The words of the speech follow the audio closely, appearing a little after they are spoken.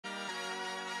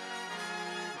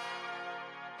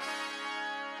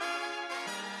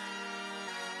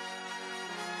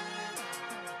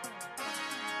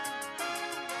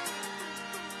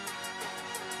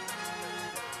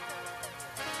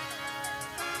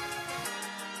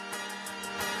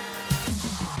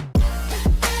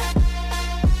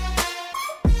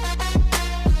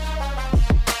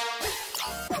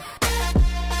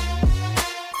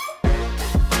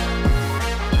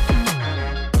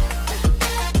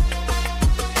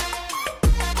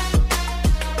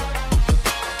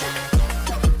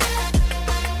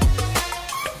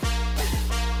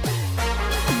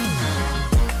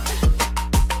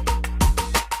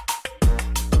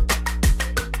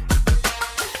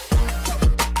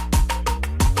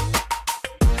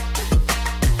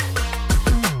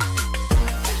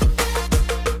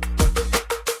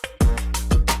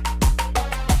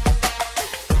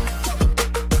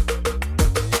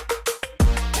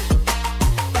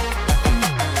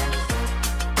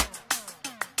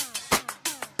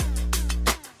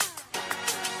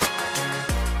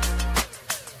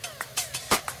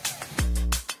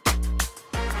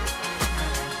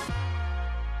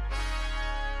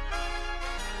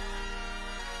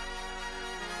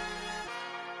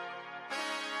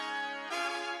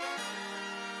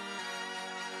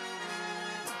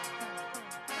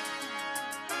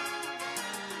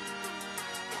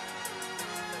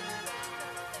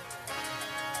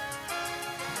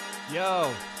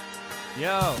Yo.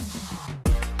 Yo.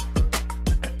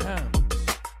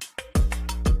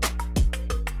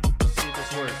 See if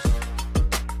this works.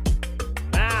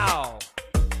 Ow.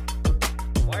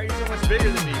 Why are you so much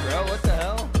bigger than me, bro? What the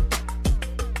hell?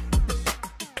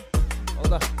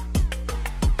 Hold on.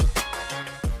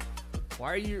 Why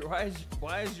are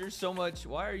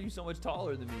you so much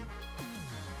taller than me?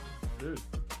 Dude.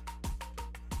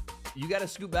 You gotta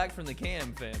scoot back from the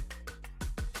cam, fam.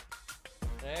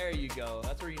 There you go.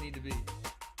 That's where you need to be.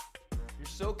 You're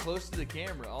so close to the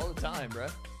camera all the time, bro.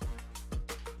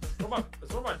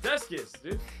 That's where my desk is,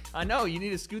 dude. I know. You need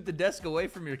to scoot the desk away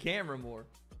from your camera more.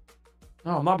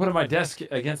 No, I'm not putting my desk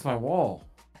against my wall.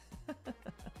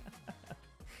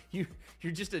 You're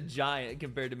just a giant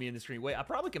compared to me in the screen. Wait, I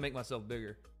probably can make myself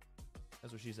bigger.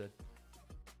 That's what she said.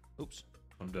 Oops.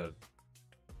 I'm dead.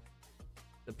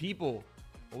 The people.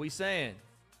 What we saying?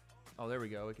 Oh, there we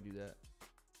go. We can do that.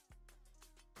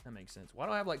 That makes sense. Why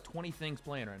do I have like 20 things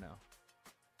playing right now?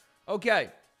 Okay.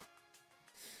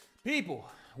 People,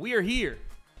 we are here.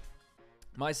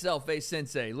 Myself, Viejo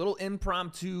Sensei. Little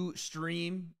impromptu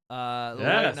stream.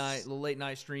 Little late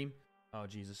night stream. Oh,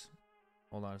 Jesus.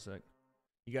 Hold on a sec.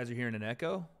 You guys are hearing an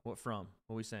echo? What from?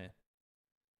 What are we saying?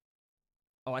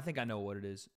 Oh, I think I know what it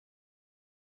is.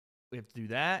 We have to do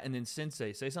that, and then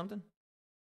Sensei. Say something?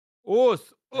 There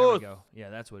we go. Yeah,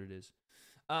 that's what it is.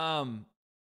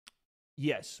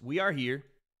 Yes, we are here.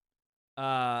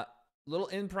 Little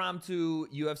impromptu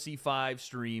UFC 5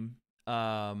 stream.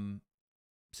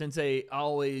 Sensei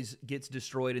always gets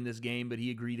destroyed in this game, but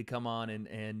he agreed to come on and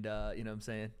you know what I'm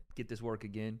saying, get this work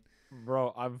again.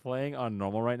 Bro, I'm playing on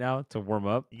normal right now to warm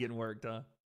up. You getting worked, huh?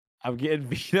 I'm getting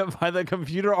beat up by the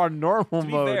computer on normal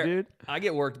mode, fair, dude. I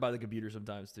get worked by the computer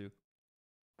sometimes too.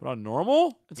 But on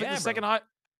normal? It's Yeah, like the bro. second high.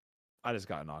 I just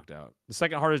got knocked out. The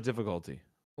second hardest difficulty.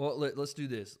 Well, let's do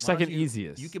this. Second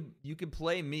easiest. You could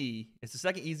play me. It's the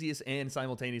second easiest and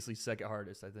simultaneously second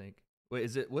hardest, I think. Wait,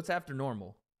 is it what's after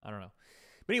normal? I don't know.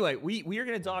 But anyway, we are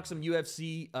gonna talk some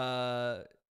UFC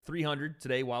 300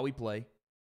 today while we play.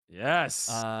 Yes.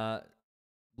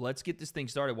 Let's get this thing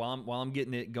started. While I'm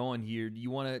getting it going here, do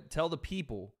you want to tell the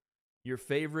people your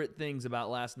favorite things about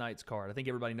last night's card? I think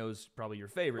everybody knows probably your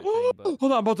favorite thing, but Hold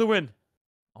on, I'm about to win.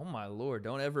 oh my Lord,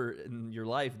 don't ever in your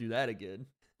life do that again.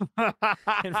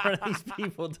 In front of these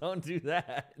people, don't do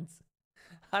that.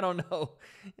 I don't know.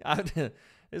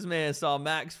 This man saw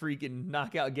Max freaking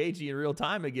knock out Gaethje in real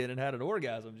time again and had an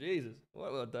orgasm. Jesus,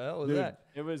 what the hell was Dude, that?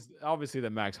 It was obviously the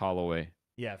Max Holloway.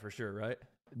 Yeah, for sure, right?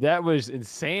 That was It's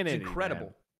insanity. incredible.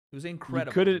 Man. It was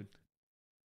incredible. You couldn't. Dude.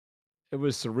 It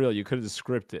was surreal. You couldn't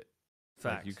script it.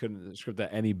 Facts. Like, you couldn't script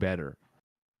that any better.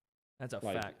 That's a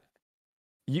Like, fact.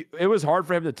 It was hard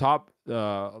for him to top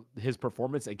his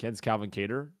performance against Calvin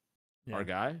Kattar, Yeah. our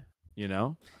guy. You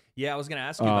know. Yeah, I was gonna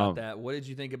ask you about that. What did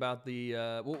you think about the?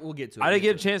 We'll get to it. I didn't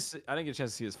We'll get a chance. I didn't get a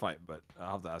chance to see his fight, but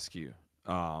I'll have to ask you.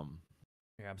 Here,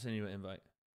 I'm sending you an invite.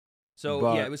 So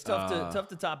But, yeah, it was tough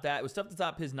to top that. It was tough to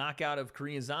top his knockout of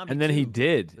Korean Zombie. And then he too.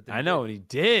 did. But then I he know, did. and he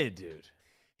did, dude.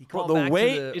 He Bro, called the back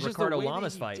way- to it's the just the Ricardo way that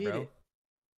Lamas he fight, did bro. it.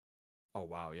 Oh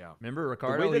wow, yeah. Remember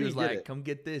Ricardo? that He was he did like, it. "Come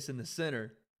get this in the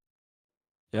center."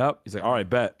 Yep. He's like, all right,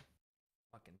 bet.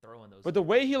 Fucking throwing those. But the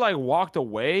way he like walked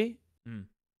away Mm.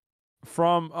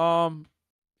 from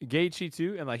Gaethje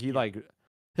too, and like he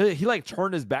like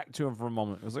turned his back to him for a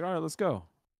moment. It was like, all right, let's go.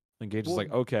 And Gaethje's Well,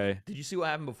 like, okay. Did you see what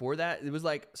happened before that? It was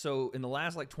like, so in the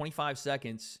last like 25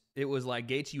 seconds, it was like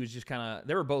Gaethje was just kind of,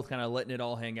 they were both kind of letting it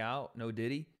all hang out. No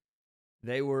diddy.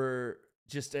 They were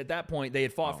just, at that point, they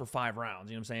had fought for 5 rounds.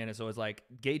 You know what I'm saying? And so it's like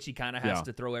Gaethje kind of has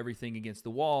to throw everything against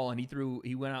the wall. And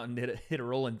he went out and hit a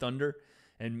rolling thunder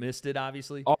and missed it,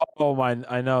 obviously. Oh my,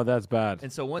 I know, that's bad.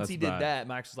 And so once That's he did bad. that,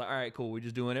 Max was like, all right, cool. We're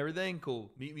just doing everything. Cool.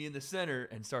 Meet me in the center,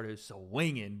 and started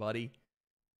swinging, buddy.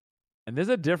 And there's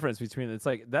a difference between, it's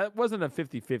like, that wasn't a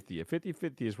 50-50. A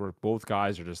 50-50 is where both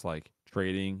guys are just like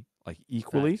trading like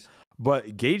equally. Facts.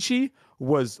 But Gaethje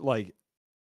was like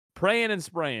praying and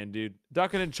spraying, dude.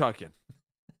 Ducking and chucking.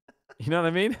 You know what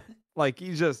I mean? Like,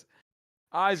 he's just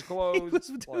eyes He closed.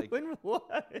 was like, doing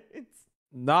what?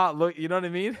 not look, you know what I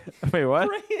mean? Wait, what?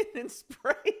 Spraying and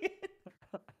spraying.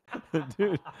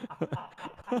 Dude.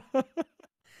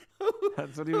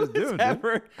 That's what he was doing,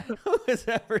 dude. Who has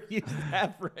ever used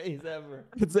that phrase ever?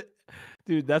 It's a,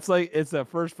 dude, that's like, it's a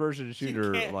first person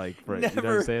shooter can't- like phrase. Never, You know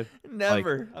what I'm saying?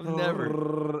 never. I've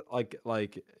never.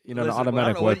 Like you know, Listen, an automatic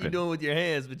I don't know weapon. what you're doing with your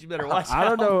hands, but you better watch I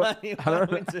don't know- out I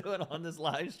don't what we're doing on this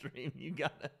live stream. You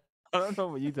gotta. I don't know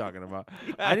what you're talking about.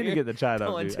 You I need to out get the chat up,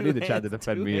 throwing dude. I two need the chat to hands-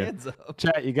 defend two me here. hands up.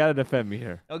 Chat, you gotta defend me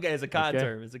here. Okay, it's a COD Okay.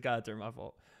 term. It's a COD term. My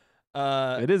fault.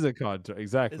 It is a contour.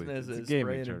 Exactly. This man It's a says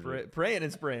gaming spraying and charger. praying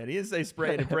and spraying. He didn't say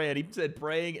spraying and praying. He said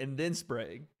praying and then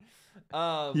spraying.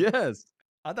 Yes.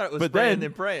 I thought it was But spraying then-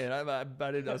 then praying. I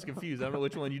was confused. I don't know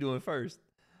which one you doing first.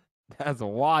 That's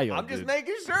wild. I'm just dude.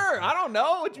 making sure. I don't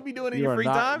know what you be doing in your free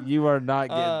time. You are not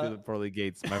getting through the pearly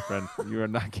gates, my friend. You are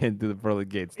not getting through the pearly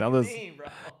gates. Now What do listen. you mean,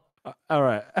 bro? All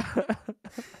right.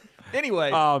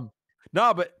 Anyway,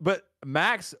 no, but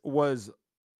Max was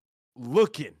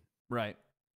looking. right.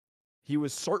 He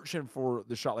was searching for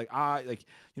the shot. Like you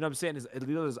know what I'm saying?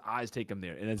 His eyes take him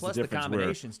there, and it's Plus the the difference.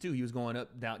 combinations too. He was going up,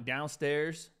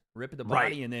 downstairs, ripping the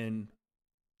body, and then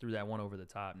threw that one over the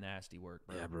top. Nasty work,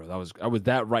 bro. Yeah, bro.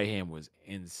 That right hand was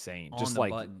insane. On Just the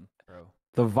like button, bro.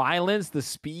 the violence, the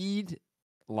speed,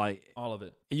 like All of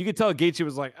it. you could tell Gaethje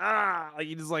was like like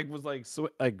he just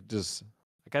just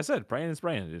like I said, praying and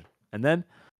spraying, dude. And then,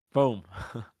 boom,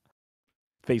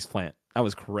 face plant. That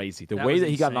was crazy. The way that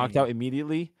he got knocked insane. out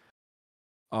immediately.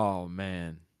 Oh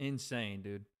man, Insane,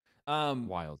 dude.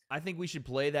 wild. I think we should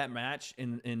play that match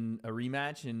in a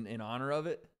rematch in honor of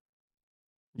it.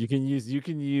 You can use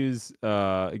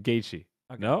Gaethje.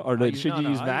 Okay. No, or should you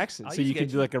use I'll Max I'll so you can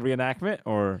Gaethje. do like a reenactment,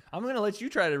 or I'm gonna let you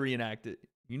try to reenact it.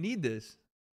 You need this.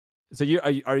 so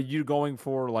are you going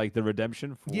for like the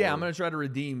redemption? Yeah, I'm gonna try to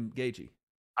redeem Gaethje.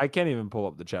 I can't even pull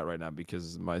up the chat right now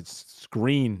because my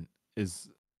screen is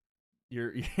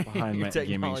Your behind your my gaming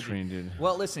technology. screen, dude.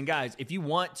 Well, listen, guys, if you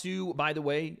want to, by the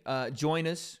way, join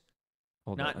us.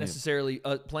 Hold on, Not I- necessarily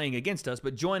playing against us,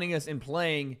 but joining us in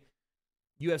playing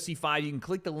UFC 5. You can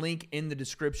click the link in the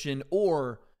description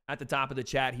or at the top of the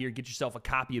chat here. Get yourself a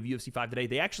copy of UFC 5 today.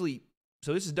 They actually,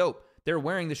 so this is dope. They're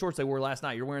wearing the shorts they wore last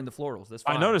night. You're wearing the florals. That's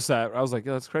fire. I noticed that. I was like,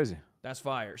 yeah, that's crazy. That's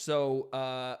fire. So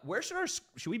where should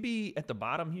we be at the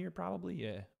bottom here? Probably.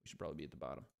 Yeah, we should probably be at the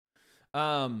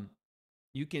bottom.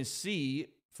 You can see,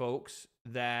 folks,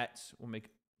 that we'll make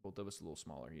both of us a little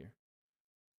smaller here.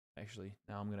 Actually,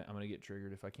 now I'm gonna get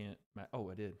triggered if I can't. Oh,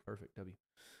 I did. Perfect. W.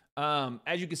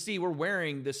 As you can see, we're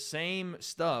wearing the same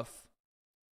stuff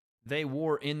they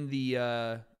wore in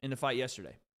the fight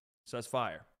yesterday. So that's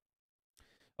fire.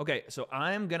 Okay, so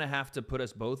I'm gonna have to put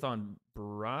us both on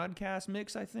broadcast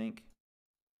mix, I think.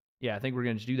 Yeah, I think we're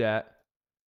gonna just do that.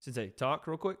 Sensei, talk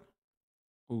real quick.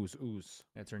 Ooze.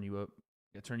 Gotta turn you up.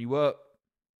 Gotta turn you up.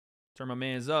 Turn my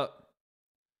mans up.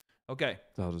 Okay,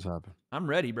 What the hell just happened? I'm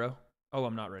ready, bro. Oh,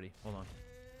 I'm not ready. Hold on.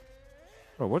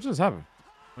 Bro, what just happened?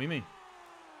 What do you mean?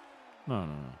 No.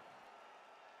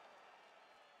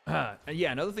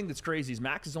 Yeah, another thing that's crazy is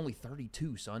Max is only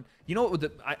 32, son. You know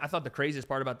what I thought the craziest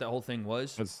part about that whole thing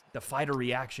was? The fighter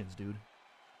reactions, dude.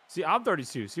 See, I'm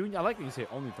 32. See, I like when you say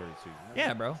only 32.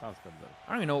 Yeah, bro. Sounds good, though.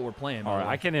 I don't even know what we're playing. All right,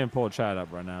 I can't even pull a chat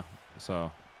up right now. So,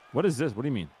 what is this? What do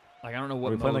you mean? Like, I don't know Are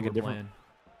what we mode playing like a we're different- playing.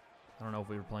 I don't know if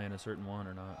we were playing a certain one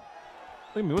or not.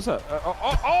 Look at me. What's up?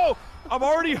 Oh! I'm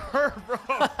already hurt, bro.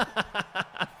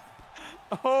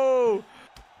 Oh,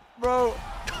 bro.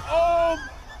 Oh,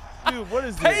 dude, what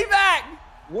is this? Payback!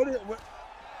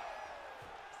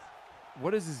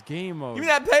 What is this game mode? Give me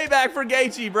that payback for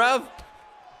Gaethje, bruv.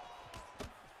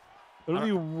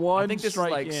 Literally one I think this is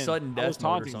strike like in. sudden I was death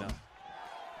mode or taunting something. them.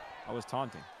 I was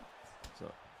taunting.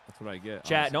 So that's what I get.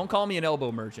 Chat, honestly. don't call me an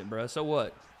elbow merchant, bro. So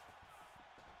what?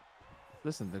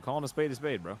 Listen, they're calling a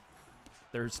spade, bro.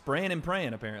 They're spraying and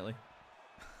praying, apparently.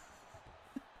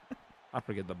 I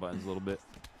forget the buttons a little bit.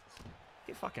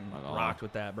 Get fucking Not gonna rocked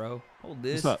with that, bro. Hold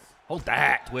this. What's up? Hold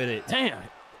that with it. Damn.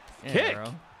 Yeah, Kick. bro.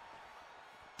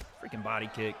 Freaking body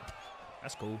kick.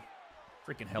 That's cool.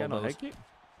 Freaking You got no elbows. head kick?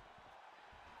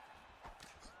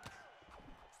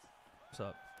 What's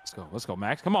up? Let's go,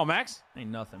 Max. Come on, Max. Ain't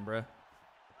nothing, bro.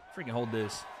 Freaking hold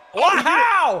this.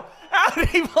 Wow! How did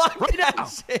he block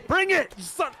that shit? Bring it,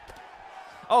 son.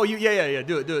 Oh, yeah.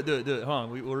 Do it. Hold on,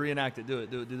 we'll reenact it. Do it.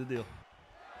 Do the deal.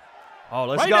 Oh,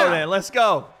 let's Right go now. then. Let's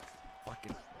go.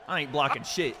 Fucking, I ain't blocking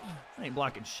shit. I ain't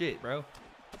blocking shit, bro.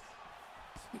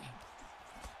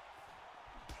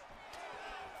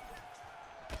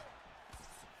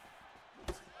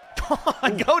 Come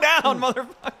on, go down,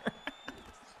 motherfucker.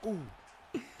 Ooh.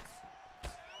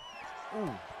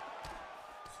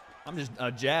 I'm just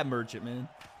a jab merchant, man.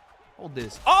 Hold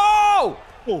this. Oh!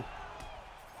 Oh.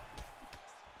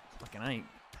 Fucking, I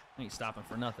ain't stopping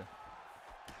for nothing.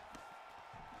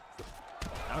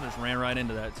 I just ran right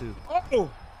into that too. Oh.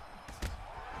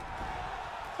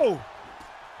 Oh.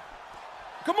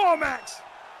 Come on, Max.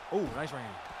 Oh, nice right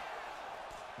hand.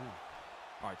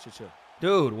 All right, chill.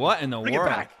 Dude, what in the Bring world?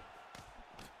 it back.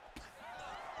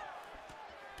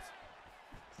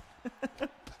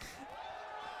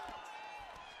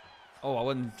 Oh, I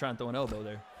wasn't trying to throw an elbow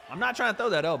there. I'm not trying to throw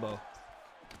that elbow.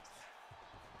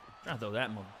 I'm trying to throw that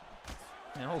one.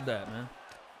 Man, hold that, man.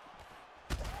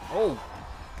 Oh.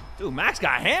 Dude, Max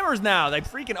got hammers now. They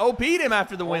freaking OP'd him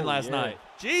after the win last night.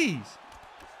 Jeez.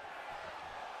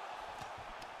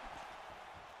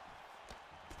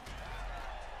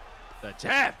 The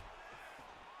jab.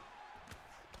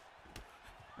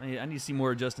 I need to see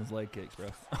more of Justin's leg kicks, bro.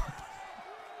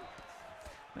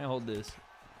 Man, hold this.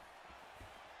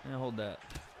 Man, hold that.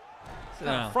 Sit down.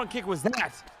 What kind of front kick was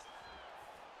that?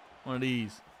 One of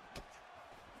these.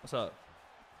 What's up?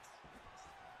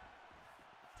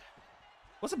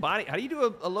 What's a body? How do you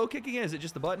do a low kick again? Is it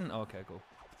just the button? Oh, okay, cool.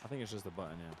 I think it's just the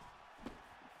button, yeah.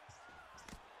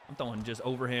 I'm throwing just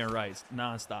overhand rights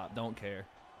nonstop. Don't care.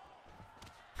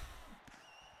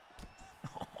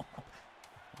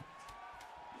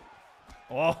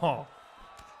 Oh.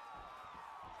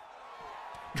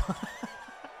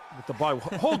 With the body.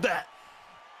 Hold that.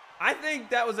 I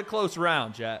think that was a close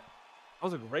round, chat. That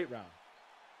was a great round.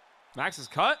 Max is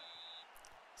cut.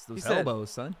 It's those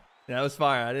elbows, son. Yeah, that was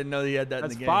fire. I didn't know he had that in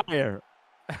the game. That's fire.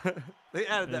 They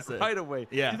added that right away.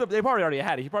 Yeah. They probably already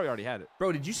had it. He probably already had it.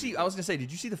 Bro, did you see? I was going to say,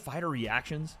 did you see the fighter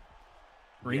reactions?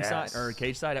 Ringside or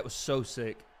cage side? That was so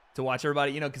sick to watch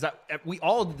everybody, you know, because we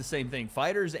all did the same thing.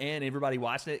 Fighters and everybody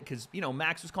watching it because, you know,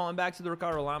 Max was calling back to the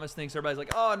Ricardo Lamas thing. So everybody's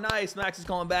like, oh, nice. Max is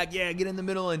calling back. Yeah, get in the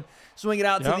middle and swing it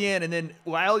out to the end. And then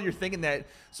while you're thinking that,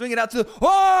 swing it out to the,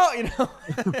 oh, you know,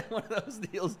 one of those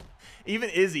deals. Even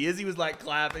Izzy was like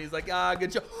clapping. He's like, ah,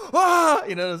 good job. Ah,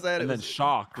 you know what I'm saying? And then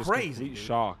shock. Crazy.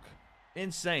 Shock.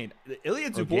 Insane.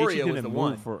 Ilya Zuboria was the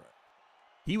one.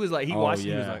 He was like, he watched it.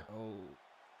 He was like, oh,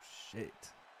 shit.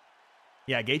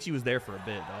 Yeah, Gaethje was there for a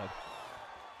bit, dog.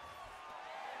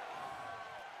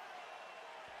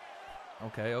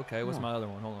 Okay. What's my other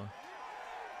one? Hold on.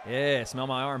 Yeah, smell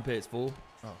my armpits, fool.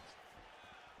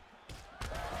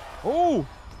 Oh.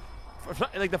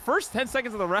 Like the first 10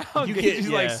 seconds of the round, Gaethje's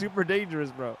like super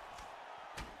dangerous, bro.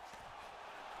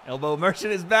 Elbow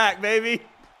merchant is back, baby.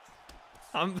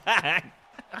 I'm back.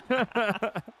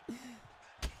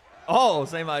 Oh,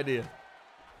 same idea.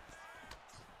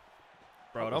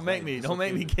 Bro, don't make me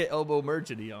get elbow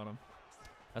merchanty on him.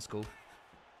 That's cool.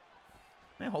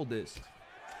 Man, hold this.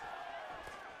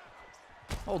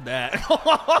 Hold that.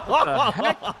 What the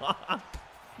heck?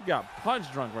 You got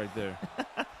punch drunk right there.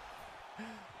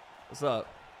 What's up?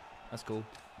 That's cool.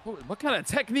 What kind of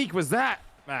technique was that,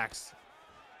 Max?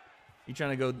 You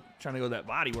trying to go that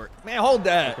body work? Man, hold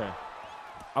that. Okay.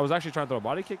 I was actually trying to throw a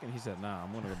body kick, and he said, "Nah,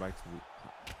 I'm gonna go back to the."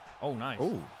 Oh, nice.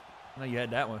 Oh, I know you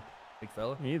had that one, big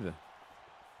fella. Me either.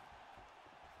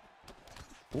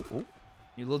 Oh.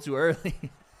 You're a little too early.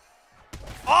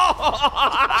 Oh!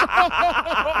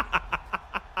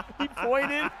 He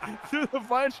pointed through the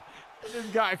punch and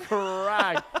just got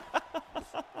cracked.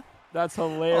 That's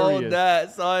hilarious. Hold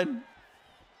that, son.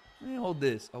 Man, hold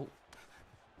this. Oh.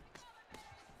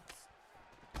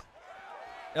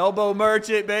 Elbow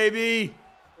merchant, baby.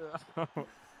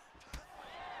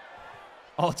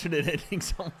 Alternate ending,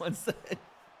 someone said.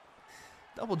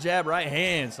 Double jab right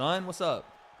hand, son. What's up?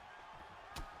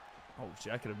 Oh,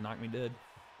 shit, that could have knocked me dead.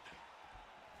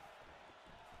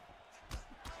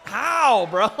 How,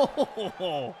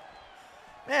 bro?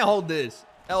 Man, hold this.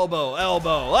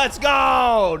 Elbow. Let's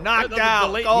go. Knocked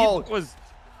out. Gold.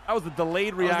 That was a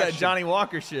delayed reaction. That was that Johnny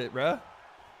Walker shit, bro.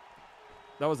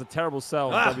 That was a terrible sell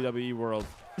in WWE world.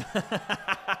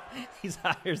 He's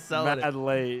out here selling Mad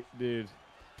late, dude.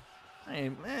 Hey,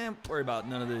 man, worry about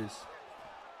none of this.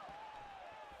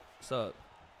 What's up?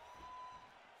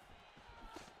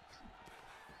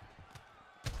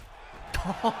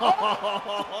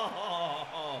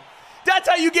 That's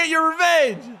how you get your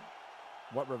revenge.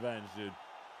 What revenge, dude?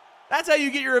 That's how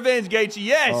you get your revenge, Gaethje.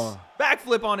 Yes.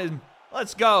 Backflip on him.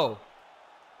 Let's go.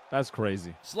 That's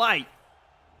crazy. Slight.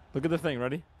 Look at the thing.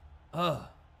 Ready? So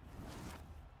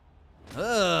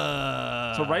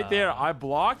right there, I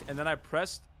blocked, and then I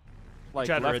pressed like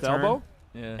left elbow.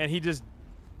 Yeah. And he's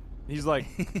like,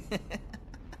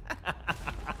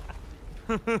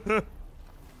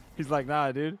 he's like,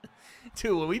 nah, dude.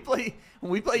 Dude, when we play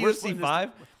UFC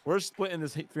 5, we're splitting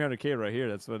this 300K right here.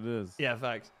 That's what it is. Yeah,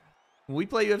 facts. When we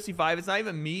play UFC 5, it's not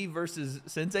even me versus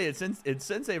Sensei. It's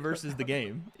Sensei versus the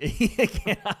game. He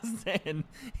cannot stand.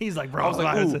 He's like, bro. I was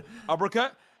like, ooh,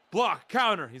 uppercut, block,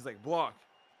 counter. He's like, block.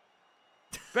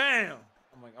 Bam.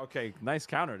 I'm like, okay, nice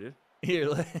counter, dude. Here,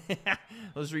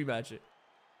 let's rematch it.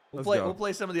 We'll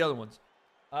play some of the other ones.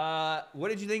 What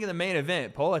did you think of the main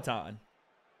event, Poatan?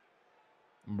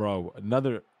 Bro,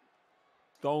 another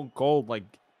stone cold. Like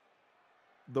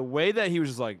the way that he was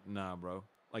just like, nah, bro.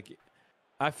 Like,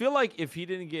 I feel like if he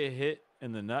didn't get hit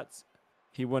in the nuts,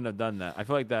 he wouldn't have done that. I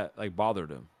feel like that like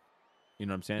bothered him. You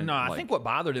know what I'm saying? No, like, I think what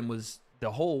bothered him was the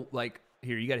whole like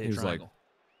here, you got to hit triangle.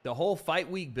 The whole fight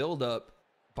week buildup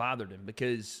bothered him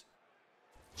because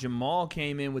Jamal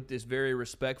came in with this very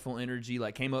respectful energy,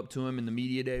 like came up to him in the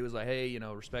media day, was like, hey, you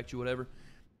know, respect you, whatever.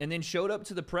 And then showed up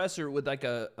to the presser with like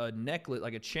a necklet,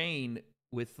 like a chain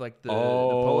with like the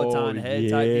Peloton head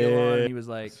type deal on. And he was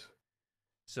like,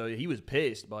 so he was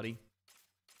pissed, buddy.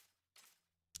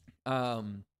 That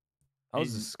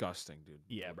was disgusting, dude.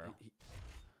 Yeah, bro.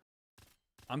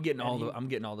 I'm getting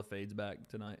all the fades back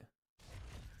tonight.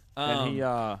 And he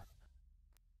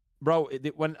bro,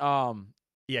 when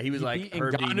yeah, he was like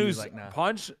Herb Dean, he was like, nah.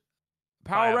 punch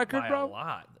power record, by bro. A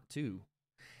lot too.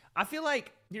 I feel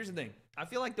like here's the thing. I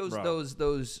feel like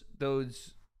those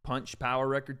punch power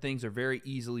record things are very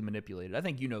easily manipulated. I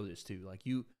think you know this too. Like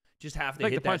you just have to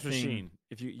hit the punch that thing machine.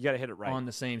 If you got to hit it right on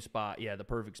the same spot, yeah, the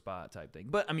perfect spot type thing.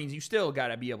 But I mean, you still got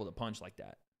to be able to punch like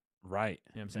that. Right.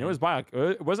 You know what I'm saying?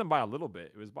 It wasn't by a little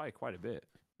bit. It was by quite a bit.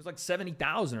 It was like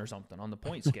 70,000 or something on the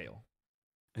point scale.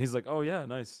 And he's like, "Oh yeah,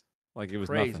 nice." Like it was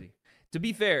crazy. Nothing. To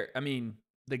be fair, I mean,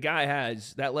 the guy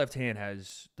has that left hand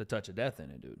has the touch of death in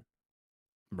it, dude.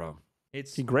 Bro,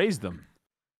 he grazed them.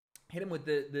 Hit him with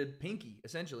the pinky,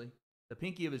 essentially, the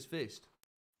pinky of his fist.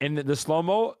 And the slow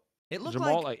mo, it looked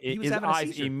Jamal, like he was his having a eyes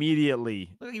seizure. immediately.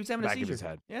 Looked like he was having back a seizure. In his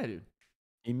head. Yeah, dude.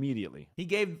 Immediately.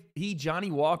 He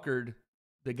Johnny Walkered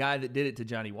the guy that did it to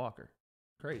Johnny Walker.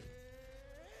 Crazy.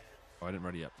 Oh, I didn't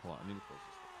ready yet. Hold on, I need to close this.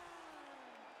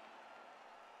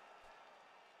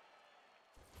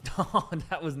 Oh,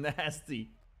 that was nasty.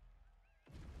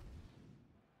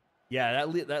 Yeah,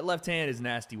 that left hand is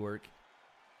nasty work.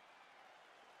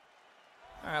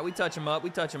 All right, we touch him up. We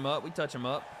touch him up. We touch him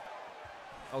up.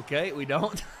 Okay, we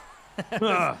don't.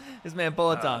 This man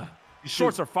Peloton. His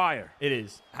shorts are fire. It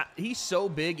is. He's so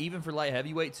big, even for light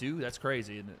heavyweight too. That's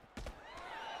crazy, isn't it?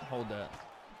 Hold that.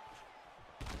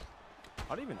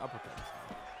 How do you even uppercut?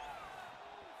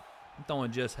 I'm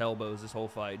throwing just elbows this whole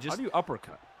fight. How do you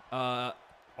uppercut?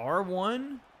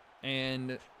 R1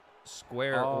 and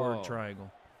square or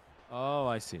triangle. Oh,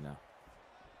 I see now.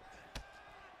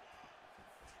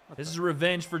 This is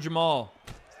revenge for Jamal.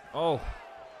 Oh.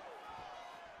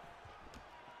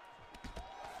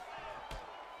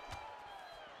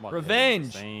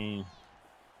 Revenge.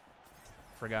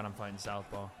 Forgot I'm fighting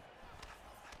southpaw.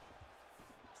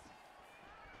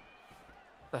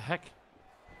 The heck?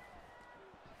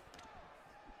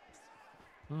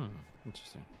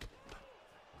 Interesting.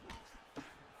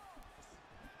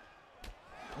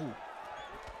 Ooh.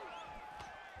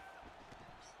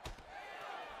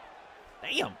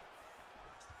 Damn.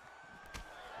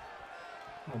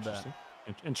 Interesting.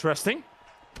 Interesting.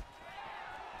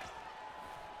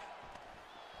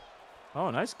 Oh,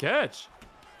 nice catch.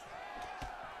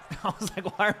 I was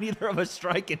like, why are neither of us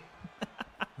striking?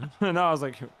 No, I was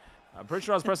like, I'm pretty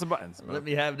sure I was pressing buttons. Let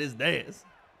me have this dance.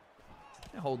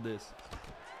 Hold this.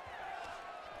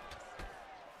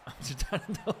 I'm just trying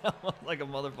to do it like a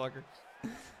motherfucker.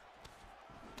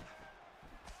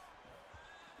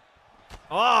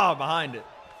 Oh, behind it.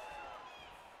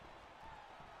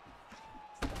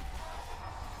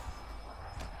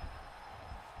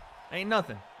 Ain't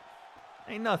nothing.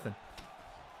 Ain't nothing.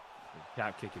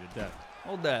 Cap kick you to death.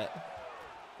 Hold that.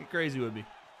 Get crazy with me.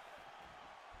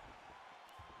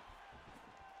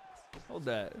 Hold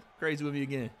that. Crazy with me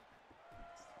again.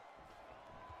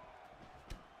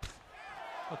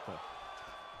 What the?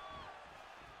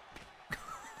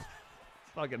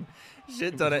 Fucking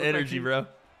shit ton of energy, bro.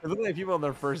 It looked like people on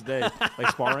their first day, like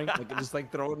sparring, like just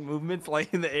like throwing movements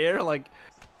like in the air, like.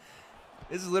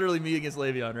 This is literally me against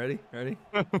Le'Veon. Ready? Ready?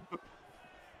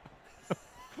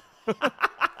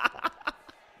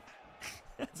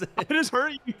 I just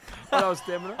hurt you. Oh, that was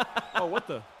stamina. Oh, what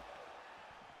the?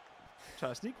 Try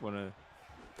to sneak one in.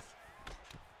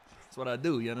 That's what I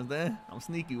do. You understand? I'm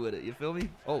sneaky with it. You feel me?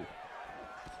 Oh.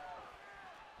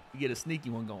 You get a sneaky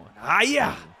one going. Ah,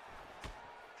 yeah.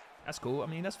 That's cool. I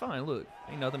mean, that's fine. Look,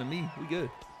 ain't nothing to me. We good.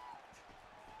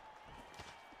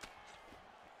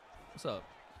 What's up?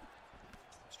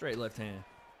 Straight left hand.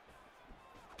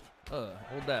 Hold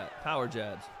that. Power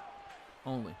jabs.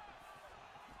 Only.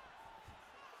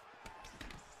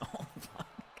 Oh,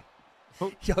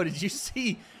 fuck. Yo, did you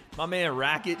see my man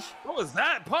Rakic? What was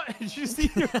that punch? Did you see?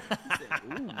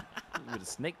 Ooh, with a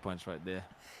snake punch right there.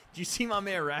 Did you see my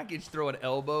man Rakic throw an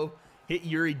elbow, hit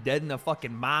Yuri dead in the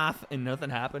fucking mouth, and nothing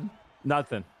happened?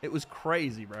 Nothing. It was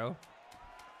crazy, bro.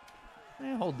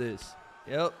 Man, hold this.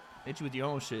 Yep. Hit you with your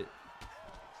own shit.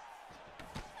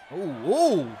 Oh,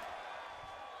 whoa.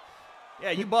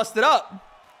 Yeah, you busted up.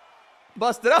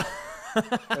 Busted up.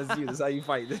 That's you. This is how you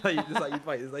fight. This is how you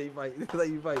fight. This is how you fight. This is how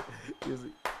you fight. This is how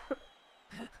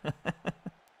you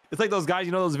fight. It's like those guys,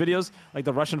 you know those videos, like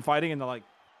the Russian fighting, and they're like,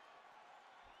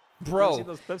 bro.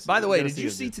 By the way, did you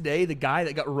see it, today the guy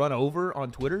that got run over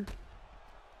on Twitter?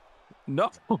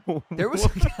 No. There was a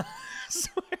guy, I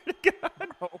swear to God.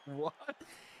 Bro, what?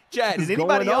 Chad, What is did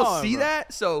anybody going else on, see bro?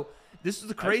 that? So this is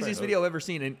the craziest hook. video I've ever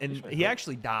seen, and That's right he hook.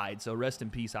 actually died, so rest in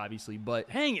peace, obviously. But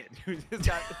Dang it, dude. This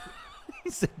guy, he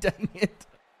said, dang it.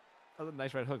 that was a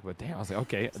nice right hook, but damn, I was like,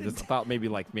 okay. I just thought maybe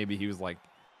he was like,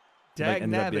 Dag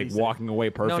ended up nabbit, he like said. walking away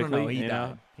perfectly. No, he you know?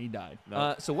 died. He died.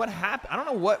 No. So what happened? I don't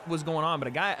know what was going on, but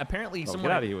a guy, apparently No, someone...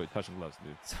 get out of here with touching gloves,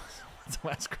 dude. So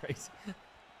that's crazy.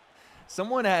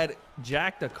 Someone had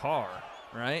jacked a car,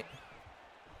 right?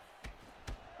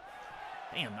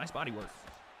 Damn, nice body work.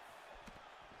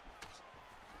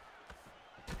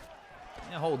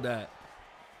 Yeah, hold that.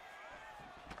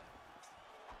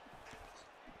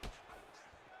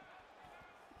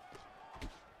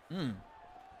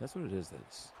 That's what it is.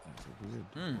 That's a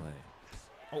weird play.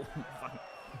 Oh,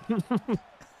 fuck.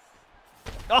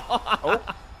 Oh.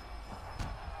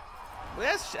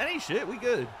 Well, that ain't shit. We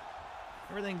good.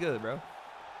 Everything good, bro.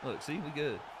 Look, see, we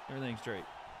good. Everything's straight.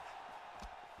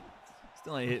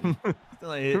 Still ain't hitting.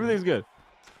 Still ain't hitting. Everything's good.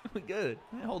 We good.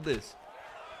 Man, hold this.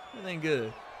 Everything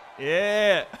good.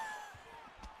 Yeah.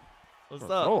 What's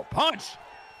up? Oh, punch!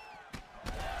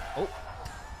 Oh.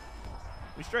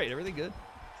 We straight. Everything good.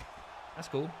 That's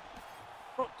cool.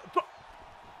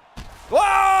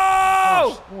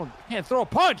 Whoa! Oh, can't throw a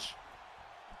punch.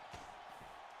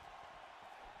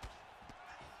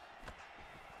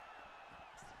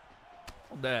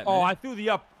 Hold that. Oh, man. I threw the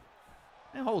up.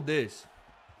 Man, hold this.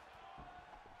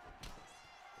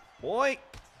 Boy.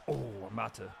 Oh, I'm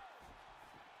about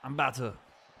to.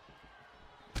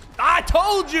 I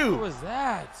told What you. was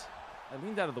that? I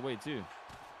leaned out of the way too.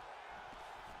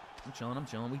 I'm chilling.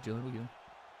 We chilling. We good.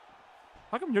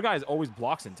 How come your guys always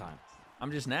blocks in time?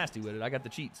 I'm just nasty with it. I got the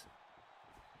cheats.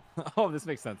 Oh, this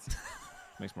makes sense.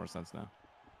 Makes more sense now.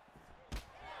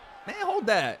 Man, hold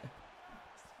that.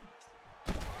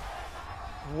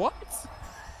 What?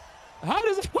 How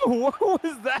does it? What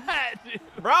was that? Dude?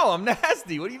 Bro, I'm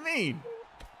nasty. What do you mean?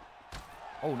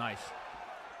 Oh, nice.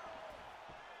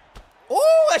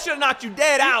 Oh, that should have knocked you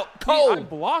dead out. Cold. I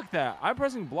blocked that. I'm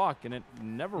pressing block and it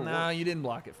never No, worked. you didn't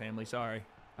block it, family. Sorry.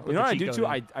 You know what I do too?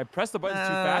 I press the buttons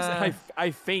too fast and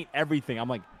I faint everything. I'm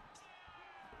like,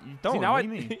 You don't. see, now what do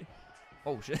you mean?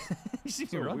 Oh, shit. You see me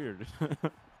so run? weird.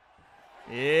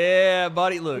 Yeah,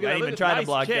 buddy. Look, Look at I that. ain't even Look at- trying to nice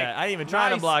block kick. that. I ain't even trying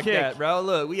to Nice block kick. that, bro.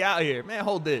 Look, we out here. Man,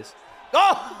 hold this.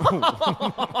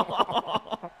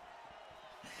 Oh!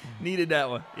 Needed that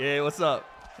one. Yeah, what's up?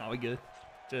 Oh, we good.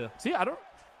 Chill. See, I don't.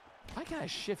 Why can't I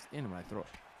shift in when I throw it?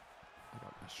 I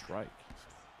got a strike.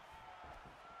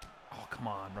 Oh, come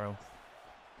on, bro.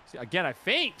 See, again, I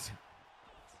faint.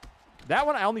 That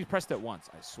one, I only pressed it once.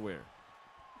 I swear.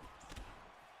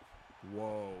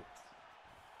 Whoa.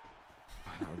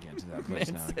 Now we're getting to that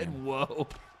place Man now said, again. whoa.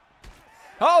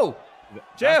 Oh!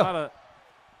 That's Jail. not a.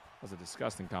 That's a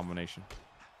disgusting combination.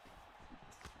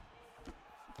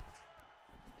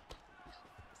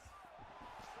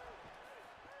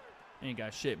 Ain't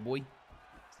got shit, boy.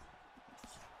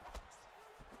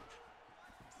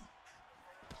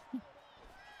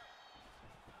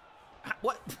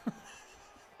 What?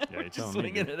 Yeah, We're you're just telling me,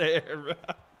 swinging dude. it there,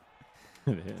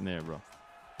 bro. Hitting there, bro.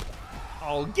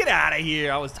 Oh, get out of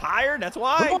here. I was tired. That's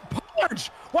why. Punch!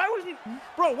 Why was he,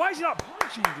 bro? Why is he not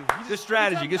punching, dude? He Good just-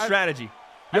 strategy. Good strategy.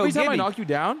 Every time I Gibby. knock you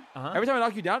down, Uh-huh. every time I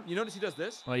knock you down, you notice he does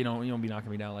this, Well, you don't be knocking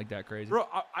me down like that crazy. bro.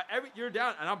 You're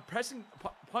down, and I'm pressing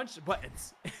punch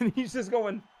buttons, and he's just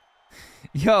going.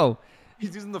 Yo,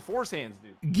 He's using the force hands,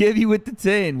 dude. Gibby with the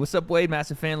 10. What's up, Wade?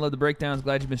 Massive fan. Love the breakdowns.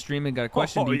 Glad you've been streaming. Got a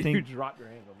question. Do you think dropped your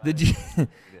hands on the that?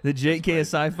 the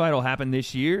JKSI fight will happen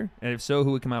this year? And if so,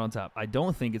 who would come out on top? I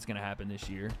don't think it's going to happen this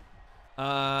year.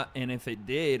 And if it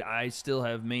did, I still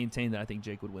have maintained that I think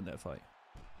Jake would win that fight.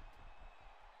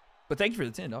 But thank you for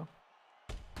the 10, dog.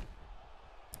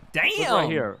 Damn. Look right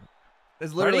here.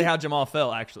 That's literally Ready? how Jamal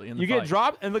felt, actually. In the You fight. get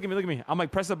dropped, and look at me. I'm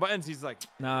like, press the buttons. He's like,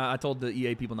 Nah, I told the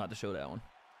EA people not to show that one.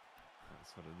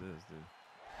 that's what it is,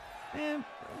 dude. Man,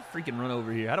 freaking run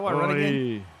over here. How do I run again?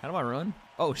 Oy. How do I run?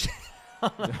 Oh, shit. I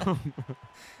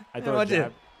Yeah, throw a watch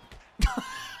it. jab.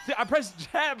 See, I press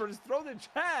jab or just throw the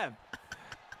jab.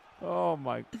 Oh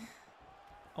my! I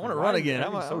want to Why run is again.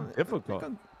 everything I'm so difficult?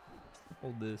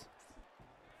 Hold this.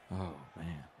 Oh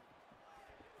man,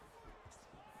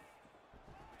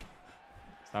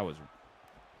 that was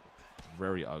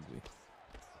very ugly.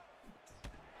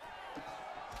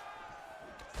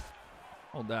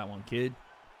 Hold that one, kid.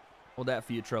 Hold that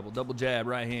for your trouble. Double jab,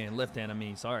 right hand, left hand. I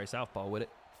mean, sorry, southpaw with it.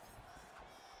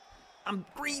 I'm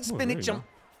green there spinach. you go.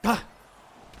 Ah.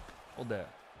 Hold that.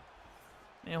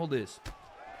 Man, hold this.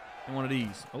 And one of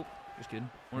these. Oh, just kidding.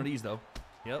 One of these, though.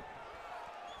 Yep.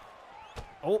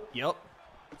 Oh, yep.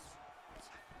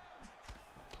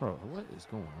 Bro, what is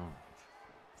going on?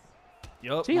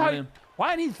 Yep. See how?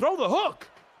 Why didn't he throw the hook?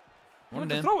 One of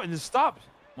to them. throw it and just stopped.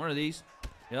 One of these.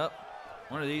 Yep.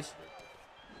 One of these.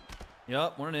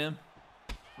 Yep. One of them.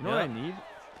 You know what I need?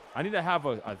 I need to have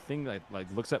a thing that like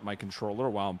looks at my controller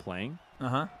while I'm playing.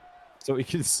 Uh-huh. So he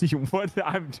can see what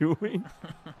I'm doing.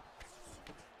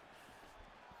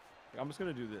 I'm just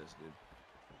gonna do this, dude.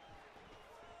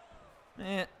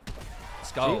 Man. Let's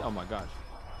See? go. Oh my gosh.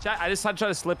 Chat, I just tried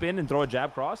to slip in and throw a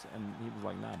jab cross, and he was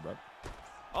like, "Nah, bro."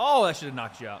 Oh, that should have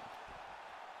knocked you out.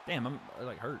 Damn, I'm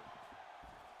like hurt.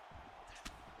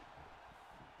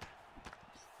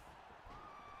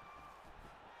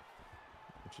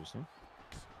 Interesting.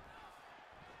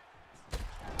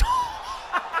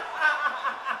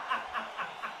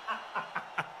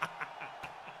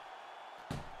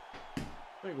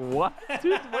 Like, what?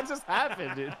 Dude, what just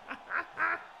happened, dude?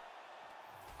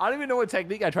 I don't even know what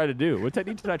technique I tried to do. What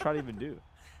technique did I try to even do?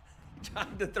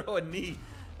 Trying to throw a knee.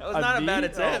 That was not a bad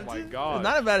attempt. Oh, my God. It was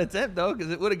not a bad attempt, though,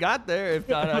 because it would have got there if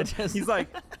not. I just... He's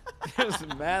like, just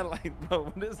mad, like, bro,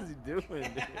 what is he doing,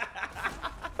 dude?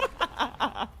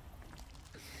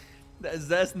 That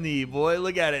Zest knee, boy.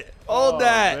 Look at it. Hold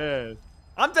that. Man.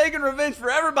 I'm taking revenge for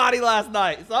everybody last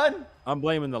night, son. I'm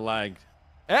blaming the lag.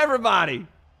 Everybody.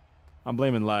 I'm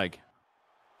blaming lag.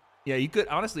 Yeah, you could.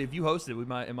 Honestly, if you hosted,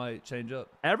 it might change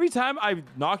up. Every time I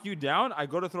knock you down, I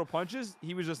go to throw punches.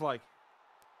 He was just like,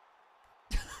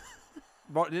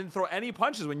 bro, didn't throw any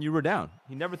punches when you were down.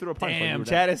 He never threw a punch. Damn,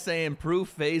 Chad is saying proof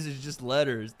phase is just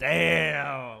letters.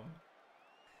 Damn.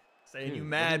 Saying Dude, you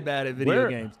mad bad at video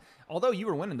games. Although you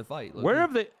were winning the fight. Where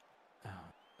have they? Oh,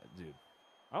 dude,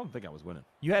 I don't think I was winning.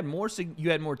 You had more.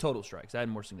 You had more total strikes. I had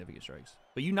more significant strikes.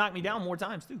 But you knocked me down more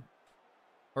times too.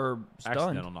 Or stunned.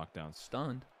 Accidental knockdowns.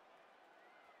 Stunned.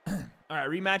 All right,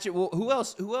 rematch it. Well, who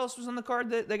else? Who else was on the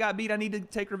card that they got beat? I need to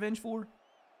take revenge for.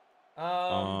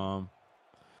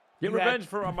 Get revenge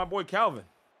for my boy Calvin.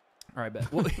 All right,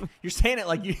 bet. Well, you're saying it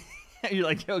like you're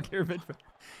like, yo, get revenge for.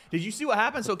 Did you see what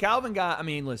happened? So Calvin got. I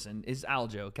mean, listen, it's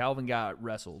Aljo. Calvin got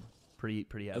wrestled pretty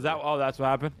heavily. Is that? Oh, that's what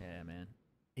happened. Yeah, man.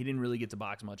 He didn't really get to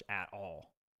box much at all.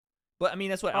 But I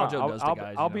mean, that's what Aljo does to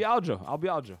guys. I'll be Aljo. I'll be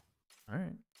Aljo. All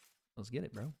right, let's get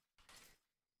it, bro.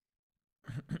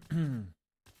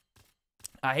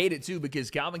 I hate it too because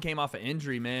Calvin came off an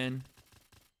injury, man.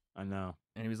 I know.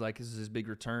 And he was like, this is his big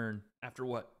return after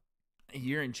what? A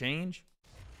year and change?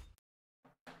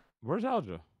 Where's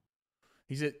Aljo?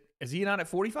 Is he not at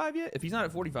 45 yet? If he's not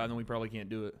at 45, then we probably can't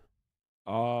do it.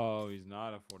 Oh, he's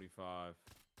not at 45.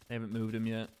 They haven't moved him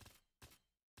yet.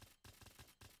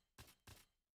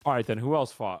 All right, then who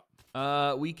else fought?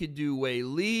 We could do Wei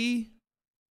Li.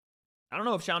 I don't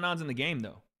know if Xiaonan's in the game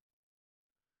though.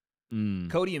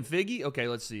 Cody and Figgy? Okay,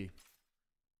 let's see.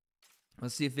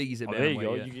 Let's see if Figgy's at bantamweight. There you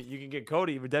go. Yet. You can get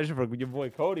Cody. Redemption for your boy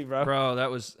Cody, bro. Bro, that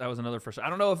was another first. I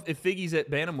don't know if Figgy's at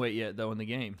bantamweight yet though in the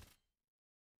game.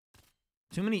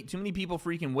 Too many people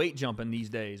freaking weight jumping these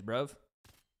days, bruv.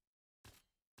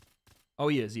 Oh,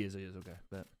 he is. Okay,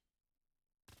 bet.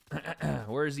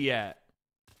 Where is he at?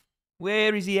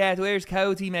 Where is he at? Where's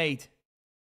Cody, mate?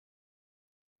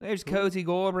 Where's Cody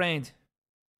Garbrandt?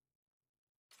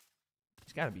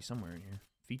 He's got to be somewhere in here.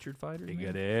 Featured fighter.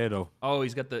 Oh,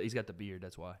 he's got the beard.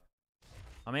 That's why.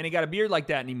 I mean, he got a beard like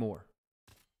that anymore.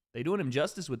 They doing him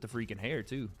justice with the freaking hair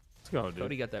too. Let's go, dude.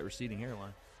 Cody got that receding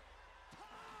hairline.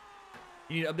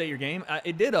 You need to update your game.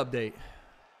 It did update.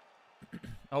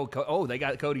 Oh, they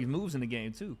got Cody's moves in the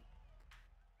game too.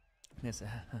 Yes.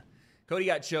 Cody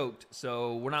got choked,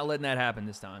 so we're not letting that happen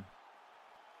this time.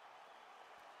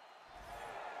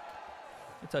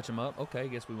 Touch him up. Okay,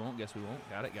 guess we won't. Got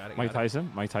it. Mike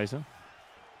Tyson.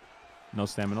 No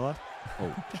stamina left.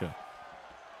 Oh, shit.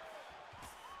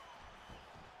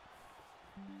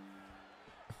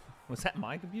 Was that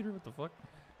my computer? What the fuck?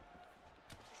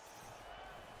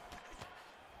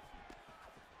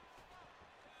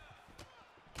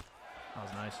 That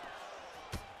was nice.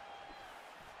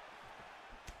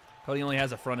 Cody only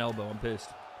has a front elbow. I'm pissed.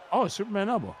 Oh, Superman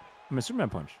elbow. I mean, Superman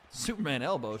punch. Superman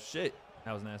elbow. Shit.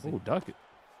 That was nasty. Oh, duck it.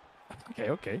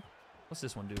 Okay. What's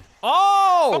this one do?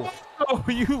 Oh! Oh,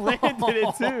 you landed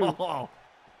it too.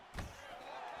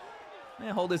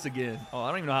 Man, hold this again. Oh, I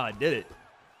don't even know how I did it.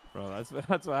 Bro, that's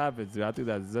what happens, dude. I think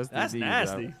that's zesty. That's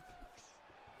nasty.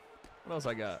 What else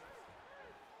I got?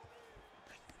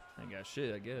 I ain't got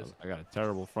shit, I guess. I got a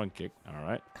terrible front kick. All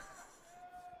right.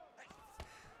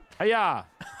 Hiya!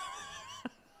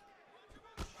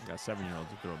 I got 7-year-olds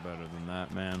who throw better than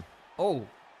that, man. Oh.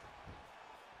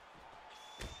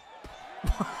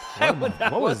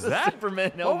 That what was that?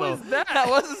 Superman elbow. What was that? That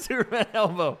was a Superman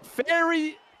elbow.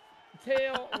 Fairy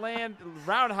tail land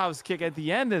roundhouse kick at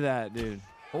the end of that, dude.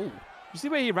 Oh. You see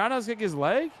the way he roundhouse kick his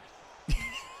leg?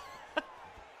 That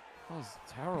was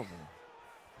terrible.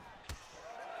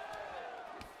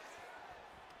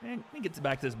 Man, he gets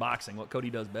back to this boxing, what Cody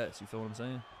does best. You feel what I'm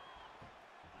saying?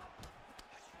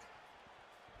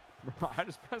 I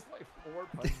just pressed like 4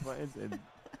 punch buttons and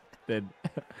then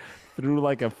threw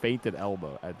like a fainted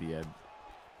elbow at the end.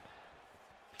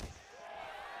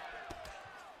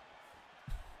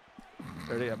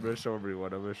 Ready? I'm gonna show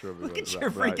everyone. Look at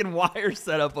your freaking wire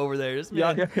setup over there. This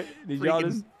man Did y'all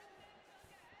just?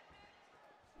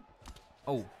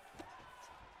 Oh.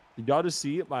 Did y'all just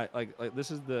see it? Like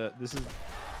this is.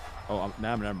 Oh,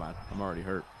 never mind. I'm already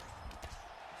hurt.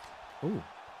 Ooh.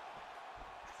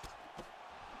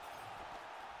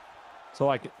 So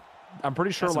like, I'm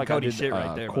pretty sure like I did shit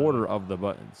right there, quarter of the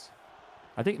buttons.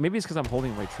 I think maybe it's because I'm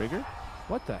holding the right trigger.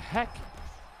 What the heck?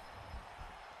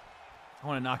 I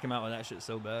want to knock him out with that shit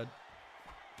so bad.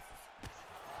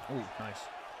 Oh, nice.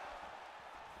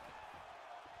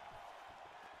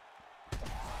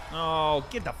 Oh,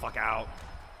 get the fuck out.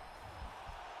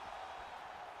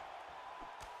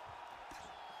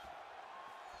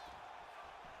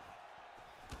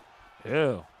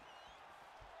 Ew.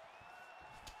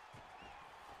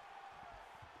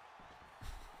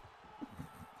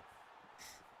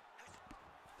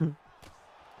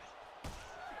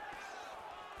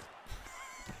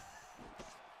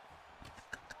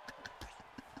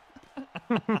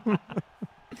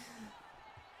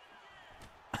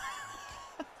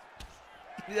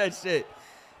 Do that shit.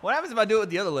 What happens if I do it with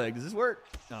the other leg? Does this work?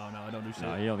 No, I don't do shit.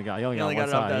 No, you only got got one it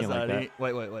side. up that He ain't side. like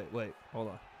that. Wait. Hold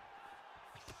on.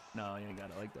 No, you ain't got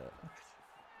it like that.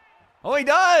 Oh, he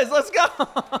does. Let's go.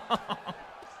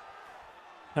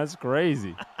 That's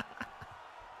crazy.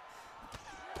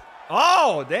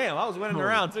 Oh, damn. I was winning the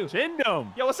round, too.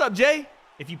 Chindom. Yo, what's up, Jay?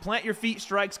 If you plant your feet,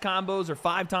 strikes, combos are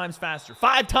 5 times faster.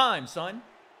 5 times, son.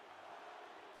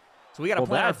 So we got to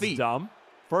plant our feet. Dumb.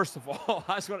 First of all,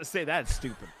 I was going to say that's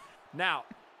stupid. Now,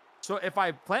 so if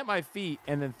I plant my feet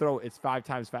and then throw, it's 5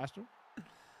 times faster?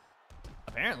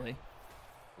 Apparently.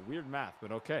 Weird math,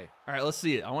 but okay. All right, let's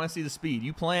see it. I want to see the speed.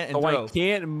 You plant and so throw. I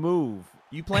can't move.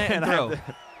 You plant and throw.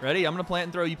 Ready? I'm going to plant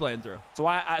and throw. You plant and throw. So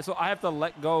I have to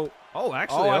let go. Oh,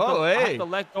 actually. I have to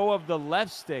let go of the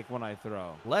left stick when I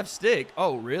throw. Left stick?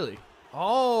 Oh, really?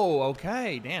 Oh,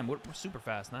 okay. Damn, we're super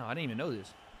fast now. I didn't even know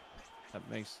this. That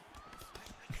makes...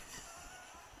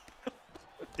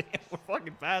 Damn, we're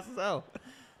fucking fast as hell.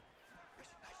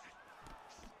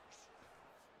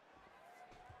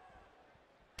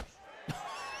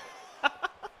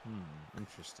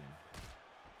 Interesting.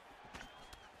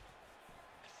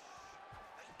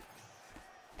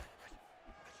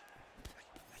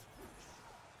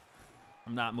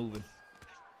 I'm not moving.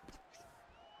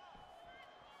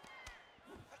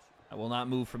 I will not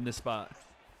move from this spot.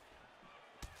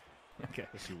 Okay.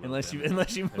 Yes, you will, unless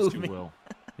you move me. Will.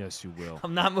 Yes, you will.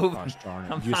 I'm not moving. Gosh darn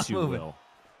it. I'm yes, not you moving. will.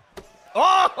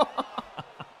 Oh!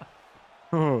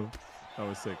 That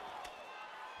was sick.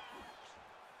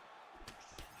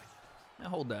 Now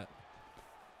hold that.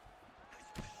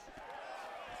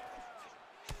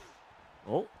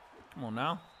 Oh. Come on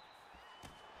now.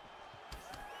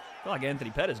 I feel like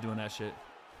Anthony Pettis doing that shit.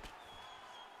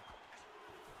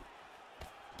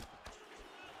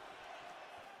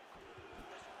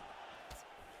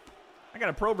 I got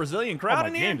a pro Brazilian crowd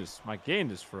in here. My game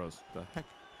just froze. The heck?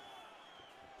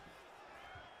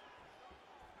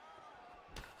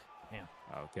 Damn.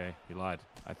 Okay, he lied.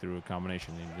 I threw a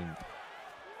combination and he didn't.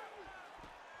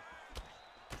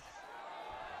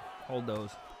 Hold those.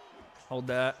 Hold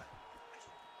that.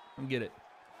 Come get it.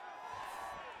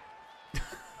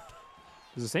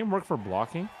 Does the same work for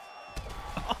blocking?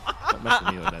 Don't mess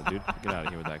with me like that, dude. Get out of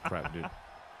here with that crap, dude.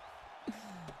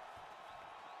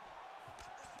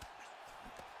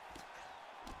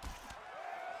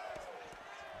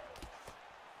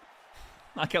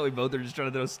 I can't we both are just trying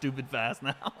to throw stupid fast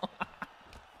now.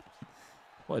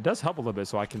 Well, it does help a little bit,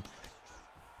 so I can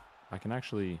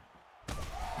actually.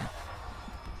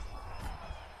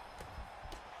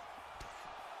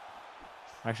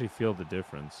 Feel the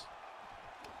difference.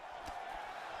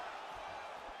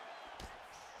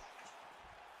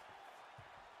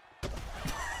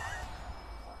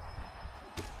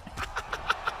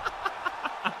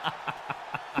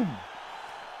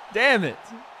 Damn it.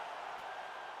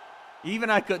 Even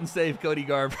I couldn't save Cody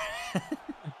Garbrandt.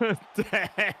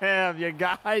 Damn, you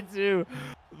got to.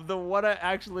 The one I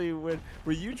actually went.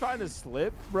 Were you trying to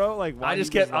slip, bro? Like I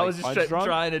just kept. I was just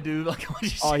trying to do like. What you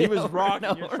Oh, he was over rocking.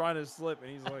 and You're over. trying to slip,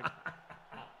 and he's like.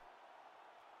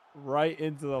 right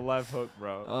into the left hook,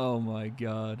 bro. Oh my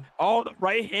god. Oh, the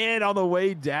right hand on the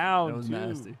way down. That was too.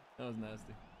 nasty. That was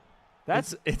nasty.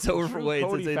 That's it's over for Wade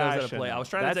since he knows how to fashion, play. I was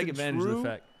trying That's to take in advantage of the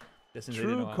fact.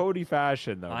 True Cody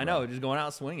fashion, though. I know, just going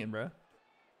out swinging, bro.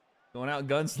 Going out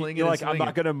gunslinging. You're like, swinging. I'm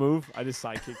not gonna move. I just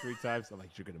sidekick 3 times. I'm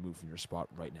like, you're gonna move from your spot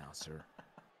right now, sir.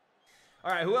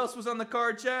 All right, who else was on the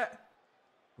card, chat?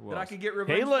 That I could get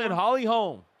revenge Kayla for? and Holly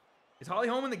home. Is Holly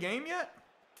home in the game yet?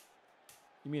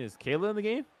 You mean is Kayla in the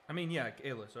game? I mean, yeah,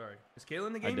 Kayla. Sorry, is Kayla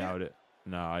in the game? I doubt it.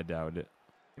 No, I doubt it.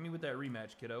 Hit me with that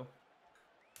rematch, kiddo.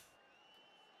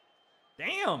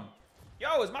 Damn.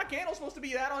 Yo, is my candle supposed to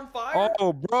be that on fire?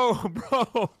 Oh, bro.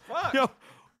 Fuck. Yo,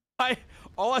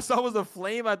 all I saw was a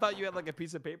flame. I thought you had like a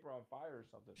piece of paper on fire or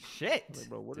something. Shit. Like,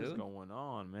 bro, what is going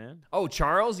on, man? Oh,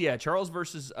 Charles? Yeah, Charles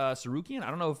versus Sarukian. I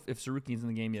don't know if Sarukian's in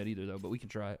the game yet either, though, but we can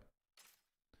try it.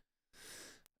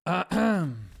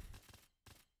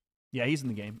 Yeah, he's in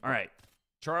the game. All right.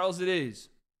 Charles it is.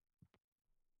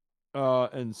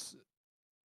 And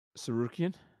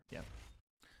Sarukian? Yeah.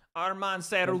 Arman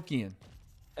Sarukian.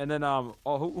 And then,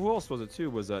 who else was it, too?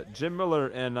 Was Jim Miller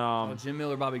and, Jim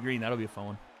Miller, Bobby Green. That'll be a fun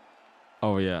one.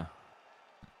 Oh, yeah.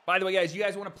 By the way, guys, you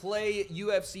guys want to play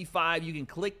UFC 5, you can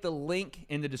click the link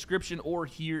in the description or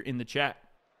here in the chat.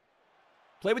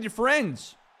 Play with your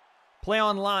friends. Play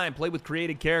online. Play with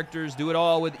created characters. Do it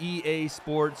all with EA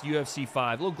Sports UFC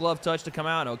 5. Little glove touch to come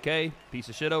out, okay? Piece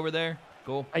of shit over there.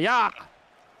 Cool. Yeah.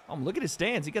 Oh, look at his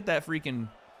stance. He got that freaking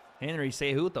Henry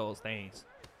Cejudo stance.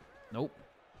 Nope.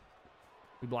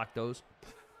 We blocked those.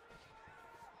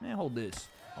 Man, hold this.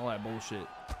 All that bullshit.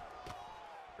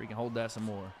 Freaking hold that some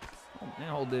more. Oh, man,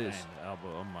 hold this. Dang,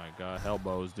 elbow. Oh, my God.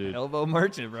 Elbows, dude. Elbow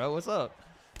merchant, bro. What's up?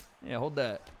 Yeah, hold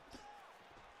that.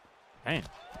 Damn.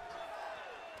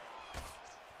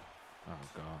 Oh,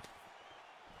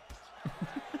 God.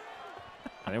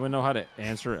 Anyone know how to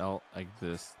answer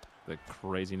the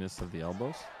craziness of the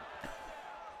elbows?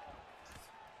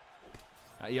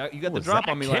 You got the drop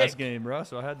on me last game, bro,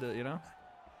 so I had to, you know.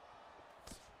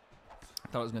 I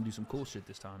thought I was going to do some cool shit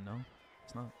this time. No,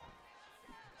 it's not.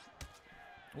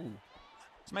 Ooh.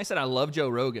 Somebody said I love Joe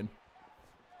Rogan.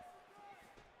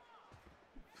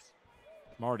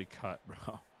 I'm already cut,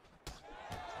 bro.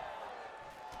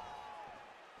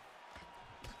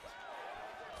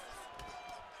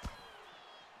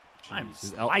 I'm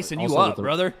Jeez. slicing you up,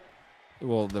 brother.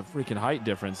 Well, the freaking height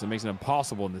difference, it makes it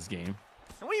impossible in this game.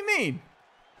 What do you mean?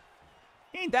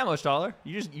 He ain't that much taller.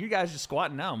 You guys just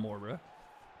squatting down more, bro.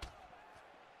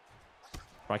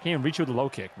 I can't even reach you with a low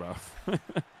kick, bro.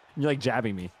 You're like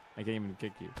jabbing me. I can't even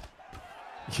kick you.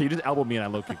 You just elbowed me and I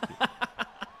low kicked you.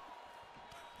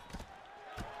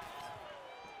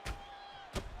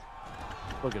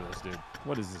 Look at this, dude.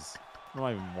 What is this? What am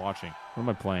I even watching? What am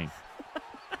I playing?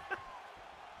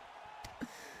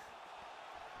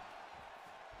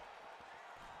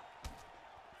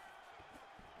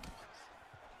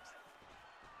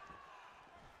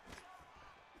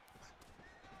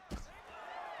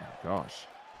 Gosh.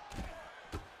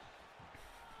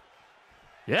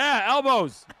 Yeah,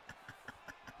 elbows.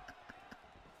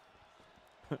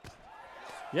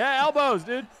 Yeah, elbows,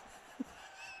 dude.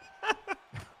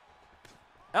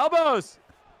 Elbows.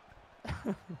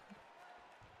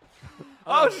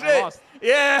 Oh, shit.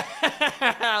 Yeah.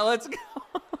 Let's go.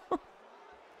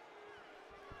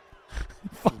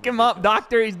 Fuck him up,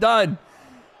 doctor. He's done.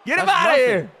 Get him out of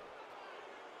here.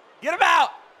 Get him out.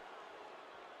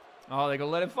 Oh, they're going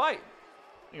to let him fight.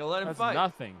 They're going to let him fight.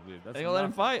 That's nothing, dude. That's they're going to let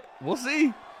him fight. We'll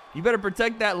see. You better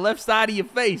protect that left side of your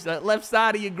face, that left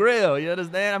side of your grill. You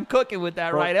understand? I'm cooking with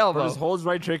that right elbow. Just hold his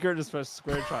right trigger, just press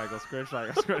square triangle, square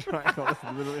triangle, square triangle.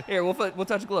 Here, we'll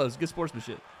touch gloves. Good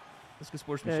sportsmanship. Let's get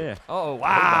sportsmanship. Yeah. Oh,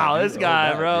 wow. That, this guy,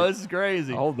 that, bro. Dude. This is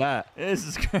crazy. Hold that. This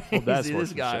is crazy. Hold that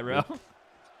this guy, bro. Dude.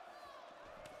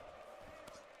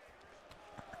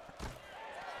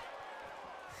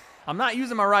 I'm not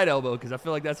using my right elbow because I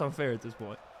feel like that's unfair at this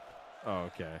point. Oh,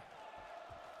 okay.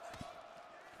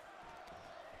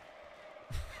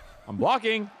 I'm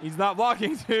blocking. He's not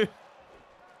blocking, dude.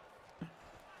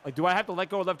 Like, do I have to let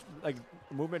go of left, like,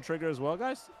 movement trigger as well,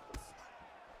 guys?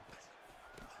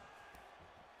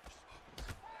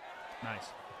 Nice.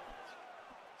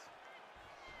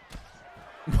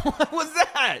 What was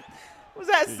that? What was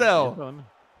that cell?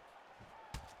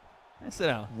 Sit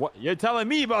down. What? You're telling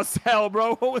me about cell,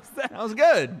 bro. What was that? That was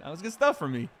good. That was good stuff for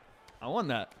me. I won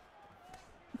that.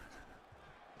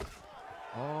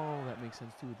 Oh, that makes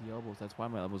sense too with the elbows. That's why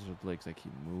my elbows are big, 'cause I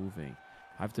keep moving.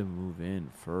 I have to move in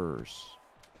first.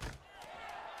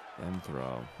 Then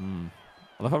throw.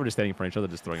 I love how we're just standing in front of each other,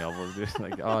 just throwing elbows. Just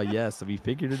like, oh, yes, we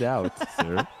figured it out,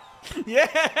 sir.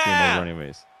 Yeah.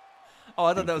 Anyways. Oh,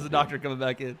 I thought that was the doctor coming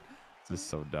back in. This is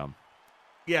so dumb.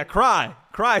 Yeah, cry.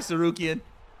 Cry, Sarukian.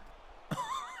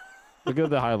 Look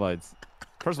at the highlights.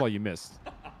 First of all, you missed.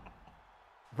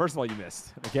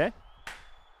 Okay?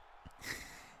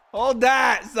 Hold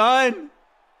that, son.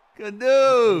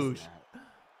 Kadoosh.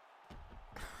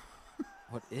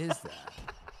 What is that?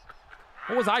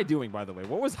 What was I doing, by the way?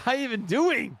 What was I even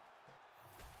doing?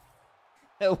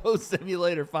 Elbow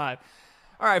Simulator 5.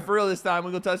 All right, for real this time, we're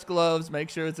going to touch gloves, make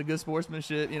sure it's a good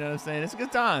sportsmanship. You know what I'm saying? It's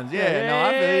good times.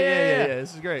 Yeah.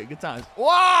 This is great. Good times.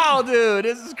 Wow, dude.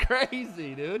 This is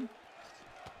crazy, dude.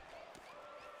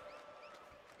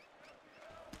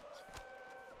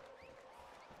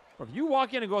 If you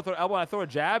walk in and go throw an elbow and I throw a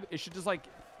jab, it should just, like,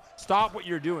 stop what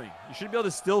you're doing. You should be able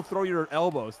to still throw your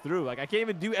elbows through. Like, I can't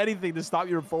even do anything to stop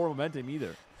your forward momentum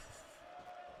either.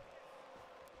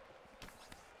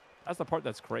 That's the part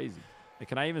that's crazy. Like,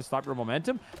 can I even stop your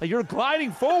momentum? Like, you're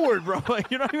gliding forward, bro.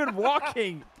 Like, you're not even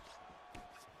walking.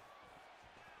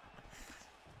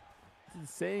 It's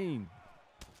insane.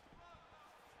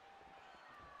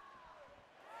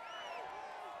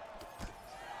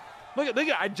 Look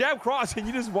at, I jab cross and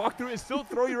you just walk through it and still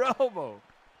throw your elbow.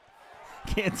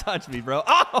 Can't touch me, bro.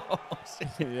 Oh,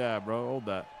 shit. Yeah, bro. Hold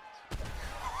that.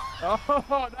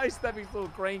 Oh, nice stepping stool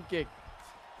crane kick.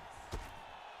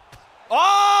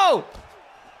 Oh!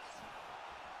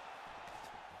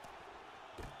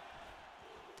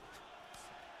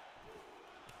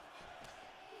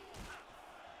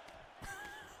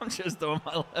 I'm just throwing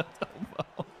my left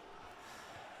elbow.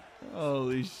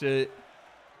 Holy shit.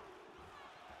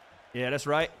 Yeah, that's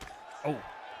right. Oh. All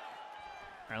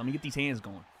right, let me get these hands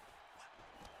going.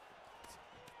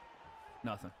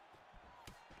 Nothing.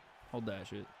 Hold that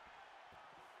shit.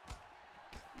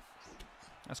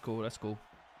 That's cool. That's cool.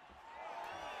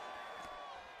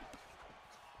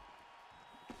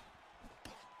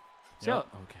 Yep.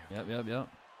 Okay. Yep.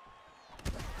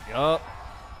 Yup.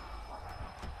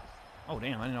 Oh,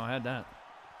 damn. I didn't know I had that.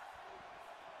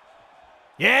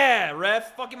 Yeah,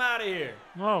 ref. Fuck him out of here.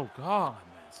 Oh, God,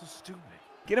 man. So stupid.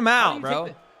 Get him out,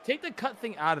 bro. Take the cut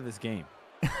thing out of this game.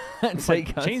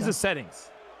 Change the settings.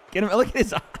 Get him. Look at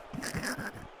his eye.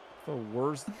 The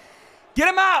worst. Get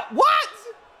him out. What?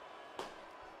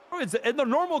 Bro, it's the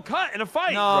normal cut in a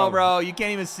fight. No, bro. You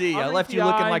can't even see. I left you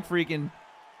looking like freaking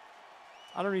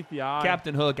underneath the eye.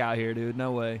 Captain Hook out here, dude.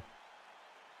 No way.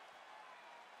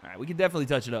 All right, we can definitely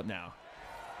touch it up now.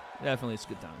 Definitely, it's a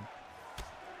good time.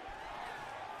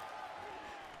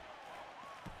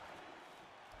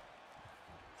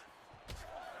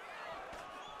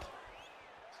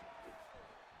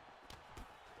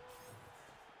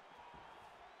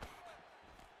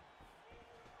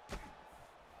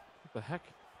 What the heck?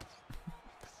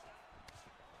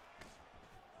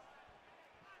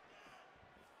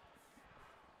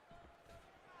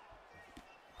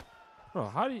 Bro,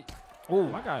 how do you... Oh,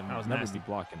 my guy that was never nasty. be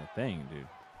blocking a thing, dude.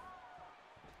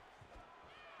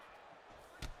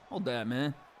 Hold that,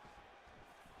 man.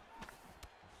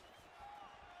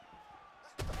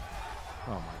 Oh,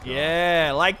 my God.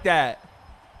 Yeah, like that.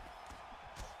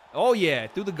 Oh, yeah,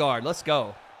 through the guard. Let's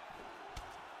go.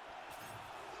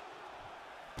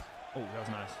 Oh, that was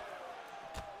nice.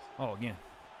 Oh, again.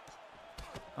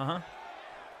 Uh-huh.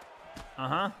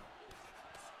 Uh-huh.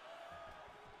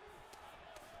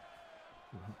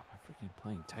 Am I freaking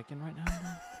playing Tekken right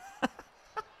now?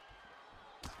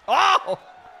 Oh!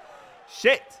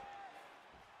 Shit.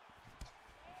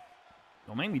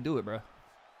 Don't make me do it, bro.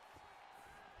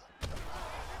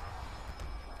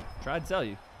 Tried to tell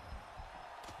you.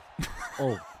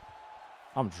 Oh.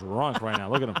 I'm drunk right now.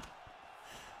 Look at him.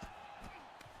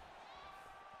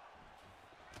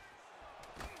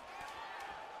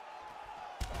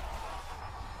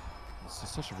 This is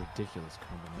such a ridiculous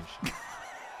combination.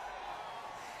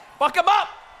 Fuck him up!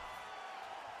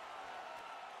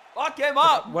 Fuck him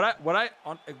up!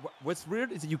 What's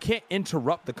weird is that you can't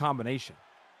interrupt the combination.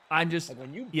 I'm just Like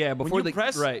when you before when you the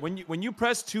press right. when you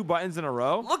press 2 buttons in a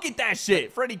row, Look at that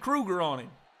shit, Freddy Krueger on him.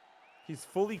 he's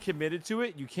fully committed to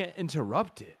it. You can't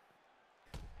interrupt it.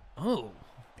 Oh,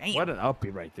 damn! What an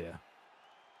uppie right there.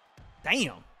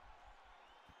 Damn!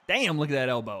 Look at that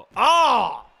elbow.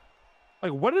 Oh!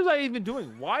 Like, what is I even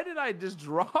doing? Why did I just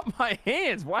drop my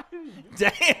hands? Why did you do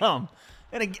Damn!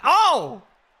 And oh!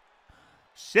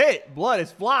 Shit! Blood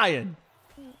is flying.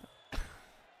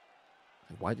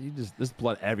 Why did you just... There's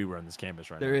blood everywhere on this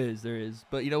canvas right There now. is.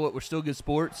 But you know what? We're still good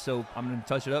sports, so I'm gonna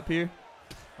touch it up here.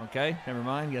 Okay, never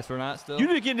mind. Guess we're not still.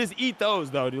 You can just eat those,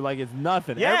 though, dude. Like, it's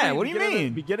nothing. Yeah, what do you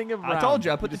mean? Beginning of round. I told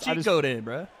you, I put the cheat code in,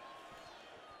 bro.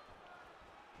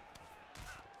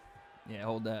 Yeah,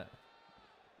 hold that.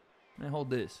 Man, hold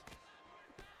this.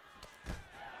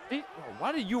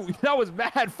 Why did you? That was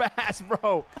mad fast,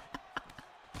 bro.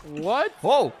 What?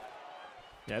 Whoa.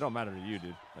 Yeah, it don't matter to you,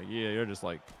 dude. Like, yeah, you're just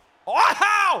like.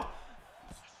 Wow.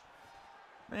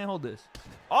 Man, hold this.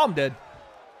 Oh, I'm dead.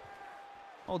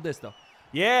 Hold this, though.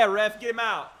 Yeah, ref, get him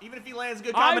out. Even if he lands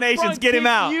good combinations, get him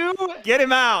out. Get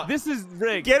him out. This is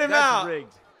rigged. Get him out.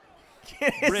 Rigged.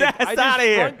 Get his ass out of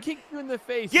here. I kicked you in the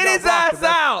face. Get his ass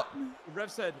out. The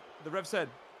ref said.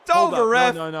 It's over,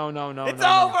 ref. No. It's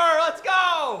over. Let's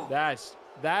go.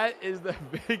 That is the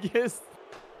biggest.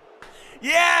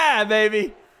 Yeah,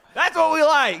 baby. That's what we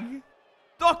like.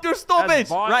 Dr. Stoppage.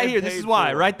 Right here. This is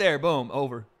why. Right there. Boom.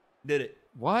 Over. Did it.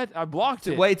 What? I blocked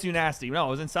it. Way too nasty. No, it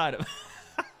was inside of it.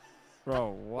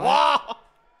 Bro, what? Whoa.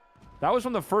 That was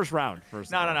from the first round. No.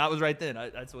 It was right then.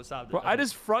 That's what stopped it. Bro, I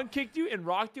just front kicked you and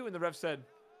rocked you, and the ref said.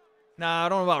 Nah, I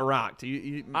don't know about rocked.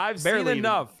 I've barely seen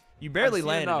enough. You barely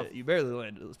landed it. You barely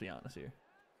landed it. Let's be honest here.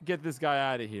 Get this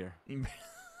guy out of here.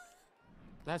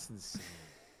 That's insane.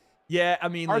 Yeah, I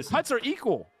mean, our cuts are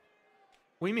equal.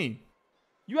 What do you mean?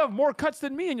 You have more cuts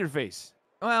than me in your face.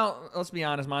 Well, let's be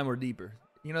honest. Mine were deeper.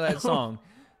 You know that song?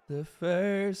 The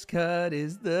first cut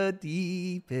is the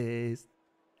deepest.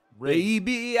 Rigged.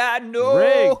 Baby, I know.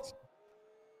 Rigged.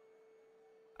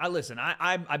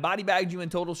 I body bagged you in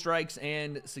total strikes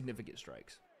and significant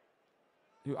strikes.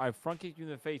 Dude, I front kicked you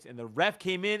in the face, and the ref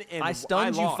came in and I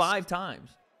stunned you 5 times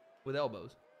with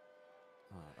elbows.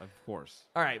 Of course.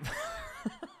 All right.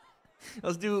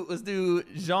 let's do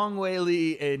Zhang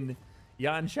Weili and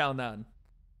Yan Xiaonan.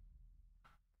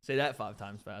 Say that 5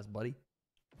 times fast, buddy.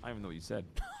 I don't even know what you said.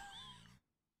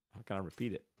 How can I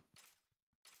repeat it?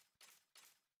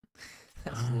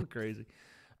 That's a little crazy.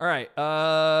 All right.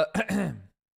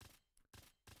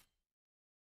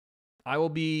 I will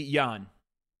be Yan.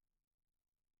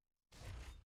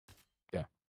 Yeah.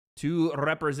 2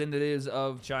 representatives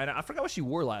of China. I forgot what she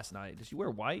wore last night. Did she wear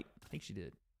white? I think she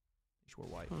did. She wore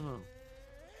white.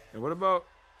 And what about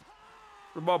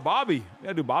Bobby? We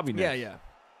gotta do Bobby next. Yeah.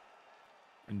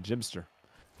 And Jimster.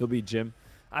 He'll be Jim.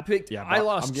 I picked. Yeah, I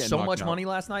lost so much money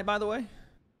last night, by the way.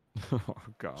 Oh,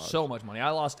 God. So much money. I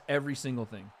lost every single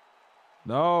thing.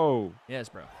 No. Yes,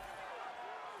 bro.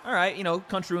 All right,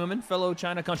 countrywoman, fellow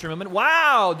China countrywoman.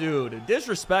 Wow, dude.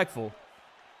 Disrespectful.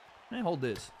 Man, hold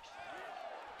this.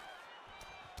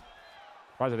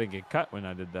 Surprised I didn't get cut when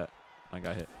I did that. I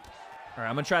got hit. All right,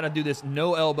 I'm going to try to do this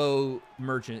no elbow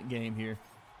merchant game here.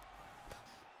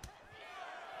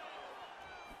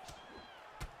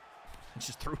 I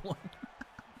just threw one.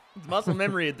 It's muscle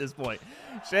memory at this point.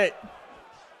 Shit.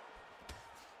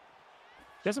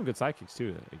 He has some good sidekicks,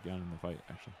 too, that got in the fight,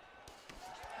 actually.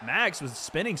 Max was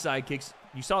spinning sidekicks.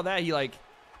 You saw that. He,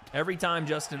 every time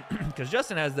Justin, because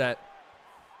Justin has that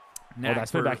knack. That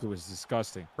spin back was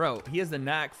disgusting. Bro, he has the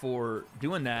knack for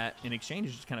doing that in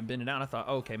exchange, just kind of bending down. I thought,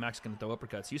 okay, Max is going to throw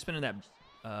uppercuts. He was spinning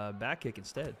that back kick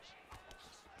instead.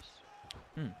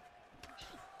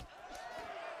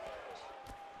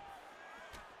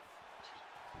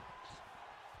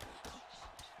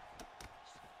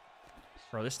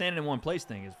 Bro, this standing in one place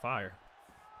thing is fire.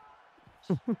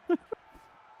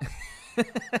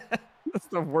 That's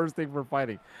the worst thing for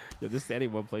fighting. Yeah, this standing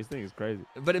in one place thing is crazy.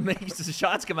 But it makes the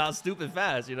shots come out stupid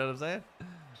fast. You know what I'm saying?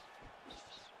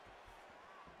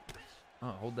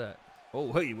 Oh, hold that.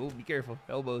 Oh, hey, well, be careful.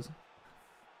 Elbows.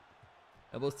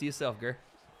 Elbows to yourself, girl.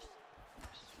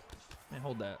 Man,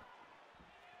 hold that.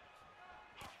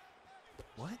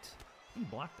 What? You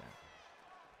blocked that.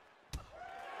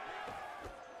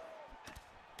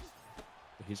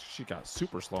 She got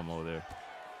super slow-mo there.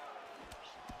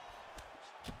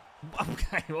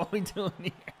 Okay, what are we doing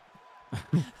here?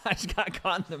 I just got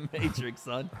caught in the Matrix,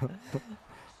 son.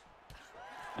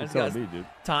 I just got dude.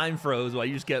 Time froze while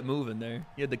you just kept moving there.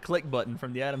 You had the click button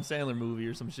from the Adam Sandler movie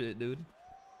or some shit, dude.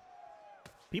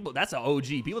 That's an OG.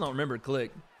 People don't remember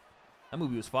Click. That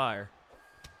movie was fire.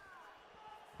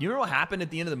 You remember what happened at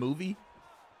the end of the movie?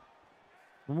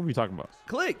 What movie are you talking about?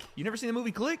 Click. You never seen the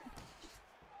movie Click?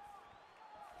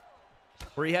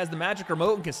 Where he has the magic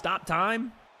remote and can stop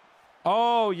time?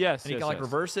 Oh, yes. And he can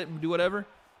reverse it and do whatever.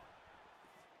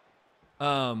 Do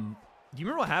you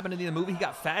remember what happened at the end of the movie? He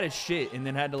got fat as shit and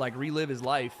then had to relive his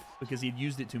life because he'd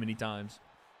used it too many times.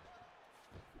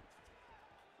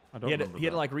 I don't remember. He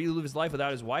had to relive his life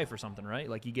without his wife or something, right?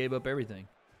 He gave up everything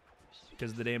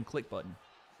because of the damn click button.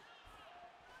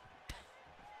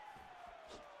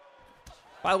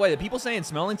 By the way, the people saying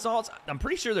smelling salts, I'm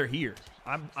pretty sure they're here.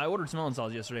 I ordered smelling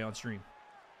salts yesterday on stream.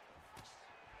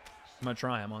 I'm going to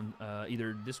try them on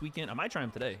either this weekend. I might try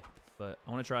them today, but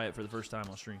I want to try it for the first time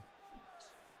on stream.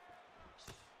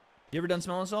 You ever done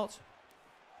smelling salts?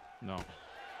 No.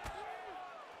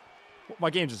 My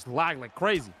game just lagged like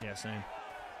crazy. Yeah, same.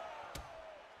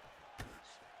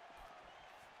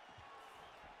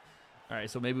 All right,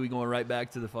 so maybe we going right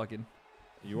back to the fucking.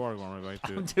 You are going right back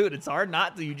to it. Dude, it's hard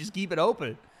not to. You just keep it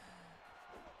open.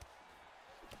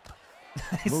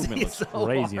 Movement looks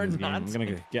crazy in this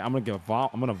game. I'm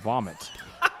gonna vomit.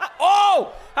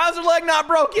 Oh! How's her leg not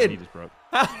broken? He just broke.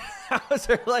 How's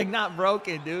her leg not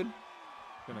broken, dude? I'm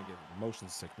gonna get motion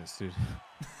sickness, dude.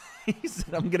 He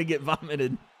said, I'm gonna get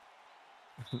vomited.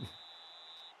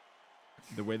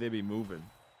 The way they be moving.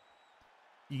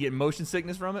 You get motion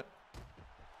sickness from it?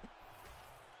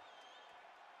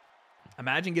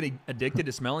 Imagine getting addicted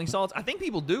to smelling salts. I think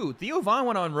people do. Theo Vaughn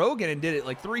went on Rogan and did it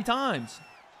like 3 times.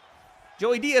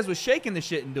 Joey Diaz was shaking the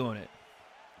shit and doing it.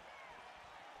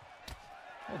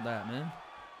 Hold that, man.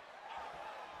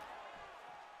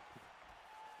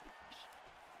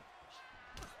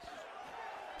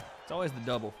 It's always the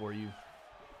double for you.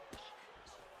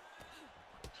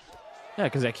 Yeah,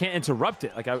 because I can't interrupt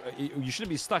it. Like, you shouldn't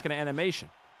be stuck in an animation.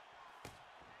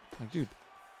 Like, dude,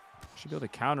 you should be able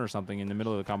to counter something in the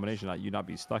middle of the combination, not you not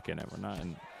be stuck in it. We're not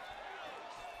in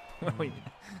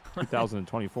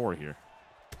 2024 here.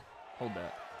 Hold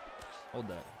that. Hold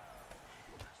that.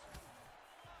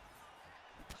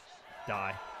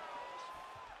 Die.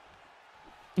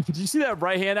 Did you see that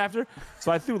right hand after?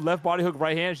 So I threw left body hook,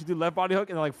 right hand. She threw left body hook,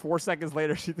 and then like 4 seconds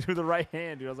later, she threw the right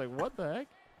hand. Dude, I was like, what the heck?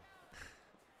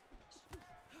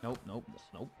 Nope, nope,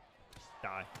 nope.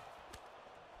 Die.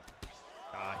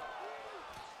 Die.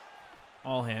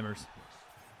 All hammers.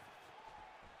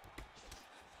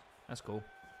 That's cool.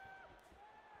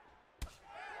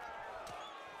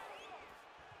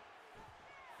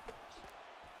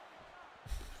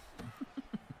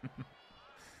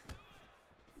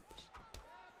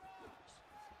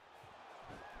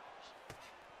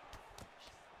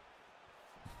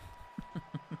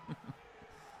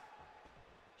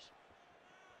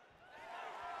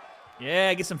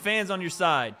 Yeah, get some fans on your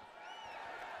side.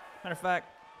 Matter of fact,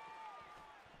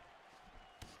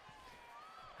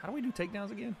 how do we do takedowns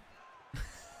again?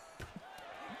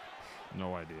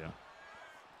 No idea.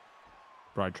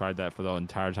 Bro, I tried that for the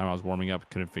entire time I was warming up.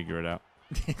 Couldn't figure it out.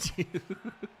 Did you?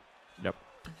 Yep.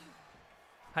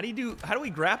 How do we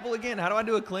grapple again? How do I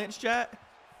do a clinch, chat?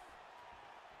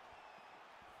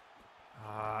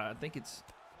 I think it's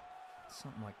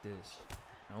something like this.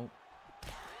 Nope.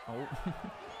 Oh.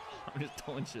 I'm just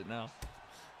throwing shit now.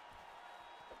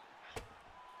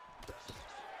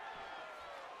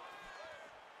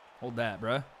 Hold that,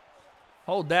 bruh.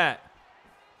 Hold that.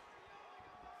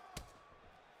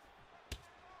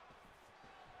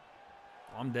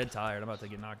 Oh, I'm dead tired. I'm about to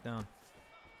get knocked down.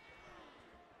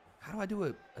 How do I do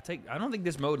a take? I don't think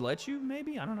this mode lets you,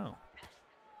 maybe? I don't know.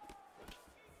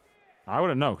 I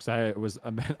wouldn't know because I was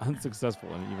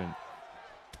unsuccessful in even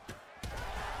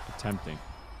attempting.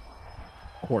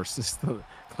 Of course, it's the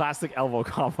classic elbow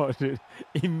combo, dude.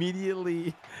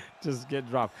 Immediately just get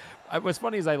dropped. What's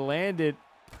funny is I landed.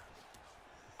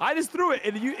 I just threw it,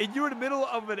 and you were in the middle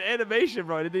of an animation,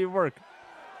 bro. It didn't even work.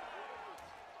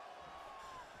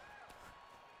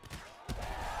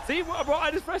 See, bro, I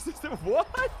just pressed this. What?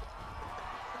 I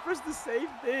pressed the same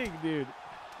thing, dude.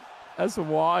 That's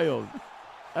wild.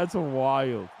 That's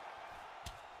wild.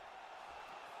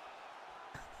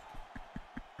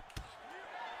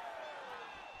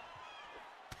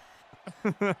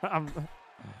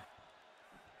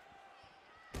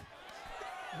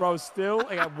 Bro, still,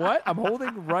 like, what? I'm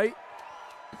holding right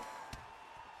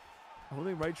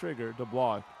trigger to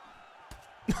block.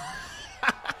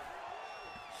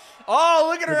 Oh,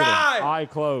 look at her eye! Eye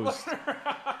closed.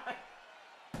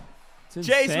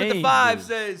 Chase with the 5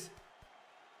 says,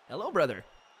 "Hello, brother.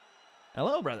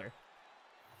 Hello, brother."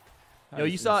 Yo,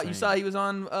 you saw he was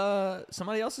on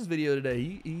somebody else's video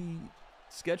today. He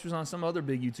Sketch was on some other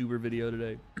big YouTuber video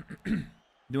today,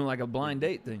 doing like a blind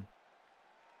date thing.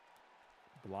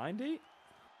 Blind date?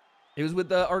 It was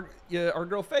with our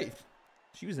girl Faith.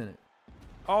 She was in it.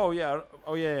 Oh yeah,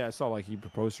 I saw like he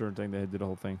proposed to her and thing. They did the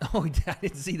whole thing. Oh, I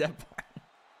didn't see that part.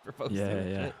 Proposed to her.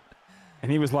 Yeah.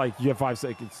 And he was like, "You have 5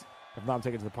 seconds. If not, I'm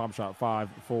taking it to the palm shot. 5,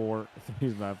 4,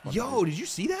 3." Yo, did you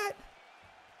see that?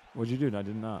 What'd you do? I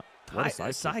did not. What a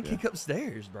sidekick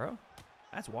upstairs, bro.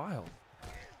 That's wild.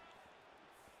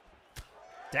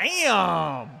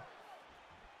 Damn.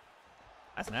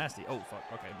 That's nasty. Oh fuck.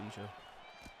 Okay, Bisha.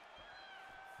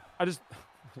 I just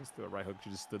threw a right hook.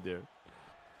 She just stood there,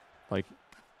 like.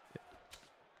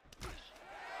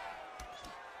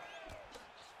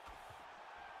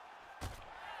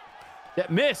 That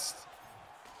missed.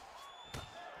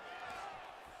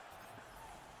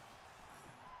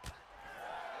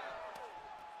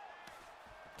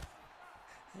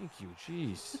 Thank you.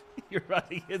 Jeez. You're about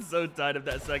to get so tight if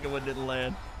that second one didn't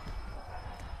land.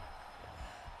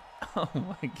 Oh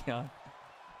my god.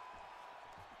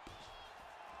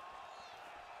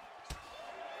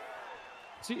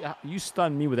 See, you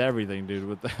stunned me with everything, dude.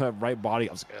 With the right body,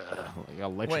 I was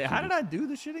like, wait, how did I do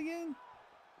the shit again?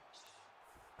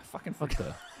 I fucking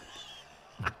forgot.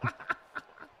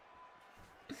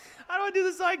 How do I do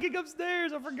the side kick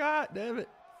upstairs? I forgot. Damn it.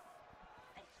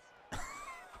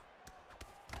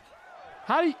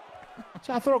 How do you?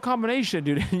 I throw a combination,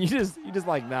 dude, and you just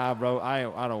like, nah, bro. I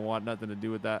don't want nothing to do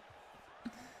with that.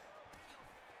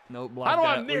 Nope. Block How do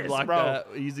that. I miss, we blocked bro? That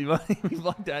easy money. We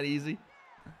blocked that easy.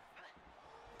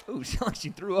 Oh, she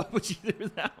threw up when she threw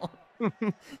that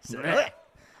one.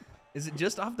 Is it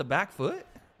just off the back foot?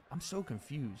 I'm so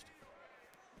confused.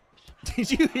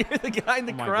 Did you hear the guy in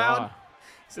the crowd? God.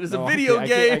 So it's a video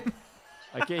game.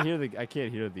 I can't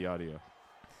hear the audio.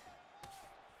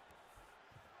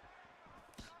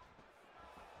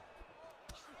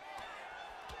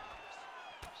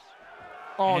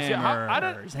 Oh, see,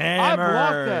 I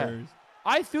blocked that.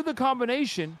 I threw the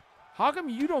combination. How come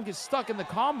you don't get stuck in the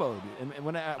combo, dude? And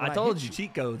when I told you,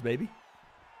 cheat codes, baby.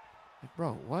 Like,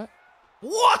 bro, what?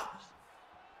 What?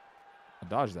 I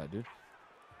dodged that, dude.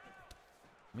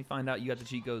 Let me find out you got the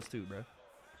cheat codes too, bro.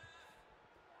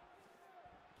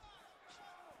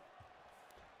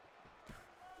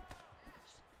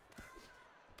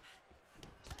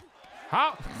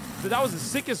 How? Dude, that was the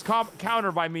sickest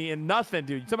counter by me and nothing,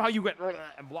 dude. Somehow you went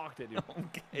and blocked it, dude.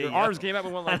 Okay, Your arms came up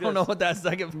and went like this. I don't know what that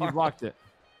second part. You blocked it.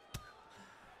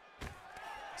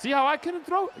 See how I couldn't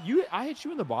throw? I hit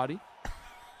you in the body.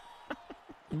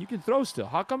 And you can throw still.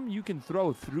 How come you can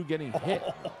throw through getting hit?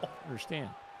 I don't understand.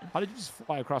 How did you just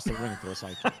fly across the ring and throw a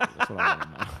side kick? That's what I want to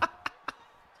know.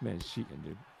 This man's cheating,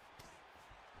 dude.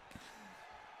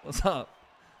 What's up?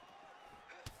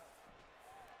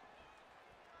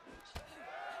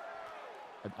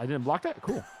 I didn't block that?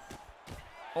 Cool.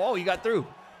 Oh, you got through.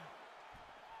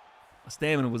 My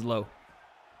stamina was low.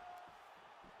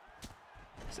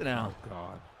 Sit down. Oh,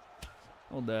 God.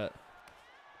 Hold that.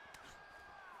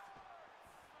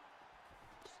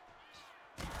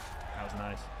 That was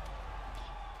nice.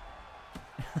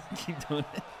 Keep doing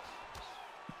it.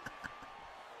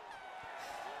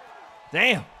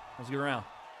 Damn. That was a good round.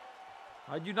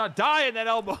 How'd you not die in that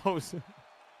elbows?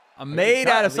 I'm made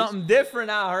out of something different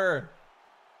out here.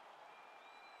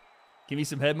 Give me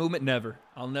some head movement? Never.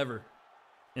 I'll never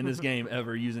in this game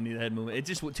ever use any head movement. It's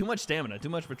just too much stamina, too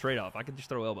much for trade-off. I can just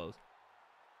throw elbows.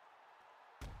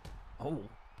 Oh.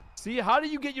 See, how do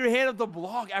you get your hand up the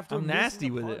block after I'm nasty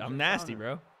with it. I'm nasty,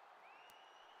 bro.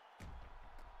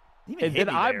 And then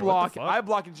I block,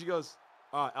 and she goes,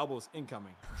 elbows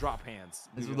incoming. Drop hands.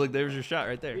 Look, there's your shot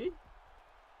right there. See?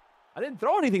 I didn't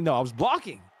throw anything, though. I was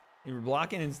blocking. You were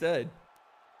blocking instead.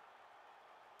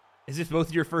 Is this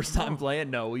both your first time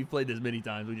playing? No, we've played this many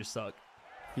times. We just suck.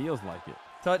 Feels like it.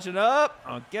 Touching up.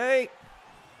 Okay.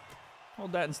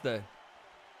 Hold that instead.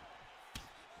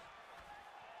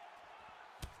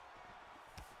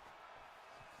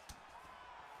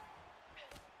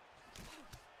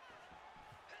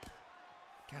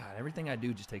 God, everything I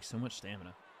do just takes so much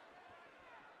stamina.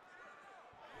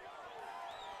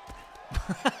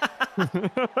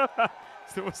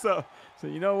 So what's up? So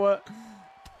you know what?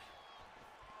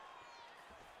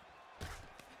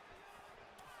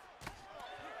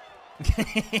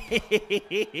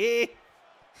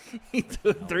 He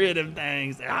took 3 of them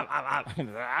things.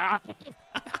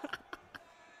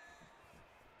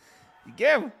 Be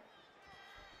careful.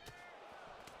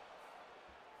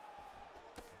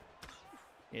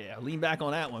 Yeah, lean back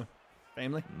on that one,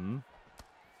 family. Mm-hmm.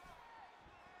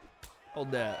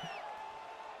 Hold that.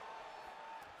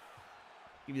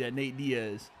 Give you that Nate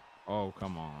Diaz. Oh,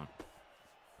 come on.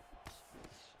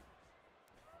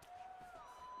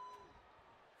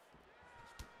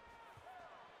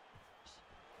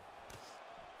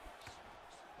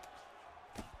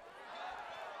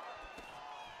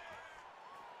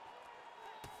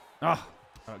 Oh,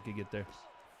 I could get there.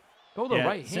 Go the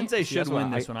right hand. Sensei should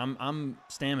win this one. I'm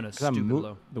stamina stupid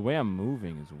low. The way I'm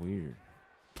moving is weird.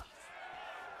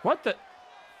 What the?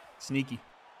 Sneaky.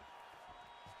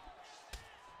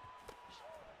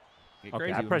 Get okay,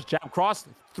 crazy I pressed jab cross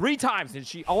 3 times,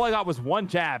 and all I got was 1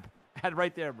 jab. Had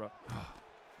right there, bro.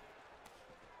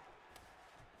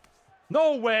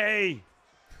 No way.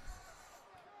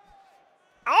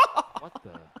 Oh! What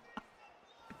the?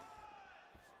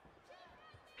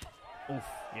 Oof.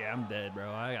 Yeah, I'm dead,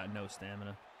 bro. I got no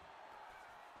stamina.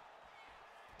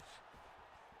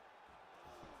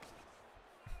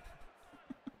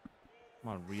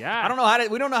 Come on, react. I don't know how to.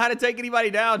 We don't know how to take anybody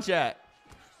down, chat.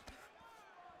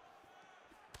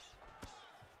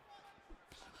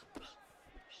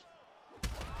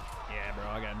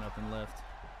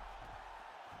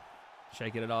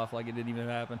 Shaking it off like it didn't even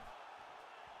happen.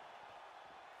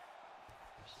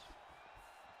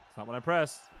 It's not when I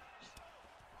press.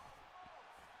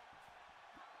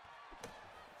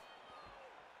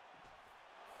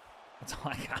 That's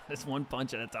all I got. It's one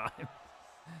punch at a time.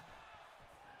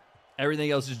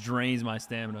 Everything else just drains my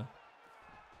stamina.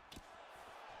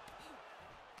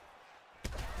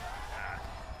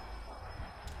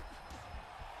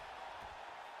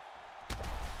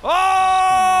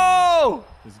 Oh!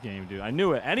 This game, dude. I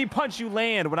knew it. Any punch you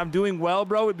land when I'm doing well,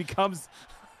 bro, it becomes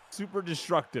super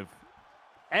destructive.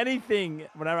 Anything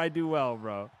whenever I do well,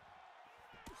 bro.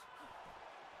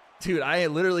 Dude, I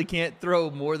literally can't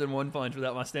throw more than one punch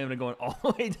without my stamina going all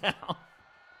the way down.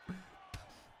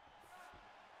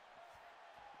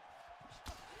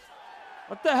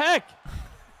 What the heck?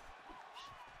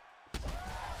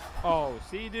 Oh,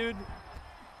 see, dude?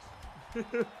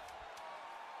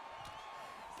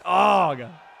 Oh,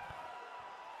 God.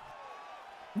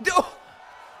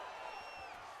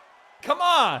 Come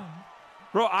on.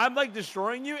 Bro, I'm like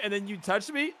destroying you, and then you touch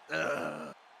me?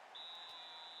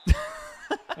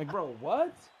 Like, bro,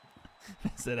 what?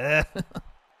 I said,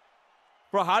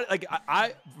 Bro, how, like,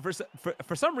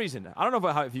 for some reason, I don't know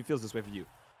about how if he feels this way for you.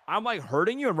 I'm like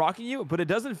hurting you and rocking you, but it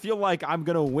doesn't feel like I'm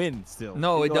gonna win still.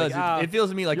 No, it does. Like, It feels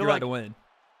to me like you're about like, to win.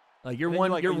 Like you're then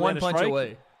one, like, you're you one land a punch strike?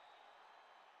 away.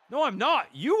 No, I'm not.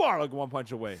 You are like one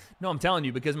punch away. No, I'm telling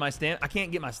you because I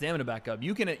can't get my stamina back up.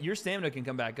 Your stamina can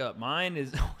come back up. Mine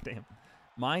is, oh damn,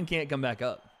 mine can't come back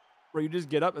up. Bro, you just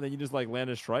get up and then you just like land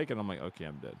a strike, and I'm like, okay,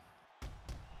 I'm dead.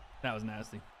 That was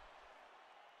nasty.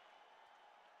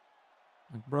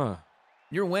 Like, bruh.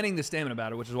 You're winning the stamina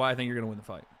battle, which is why I think you're gonna win the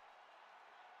fight.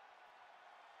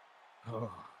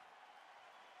 Oh.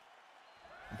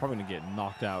 I'm probably gonna get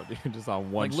knocked out, dude, just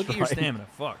on one Like, look strike. at your stamina.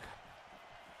 Fuck.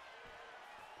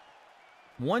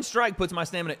 One strike puts my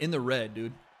stamina in the red,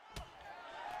 dude.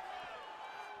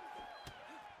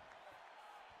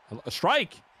 A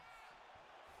strike.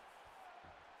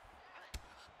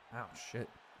 Oh shit.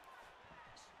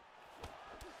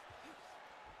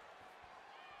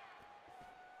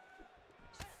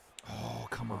 Oh,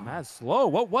 come on. Mad slow.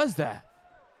 What was that?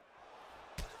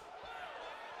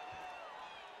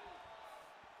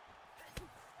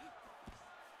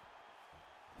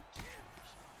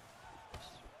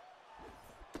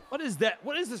 What is that?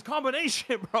 What is this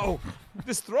combination, bro?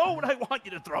 Just throw what I want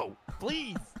you to throw,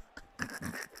 please.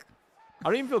 I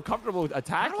don't even feel comfortable with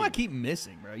attacking. How do I keep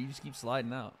missing, bro? You just keep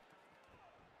sliding out.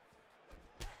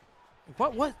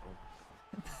 What? What?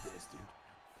 This, dude.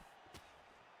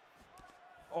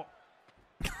 Oh.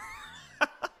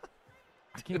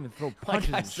 I can't even throw punches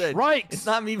Like I and said, strikes. it's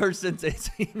not me versus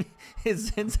Sensei. It's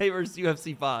Sensei versus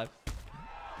UFC 5.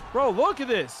 Bro, look at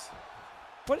this.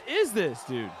 What is this,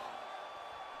 dude?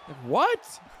 Like,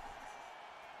 what?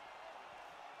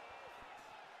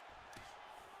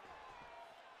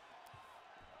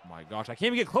 Oh my gosh, I can't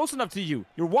even get close enough to you.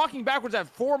 You're walking backwards at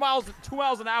 2 miles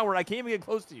an hour, and I can't even get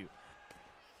close to you.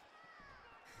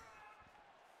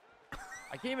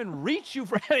 I can't even reach you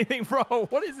for anything, bro.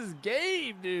 What is this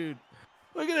game, dude?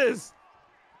 Look at this.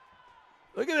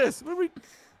 Look at this. What are we...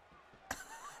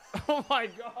 Oh my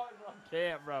god, bro. I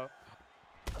can't, bro.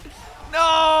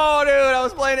 No, dude, I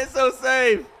was playing it so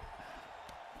safe.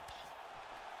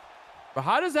 But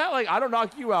how does that, like, I don't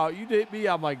knock you out. You hit me,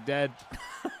 I'm like dead.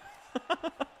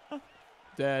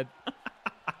 Dead.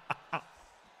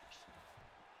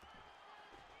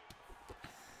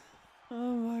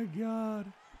 Oh my god.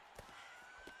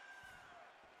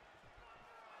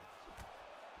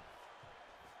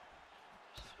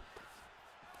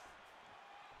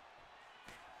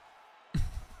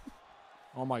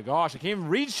 Oh my gosh, I can't even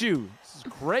reach you. This is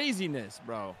craziness,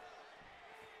 bro.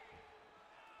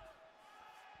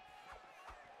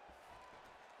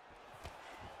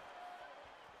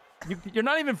 You're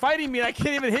not even fighting me, and I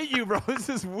can't even hit you, bro. This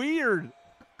is weird.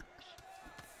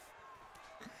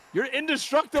 You're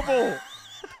indestructible.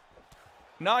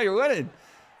 No, you're winning.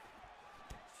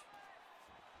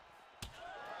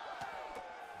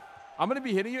 I'm gonna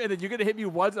be hitting you, and then you're gonna hit me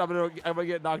once, and I'm gonna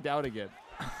get knocked out again.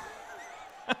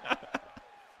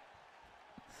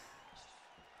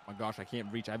 Oh my gosh, I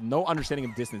can't reach. I have no understanding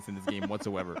of distance in this game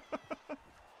whatsoever.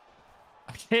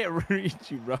 I can't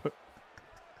reach you, bro.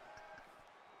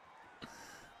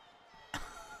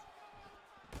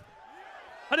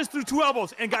 I just threw 2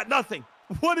 elbows and got nothing.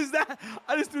 What is that?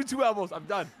 I just threw 2 elbows. I'm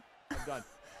done. I'm done.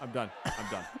 I'm done.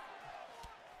 I'm done.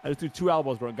 I just threw 2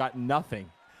 elbows, bro, and got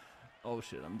nothing. Oh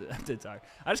shit, I'm dead tired.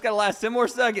 I just gotta last 10 more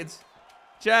seconds.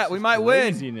 Chat, we might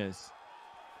win. Craziness.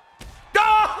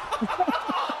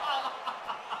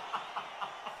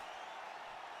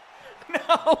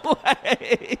 No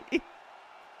way.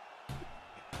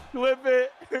 Clip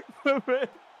it. Clip it.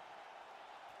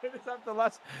 It's after the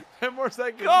last 10 more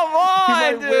seconds. Come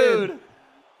on, dude. Win.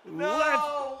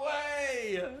 No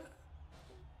way.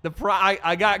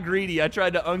 I got greedy. I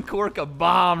tried to uncork a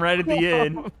bomb right at the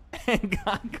end and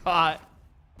got caught.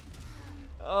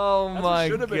 Oh my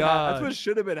god. That's what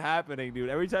should have been happening, dude.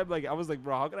 Every time, like, I was like,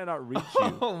 bro, how can I not reach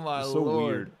you? Oh my so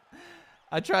lord. Weird.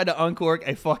 I tried to uncork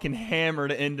a fucking hammer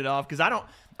to end it off because I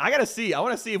gotta see. I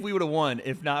want to see if we would have won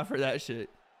if not for that shit.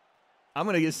 I'm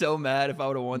gonna get so mad if I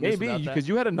would have won this. Maybe because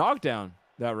you had a knockdown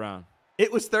that round.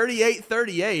 It was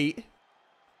 38-38.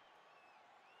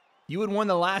 You had won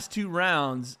the last 2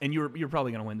 rounds, and you're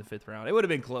probably gonna win the 5th round. It would have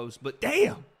been close, but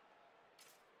damn,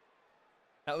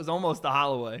 that was almost a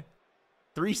Holloway.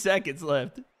 3 seconds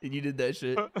left, and you did that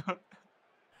shit.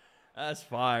 That's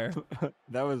fire.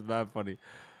 That was bad funny.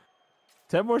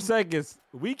 10 more seconds.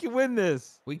 We can win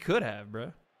this. We could have,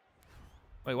 bro.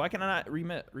 Wait, why can I not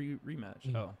rematch?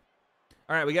 Oh.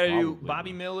 All right, we got to do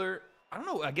Bobby Miller. I don't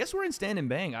know. I guess we're in stand and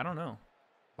bang. I don't know.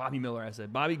 Bobby Miller, I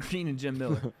said. Bobby Green and Jim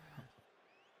Miller.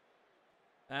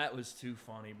 That was too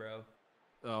funny, bro.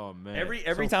 Oh, man.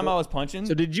 Every time I was punching.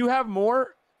 So did you have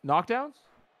more knockdowns?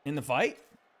 In the fight?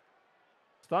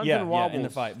 Stuns yeah, and wobbles. Yeah, in the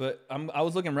fight. But I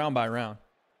was looking round by round.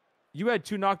 You had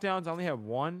 2 knockdowns. I only had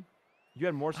 1. You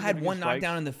had more. I had 1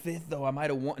 knockdown in the 5th, though. I might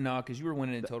have won. No, because you were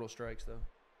winning in total strikes, though.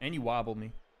 And you wobbled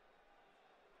me.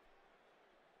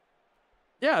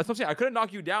 Yeah, that's what I'm saying. I couldn't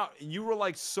knock you down. You were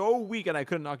like so weak, and I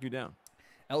couldn't knock you down.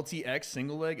 LTX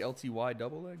single leg, LTY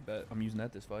double leg. Bet I'm using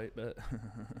that this fight. Bet.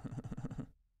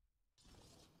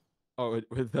 Oh,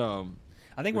 with I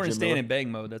think we're in stand and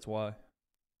bang mode. That's why.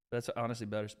 That's honestly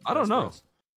better. I don't know.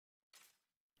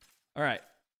 All right.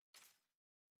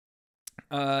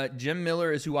 Jim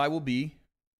Miller is who I will be.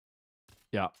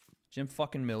 Yeah. Jim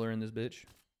fucking Miller in this bitch.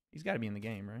 He's got to be in the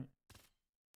game, right?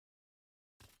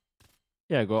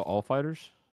 Yeah, go all fighters.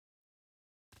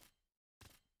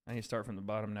 I need to start from the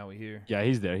bottom now we hear. Yeah,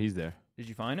 he's there. He's there. Did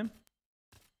you find him?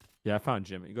 Yeah, I found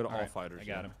Jim. You go to all right, fighters. I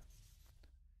got him.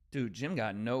 Dude, Jim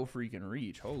got no freaking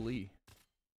reach. Holy.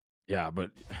 Yeah,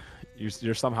 but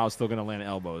you're somehow still going to land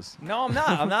elbows. No, I'm not.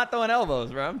 I'm not throwing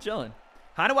elbows, bro. I'm chilling.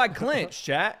 How do I clinch,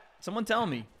 chat? Someone tell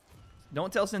me.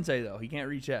 Don't tell Sensei, though. He can't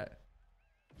reach chat.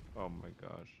 Oh, my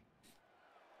gosh.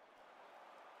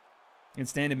 In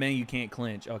stand and bang, you can't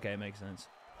clinch. Okay, makes sense.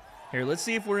 Here, let's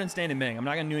see if we're in stand and bang. I'm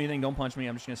not going to do anything. Don't punch me.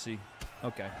 I'm just going to see.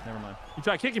 Okay, never mind. You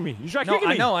tried kicking me. You tried kicking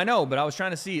me. I know, but I was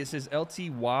trying to see. It says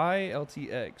LTY,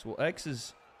 LTX. Well, X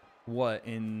is what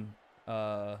in,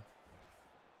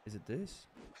 is it this?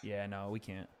 Yeah, no, we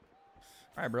can't.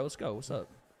 All right, bro, let's go. What's up?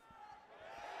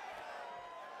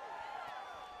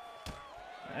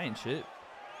 That ain't shit.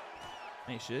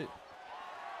 Ain't shit.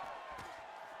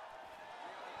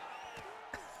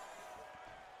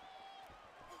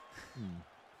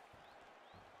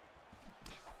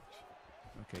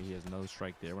 Okay, he has no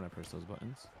strike there when I press those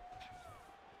buttons.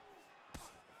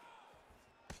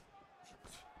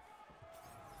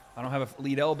 I don't have a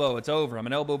lead elbow. It's over. I'm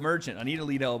an elbow merchant. I need a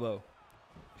lead elbow.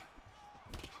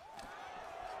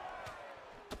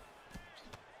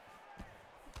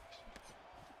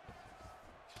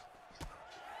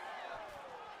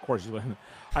 Of course,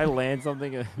 I land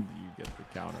something and you get the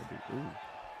counter, dude. Ooh.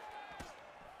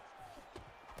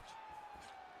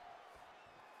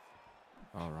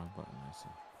 Oh, wrong button. I see.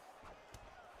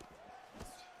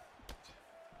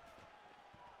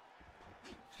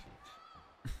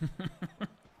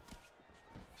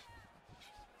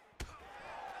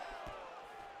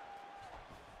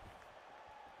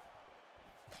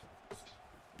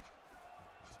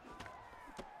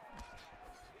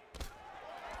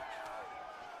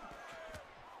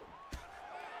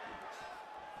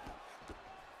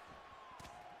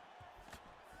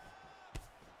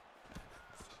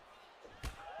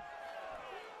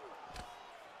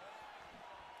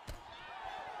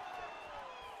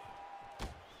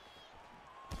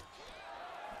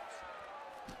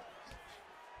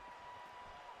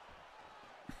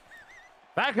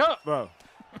 Back up, bro.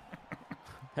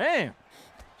 Damn.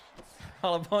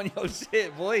 All up on your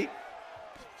shit, boy.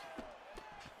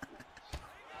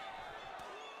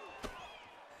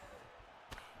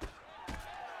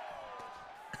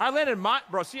 I landed mine,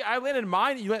 bro. See, I landed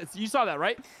mine. You saw that,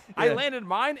 right? Yeah. I landed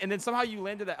mine, and then somehow you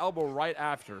landed the elbow right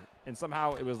after. And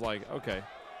somehow it was like, okay.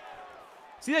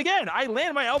 See, again, I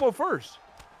landed my elbow first.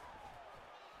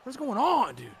 What's going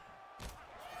on, dude?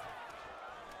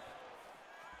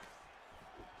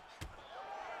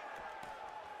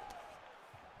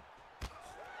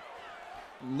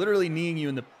 Literally kneeing you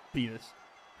in the penis.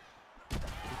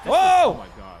 Whoa! Oh my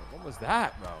god, what was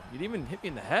that, bro? You didn't even hit me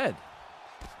in the head.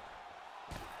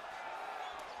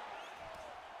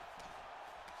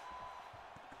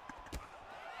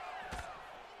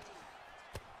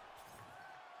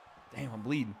 Damn, I'm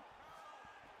bleeding.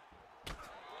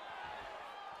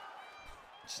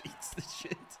 Just eats the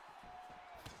shit.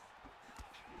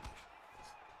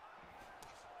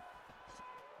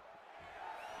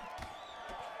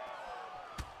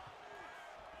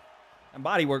 And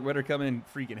body work better come in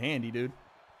freaking handy, dude.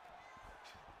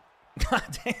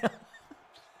 God damn.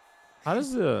 How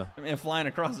does the Man flying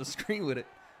across the screen with it.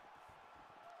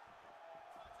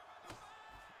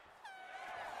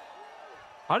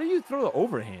 How do you throw the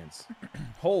overhands?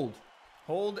 Hold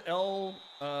L1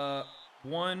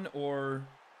 or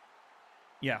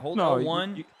hold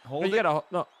L1. Hold you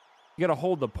gotta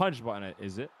hold the punch button.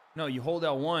 Is it? No, you hold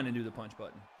L1 and do the punch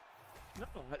button. No,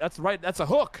 that's right. That's a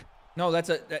hook. No,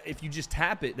 if you just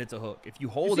tap it, that's a hook. If you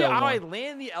hold L1, L1, I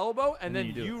land the elbow and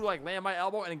then you like land my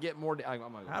elbow and get more.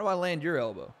 How do I land your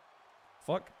elbow?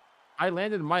 Fuck. I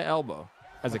landed my elbow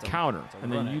as a counter,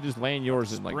 and then you just land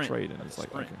yours and like trade, and that's it's like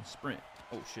sprint. okay. Sprint.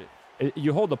 Oh shit.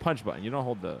 You hold the punch button. You don't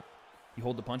hold the. You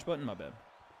hold the punch button. My bad.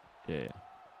 Yeah.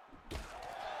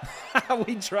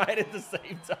 We tried at the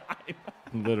same time.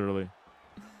 Literally.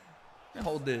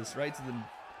 Hold this right to the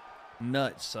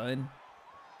nuts, son.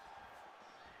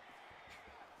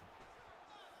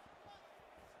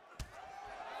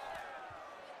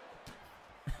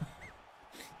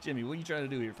 Jimmy, what are you trying to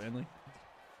do here, family?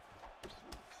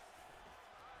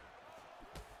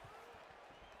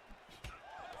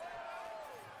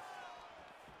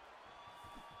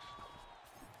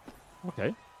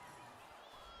 Okay.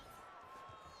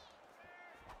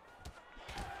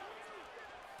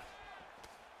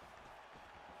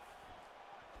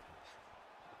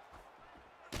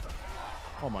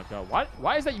 Oh my god.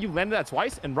 Why is that you landed that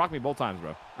twice and rocked me both times,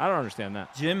 bro? I don't understand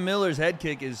that. Jim Miller's head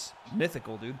kick is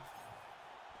mythical, dude.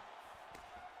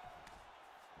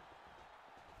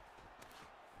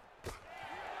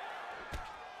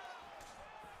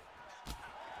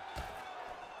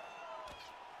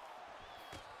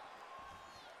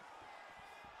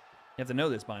 You have to know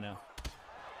this by now.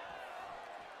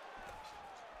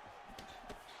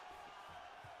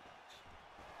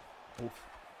 Oof.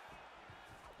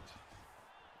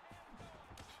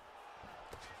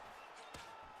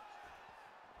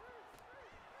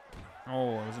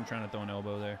 Oh, I wasn't trying to throw an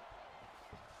elbow there.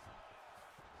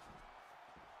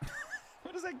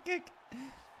 What is that kick?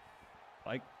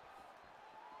 Like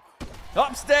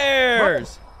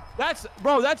upstairs.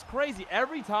 Bro, that's crazy.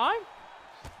 Every time?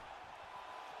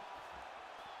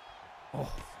 Oh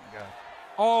my god.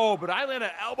 Oh, but I land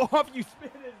an elbow off you spin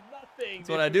is nothing. That's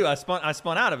what I do. I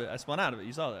spun out of it.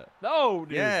 You saw that. No,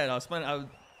 dude. Yeah, no, I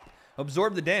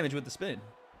absorbed the damage with the spin.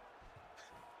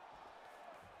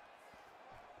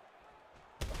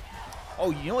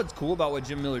 Oh, you know what's cool about what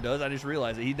Jim Miller does? I just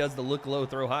realized that he does the look low,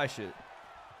 throw high shit.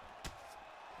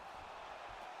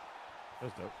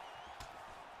 That's dope.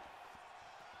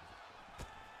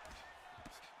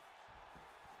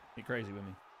 Get crazy with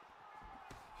me.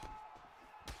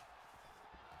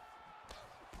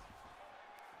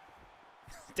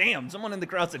 Damn, someone in the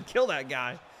crowd said, kill that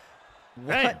guy.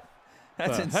 What? Hey,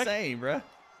 That's insane, bruh.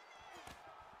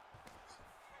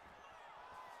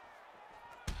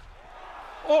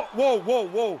 Oh,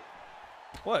 whoa.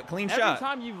 What? Clean shot.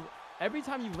 Every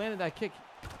time you've landed that kick.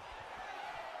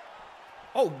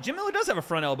 Oh, Jim Miller does have a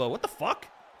front elbow. What the fuck?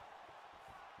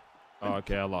 Oh,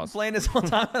 okay, I I'm lost. playing this whole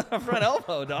time with a front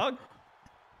elbow, dog.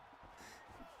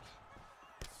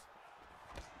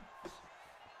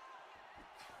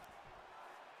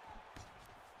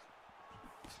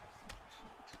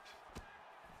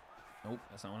 Nope,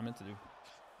 that's not what I meant to do.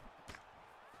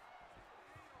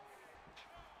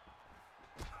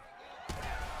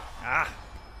 Ah.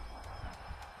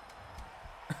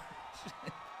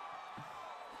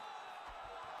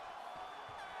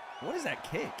 What is that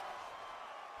kick?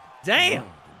 Damn.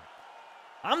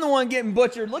 I'm the one getting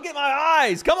butchered. Look at my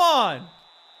eyes. Come on.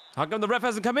 How come the ref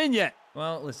hasn't come in yet?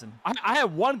 Well, listen. I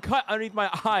have one cut underneath my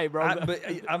eye, bro.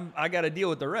 I got to deal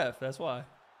with the ref. That's why.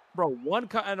 Bro, one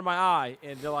cut under my eye,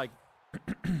 and they're like...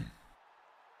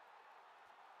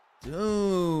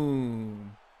 Dude.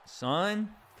 Son.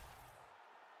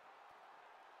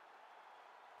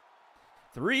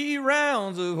 3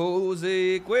 rounds of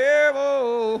Jose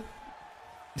Cuervo.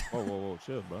 Whoa,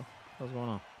 chill, bro. What's going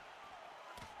on?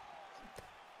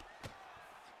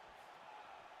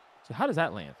 So how does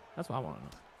that land? That's what I want to know.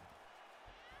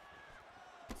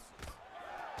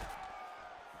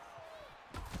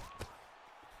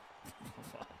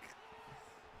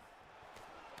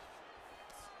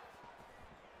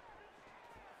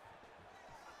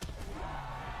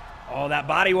 Oh, that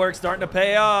body work's starting to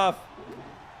pay off.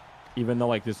 Even though,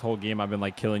 like, this whole game I've been,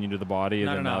 like, killing you to the body.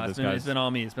 No. It's It's been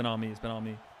on me. It's been on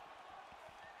me.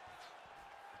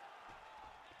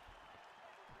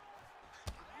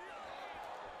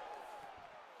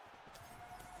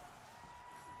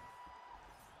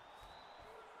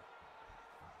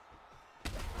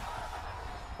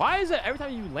 Why is it every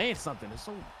time you land something, it's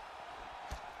so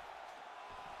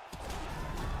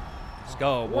Let's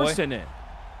go, boy. forcing it?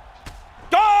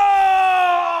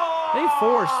 Go! They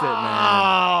forced it,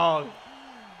 man.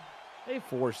 They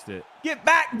forced it. Get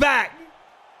back.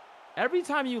 Every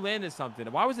time you landed something,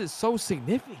 why was it so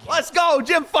significant? Let's go,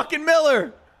 Jim fucking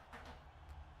Miller.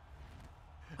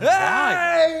 Hey!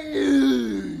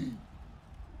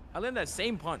 I landed that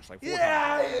same punch like 4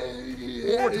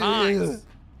 times. 4 times.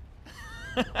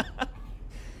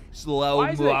 Slow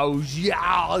mo.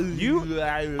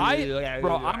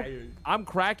 I'm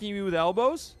cracking you with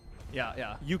elbows.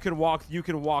 Yeah. You can walk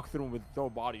through them with no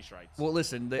body strikes. Well,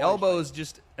 listen, the elbows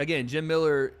just, again, Jim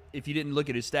Miller, if you didn't look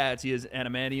at his stats, he has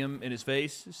adamantium in his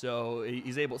face, so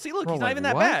he's able. See, look, he's not even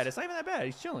that bad. It's not even that bad.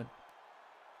 He's chilling.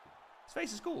 His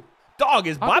face is cool. Dog,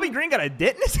 is Bobby Green got a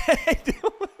dent in his head?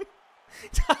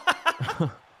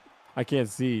 I can't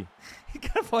see. He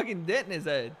got a fucking dent in his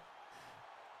head.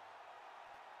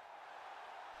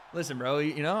 Listen, bro,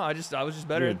 you know, I was just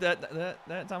better at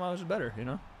that time. I was just better, you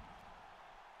know.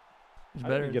 I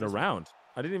didn't even get around.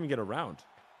 I didn't even get around.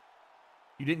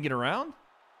 You didn't get around?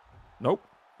 Nope.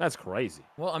 That's crazy.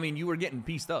 Well, I mean, you were getting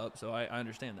pieced up, so I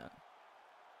understand that.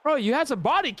 Bro, you had some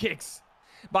body kicks.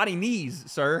 Body knees,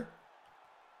 sir.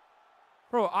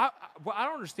 Bro, what I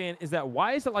don't understand is that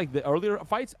why is it like the earlier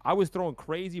fights, I was throwing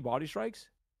crazy body strikes?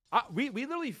 We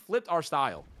literally flipped our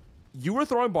style. You were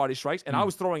throwing body strikes, and I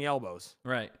was throwing elbows.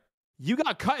 Right. You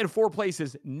got cut in 4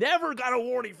 places. Never got a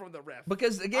warning from the ref.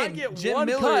 Because again, Jim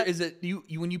Miller is you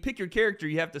when you pick your character,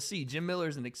 you have to see Jim Miller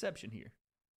is an exception here.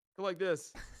 Go like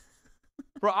this,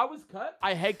 bro. I was cut.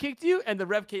 I head kicked you, and the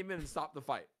ref came in and stopped the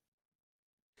fight.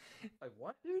 Like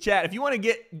what, dude? Chat, if you want to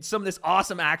get some of this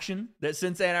awesome action that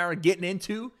Sensei and I are getting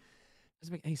into,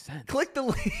 doesn't make any sense. Click the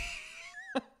link.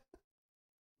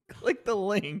 Click the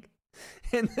link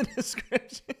in the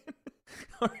description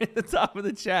or in the top of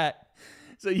the chat.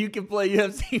 So you can play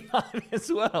UFC 5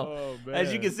 as well. Oh, man.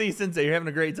 As you can see, Sensei, you're having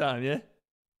a great time, yeah?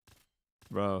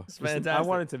 Bro, it's fantastic. I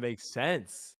want it to make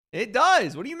sense. It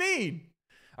does. What do you mean?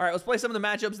 All right, let's play some of the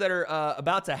matchups that are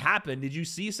about to happen. Did you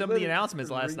see some of the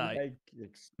announcements last night? Did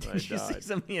you see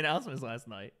some of the announcements last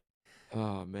night?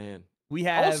 Oh, man. We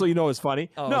have... Also, you know what's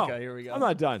funny? Oh, no, okay, here we go. I'm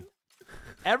not done.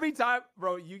 Every time,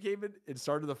 bro, you came in and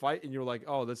started the fight, and you were like,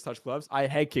 oh, let's touch gloves. I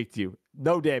head kicked you.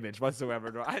 No damage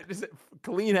whatsoever. Bro. Just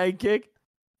clean head kick.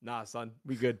 Nah, son,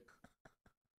 we good.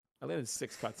 I landed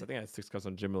 6 cuts. I think I had 6 cuts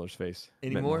on Jim Miller's face.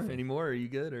 Any more? Are you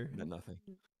good or meant nothing?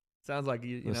 Sounds like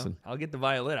you know. I'll get the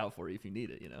violet out for you if you need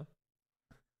it. You know.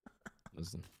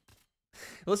 Listen.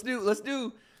 Let's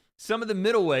do some of the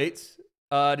middleweights.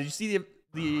 Did you see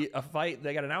the fight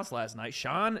that got announced last night?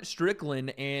 Sean Strickland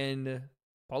and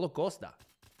Paulo Costa.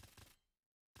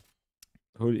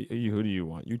 Who do you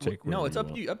want? You take. No, it's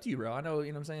up to you, bro. I know,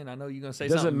 you know what I'm saying. I know you're gonna say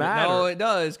something. Doesn't matter. No, it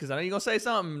does, because I know you're gonna say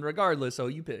something regardless. So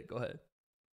you pick. Go ahead.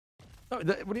 No,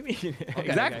 what do you mean? Okay,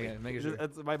 exactly. Okay, make sure.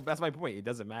 That's my point. It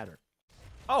doesn't matter.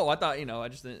 Oh, I thought I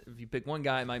just if you pick one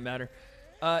guy, it might matter.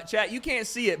 Chat, you can't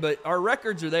see it, but our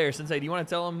records are there. Sensei, do you want to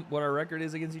tell them what our record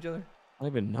is against each other? I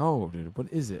don't even know, dude.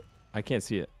 What is it? I can't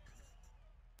see it.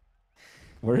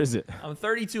 Where is it? I'm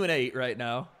 32-8 right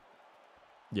now.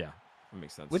 Yeah. That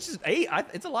makes sense. Which is 8.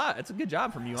 It's a lot. It's a good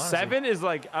job from you, honestly. 7 is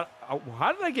like,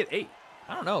 how did I get 8?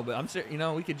 I don't know, but I'm sure,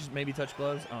 we could just maybe touch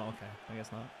gloves. Oh, okay. I guess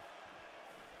not.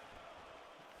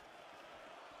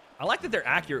 I like that they're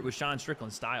accurate with Sean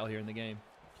Strickland's style here in the game.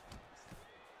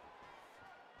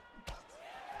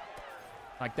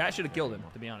 Like, that should have killed him,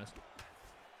 to be honest.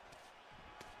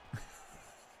 I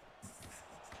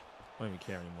don't even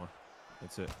care anymore.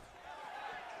 That's it.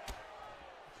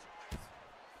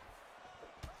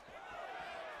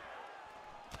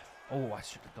 Oh, I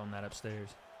should have done that upstairs.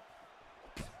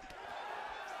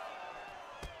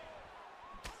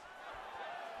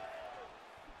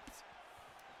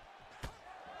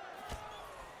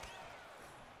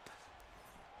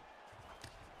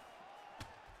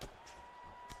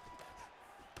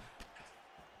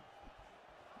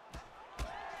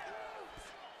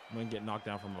 I'm going to get knocked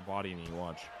down from my body and you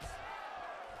watch.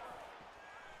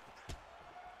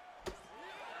 I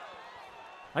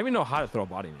don't even know how to throw a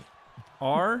body knee.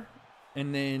 R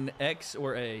and then X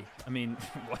or A. I mean,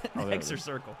 what? Oh, X or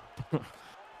circle.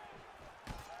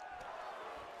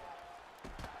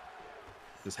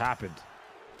 This happened.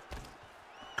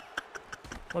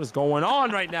 What is going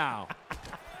on right now?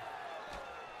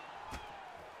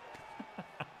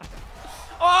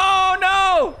 Oh,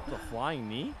 no! A flying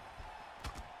knee?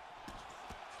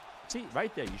 See,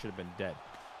 right there, you should have been dead.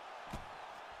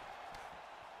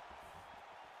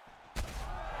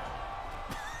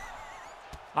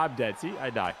 I'm dead. See, I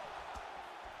die.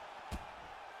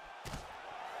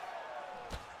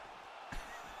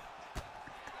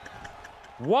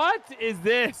 What is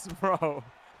this, bro?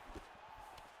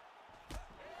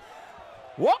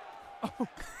 What?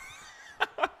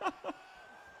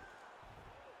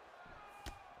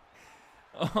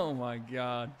 Oh my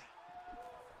god.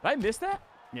 Did I miss that?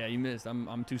 Yeah, you missed.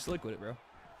 I'm too slick with it, bro.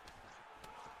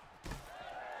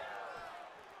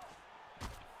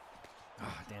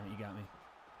 Oh, damn it, you got me.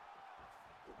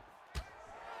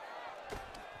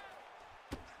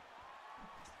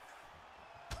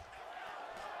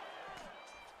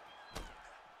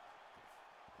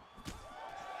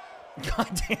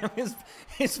 God damn,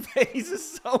 his face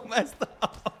is so messed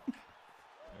up.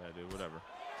 Yeah, dude, whatever.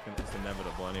 It's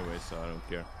inevitable anyway, so I don't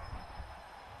care.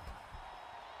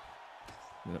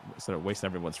 Instead of wasting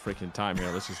everyone's freaking time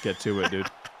here, let's just get to it, dude.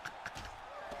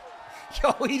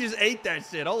 Yo, he just ate that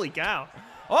shit. Holy cow.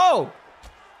 Oh!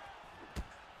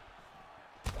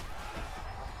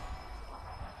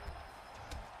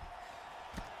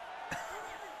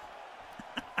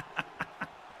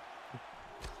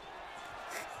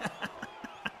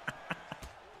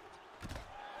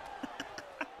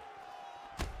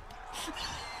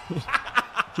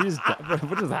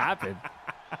 What just happened?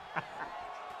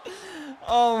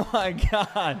 Oh my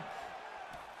god.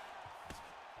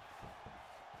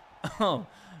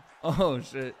 Oh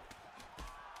shit.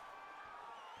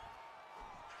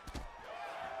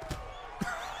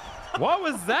 What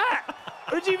was that?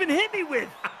 What did you even hit me with?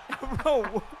 Bro,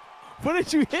 what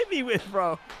did you hit me with,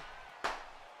 bro?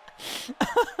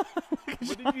 What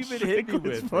did you even hit me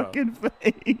with, bro? Fucking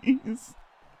face.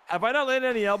 Have I not landed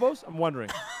any elbows? I'm wondering.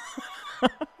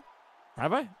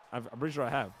 Have I? I'm pretty sure I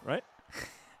have, right?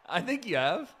 I think you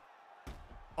have.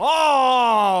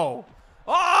 Oh!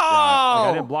 Oh! Yeah,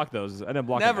 I didn't block those. I didn't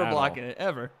block Never them at blocking all. it,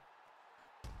 ever.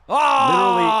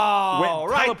 Oh!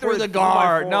 Literally right through the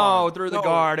guard. No, through the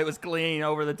guard. It was clean.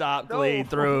 Over the top, clean.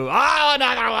 Through. Oh,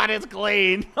 another one is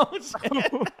clean. Oh,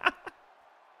 shit.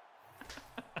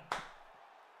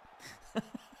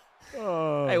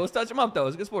 Hey, let's touch him up, though.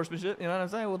 It's good sportsmanship. You know what I'm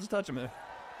saying? We'll just touch him there.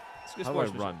 It's good How do I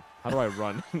sportsmanship. run? How do I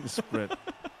run? Sprint.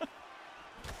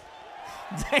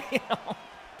 Damn.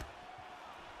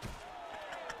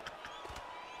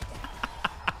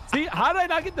 See, how did I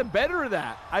not get the better of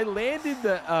that? I landed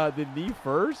the knee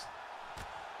first.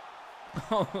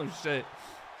 Oh, shit.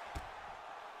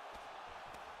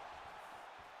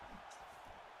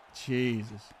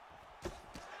 Jesus.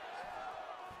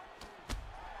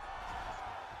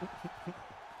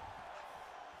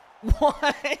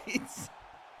 What?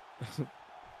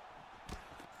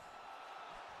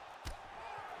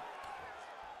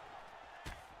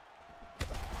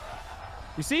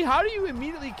 You see, how do you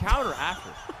immediately counter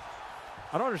after?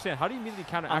 I don't understand. How do you immediately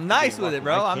counter after? I'm nice being with it, lucky?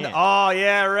 bro. I I'm can't. oh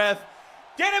yeah, ref.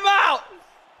 Get him out.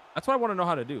 That's what I want to know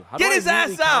how to do. How Get do I his ass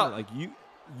immediately counter? out. Like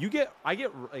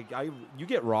you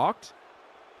get rocked,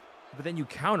 but then you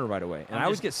counter right away, and I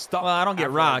always get stuck. Well, I don't get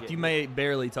after rocked. get You hit. may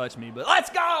barely touch me, but let's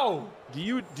go. Do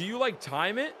you like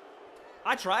time it?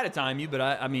 I try to time you, but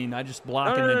I mean, I just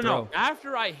block and then throw.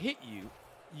 After I hit you,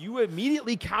 you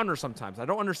immediately counter sometimes. I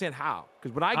don't understand how.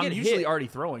 Because when I get I'm usually hit, already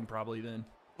throwing probably then.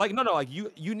 like no, like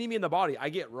you knee me in the body, I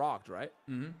get rocked, right?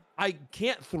 Mm-hmm. I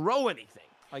can't throw anything.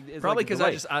 Like it's Probably like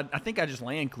because delayed. I think I just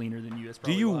land cleaner than you. That's Do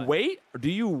probably you why. wait, or do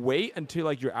you wait until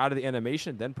like you're out of the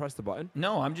animation, then press the button?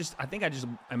 No, I think I just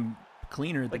am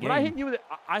cleaner at the Like game. when I hit you with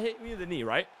I hit you with the knee,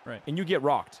 right? Right. And you get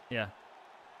rocked. Yeah.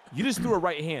 You just threw a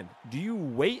right hand. Do you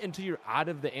wait until you're out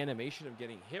of the animation of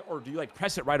getting hit, or do you like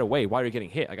press it right away while you're getting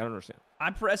hit? Like I don't understand.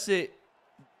 I press it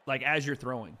like as you're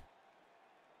throwing.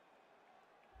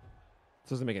 This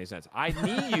doesn't make any sense. I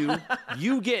knee you,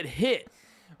 you get hit.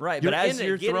 Right, You're but as in the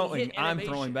you're getting throwing, hit I'm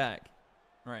animation. throwing back.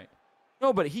 Right.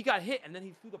 No, but he got hit and then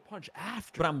he threw the punch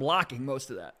after. But I'm blocking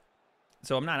most of that.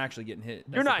 So I'm not actually getting hit.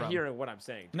 That's You're the not problem. hearing what I'm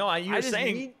saying. No, you're just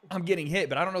saying need- I'm getting hit,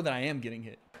 but I don't know that I am getting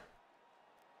hit.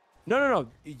 No.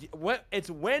 It's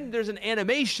when there's an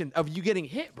animation of you getting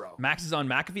hit, bro. Max is on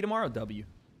McAfee tomorrow. W.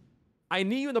 I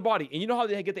knee you in the body, and you know how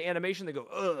they get the animation? They go,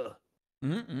 ugh.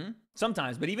 Mm-hmm.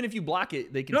 Sometimes, but even if you block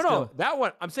it, they can No, still. that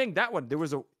one. I'm saying that one. There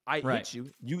was I Right. hit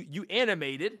you. You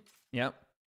animated, Yep.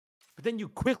 but then you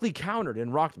quickly countered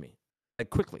and rocked me. Like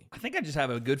quickly. I think I just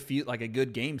have a good feel, like a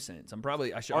good game sense. I'm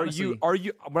probably. I should. Are honestly,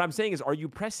 you? What I'm saying is, are you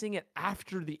pressing it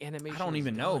after the animation? I don't is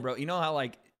even know, done? bro. You know how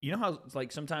it's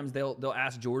like sometimes they'll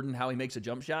ask Jordan how he makes a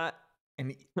jump shot,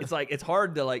 and it's like it's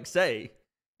hard to like say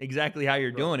exactly how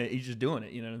you're doing it. He's just doing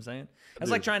it. You know what I'm saying?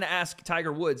 That's like Dude. trying to ask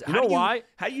Tiger Woods. You know why?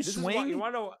 How do you This is why- swing you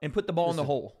wanna know- and put the ball in the Listen.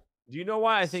 hole? Do you know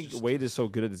why I think just- Wade is so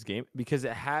good at this game? Because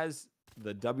it has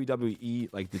the WWE,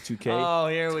 like the 2K. Oh,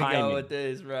 here we go timing. with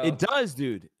this, bro. It does,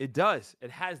 dude. It does. It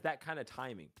has that kind of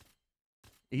timing.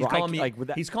 He's Bro, calling me like with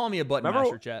that. He's calling me a button Remember-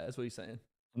 master, chat. That's what he's saying.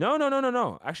 No, no, no, no,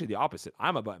 no. Actually, the opposite.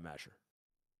 I'm a button masher.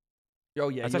 Oh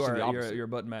yeah, That's you actually are. the opposite. You're a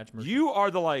button match. You are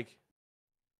the like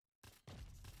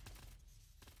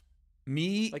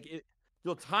me.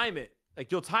 you'll time it.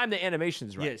 Like you'll time the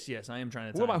animations right. Yes, yes. I am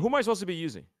trying to. Who am I supposed to be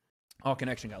using? Oh,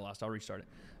 connection got lost. I'll restart it.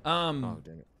 Oh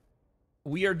dang it.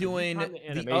 We are doing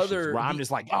the other. Where I'm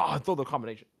just like, oh, throw the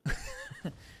combination.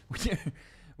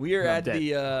 we are at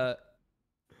the.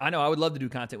 I know. I would love to do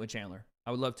content with Chandler.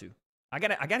 I would love to. I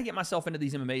gotta get myself into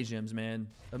these MMA gyms, man.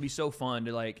 That'd be so fun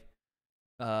to like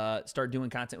start doing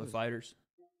content with fighters.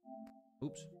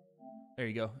 Oops. There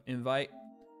you go. Invite.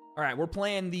 All right, we're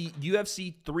playing the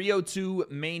UFC 302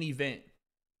 main event.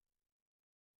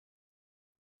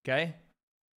 Okay.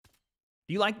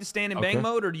 Do you like the stand and bang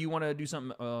mode, or do you want to do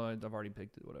something? I've already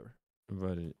picked it. Whatever.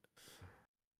 But it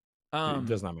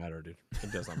does not matter, dude.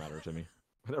 It does not matter to me.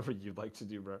 Whatever you'd like to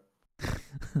do, bro.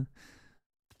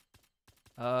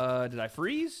 Did I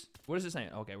freeze? What is it saying?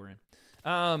 Okay, we're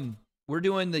in. We're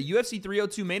doing the UFC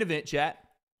 302 main event, chat.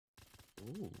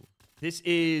 Ooh. This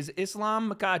is Islam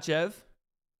Makhachev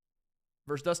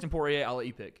versus Dustin Poirier. I'll let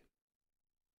you pick.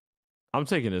 I'm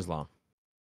taking Islam.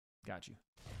 Got you.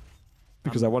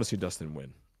 Because I want to see Dustin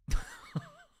win.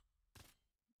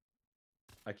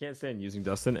 I can't stand using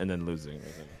Dustin and then losing.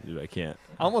 Dude, I can't.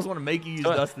 I almost want to make you use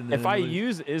Dustin. If I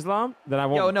use Islam, then I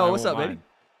won't. Yo, no, what's up, mind. baby?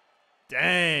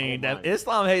 Dang, that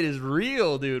Islam hate is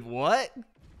real, dude. What?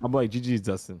 I'm like, GG's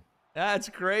Dustin. That's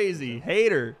crazy.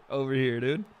 Hater over here,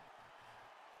 dude.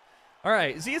 All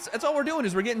right, see, that's all we're doing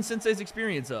is we're getting Sensei's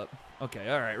experience up. Okay,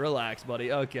 all right, relax,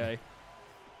 buddy. Okay.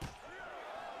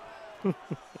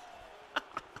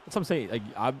 That's what I'm saying.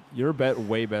 Like, you're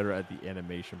way better at the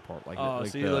animation part. Like,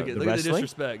 see, look at the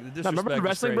disrespect. The disrespect. Remember the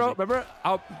wrestling, bro? Remember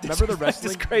the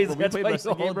wrestling? It's crazy. When we That's played why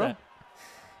wrestling you game, bro. that.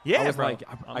 Yeah, I was bro. like,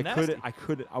 I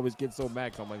couldn't. I was getting so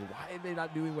mad. So I'm like, why are they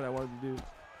not doing what I wanted to do?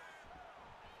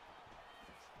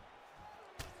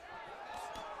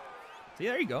 See,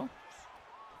 there you go.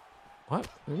 What?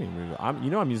 I mean,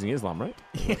 I'm using Islam, right?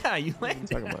 Yeah, you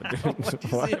landed. What are you talking about,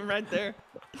 dude? You see him right there.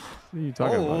 What are you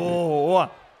talking about?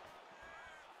 Dude?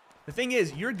 The thing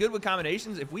is, you're good with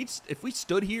combinations. If we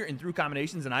stood here and threw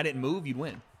combinations and I didn't move, you'd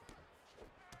win. You know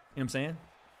what I'm saying?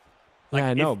 Like, yeah,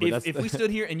 I know. If we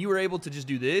stood here and you were able to just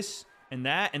do this and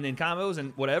that and then combos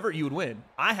and whatever, you would win.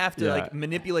 I have to like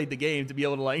manipulate the game to be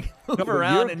able to like move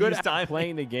around and use time.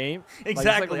 Playing the game.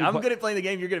 Exactly. Like I'm good at playing the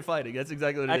game. You're good at fighting. That's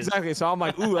exactly what it is. Exactly. So I'm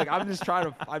like, ooh, like I'm just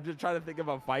trying to think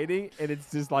about fighting, and it's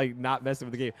just like not messing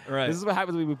with the game. Right. This is what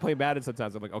happens when we play Madden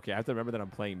sometimes. I'm like, okay, I have to remember that I'm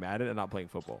playing Madden and not playing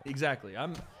football. Exactly.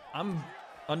 I'm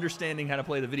understanding how to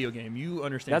play the video game. You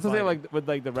understand. That's the thing. Like with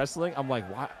like the wrestling, I'm like,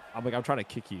 what? I'm trying to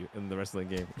kick you in the wrestling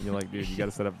game, and you're like, dude, you got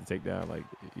to set up the takedown, like,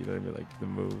 you know what I mean, like the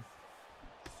move.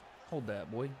 Hold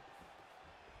that, boy.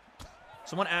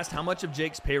 Someone asked how much of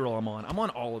Jake's payroll I'm on. I'm on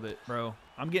all of it, bro.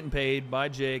 I'm getting paid by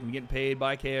Jake. I'm getting paid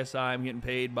by KSI. I'm getting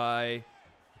paid by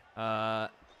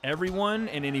everyone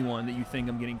and anyone that you think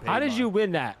I'm getting paid by. How did you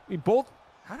win that? We both.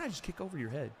 How did I just kick over your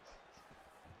head?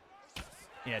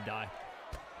 Yeah, die.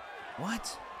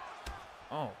 What?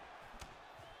 Oh.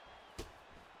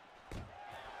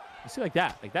 You see, like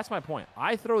that. Like, that's my point.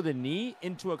 I throw the knee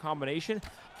into a combination.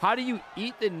 How do you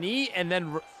eat the knee and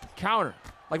then counter?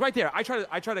 Like right there. I try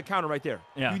to counter right there.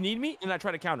 Yeah. You need me, and I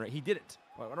try to counter it. He didn't.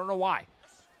 I don't know why.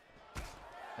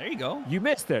 There you go. You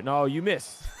missed there. No, you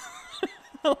missed.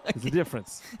 There's a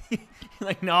difference.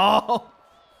 Like, no.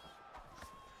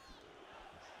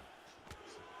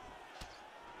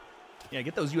 Yeah,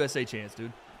 get those USA chants,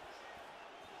 dude.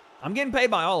 I'm getting paid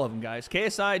by all of them, guys.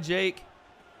 KSI, Jake,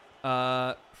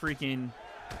 freaking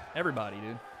everybody,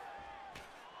 dude.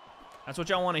 That's what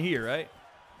y'all want to hear, right?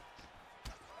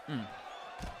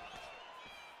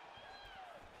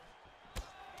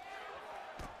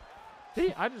 See,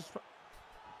 how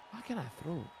can I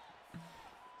throw?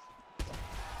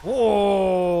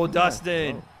 Whoa,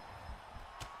 Dustin.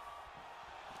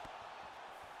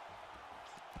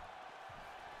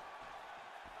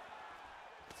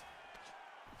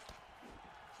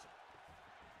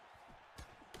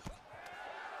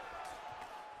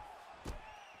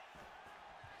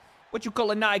 What you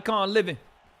call a Nikon living?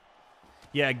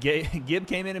 Yeah, Gib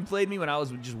came in and played me when I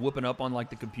was just whooping up on like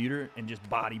the computer and just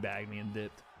body bagged me and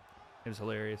dipped. It was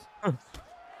hilarious. I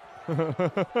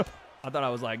thought I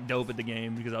was like dope at the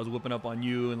game because I was whooping up on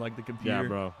you and like the computer. Yeah,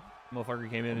 bro. Motherfucker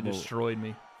came in and destroyed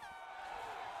me.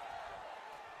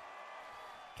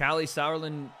 Callie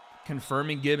Sauerland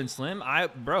confirming Gib and Slim.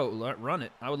 Bro, run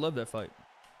it. I would love that fight.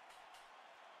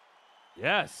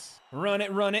 Yes. Run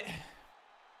it, run it.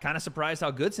 Kind of surprised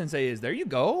how good Sensei is. There you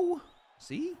go.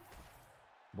 See?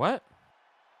 What?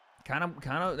 Kind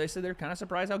of. They said they're kind of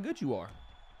surprised how good you are.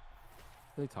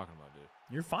 What are you talking about, dude?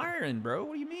 You're firing, bro.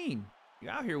 What do you mean?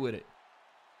 You're out here with it.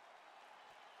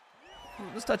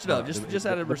 Let's touch it up, just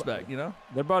out of respect, you know.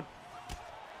 They're about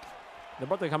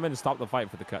to come in and stop the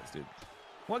fight for the cuts, dude.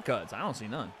 What cuts? I don't see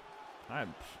none.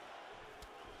 Come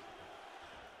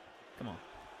on.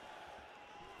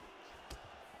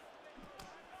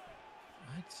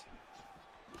 What?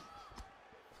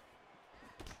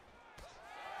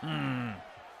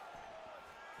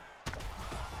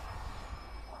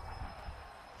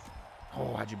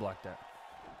 Oh, how'd you block that?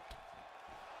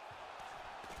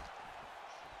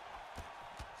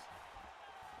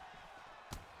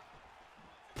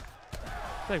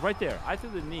 It's like right there. I threw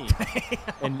the knee,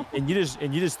 and you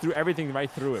just threw everything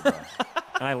right through it, bro.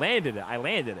 And I landed it.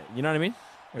 You know what I mean?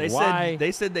 Like,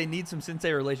 they said they need some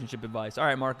Sensei relationship advice. All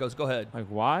right, Marcos, go ahead. Like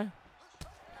why?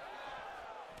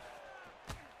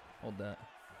 Hold that.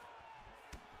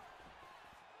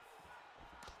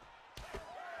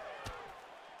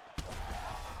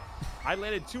 I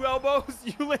landed 2 elbows.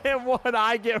 You land 1.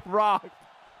 I get rocked,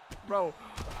 bro.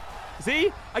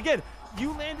 See? Again,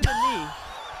 you landed a knee.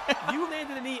 You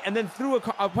landed a knee and then threw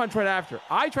a punch right after.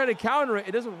 I try to counter it.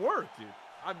 It doesn't work, dude.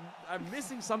 I'm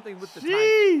missing something with the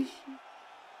timing.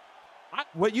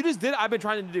 What you just did, I've been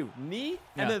trying to do. Knee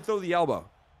and then throw the elbow.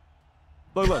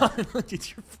 Look. Look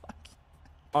at your fucking...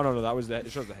 Oh, no. That was that.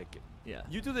 It shows the head kick. Yeah.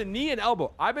 You do the knee and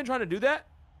elbow. I've been trying to do that.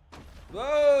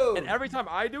 Whoa. And every time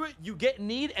I do it, you get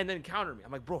kneed and then counter me.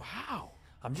 I'm like, bro, how?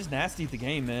 I'm just nasty at the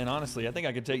game, man. Honestly, I think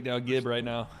I could take down Gibb right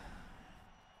now.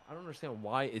 I don't understand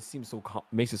why it seems so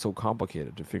makes it so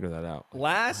complicated to figure that out.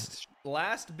 Last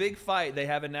big fight they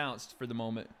have announced for the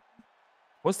moment.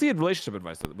 What's the relationship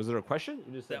advice? Was there a question?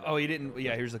 You just said oh, you didn't.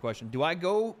 Yeah, here's the question. Do I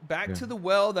go back to the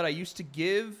well that I used to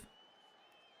give,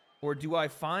 or do I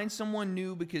find someone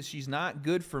new because she's not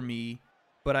good for me,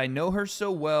 but I know her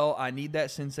so well, I need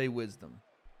that Sensei wisdom?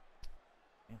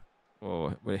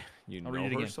 Oh, wait, you know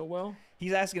her so well?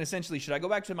 He's asking essentially, should I go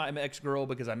back to my ex-girl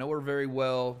because I know her very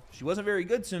well? She wasn't very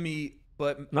good to me,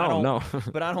 but I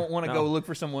don't want to go look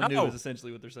for someone new is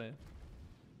essentially what they're saying.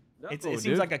 It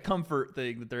seems like a comfort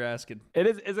thing that they're asking.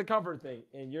 It's a comfort thing,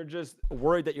 and you're just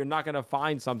worried that you're not going to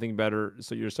find something better,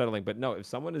 so you're settling. But no, if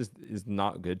someone is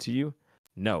not good to you,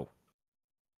 no.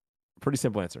 Pretty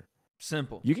simple answer.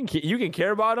 Simple. You can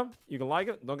care about them. You can like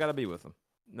it. Don't got to be with them.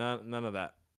 None of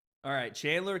that. All right,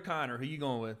 Chandler or Connor, who you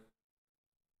going with?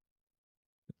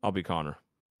 I'll be Connor.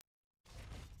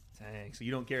 Dang, so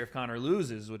you don't care if Connor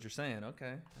loses, is what you're saying.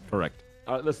 Okay. Correct.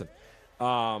 Listen.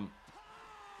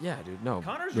 Yeah, dude, no.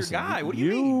 Connor's your guy. What do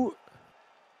you mean?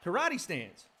 Karate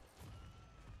stance.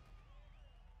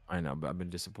 I know, but I've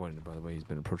been disappointed by the way he's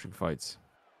been approaching fights.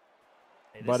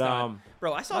 Hey,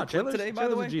 bro, I saw a clip today, by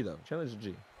the way. Chandler's a G, though. Chandler's a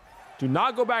G. Do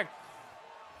not go back.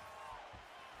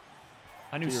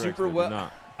 I knew super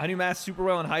well. I knew math super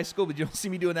well in high school, but you don't see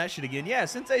me doing that shit again. Yeah,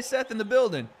 Sensei Seth in the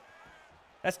building.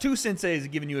 That's 2 senseis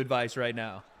giving you advice right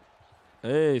now.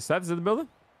 Hey, Seth's in the building?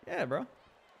 Yeah, bro.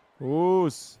 Ooh.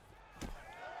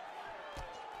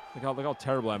 Look how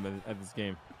terrible I'm at this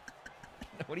game.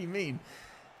 What do you mean?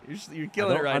 You're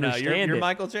killing it right now. You're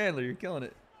Michael Chandler. You're killing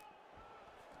it.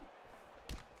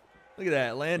 Look at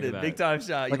that. Landed. Big time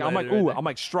shot. Like, I'm like, ooh, I'm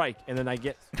like, strike. And then I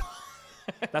get.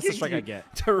 That's the strike I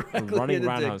get. Directly running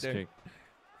roundhouse kick.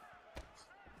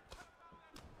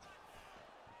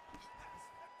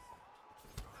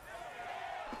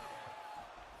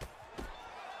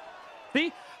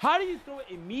 See? How do you throw it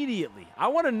immediately? I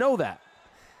want to know that.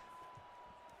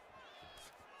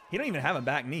 He don't even have a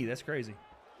back knee. That's crazy.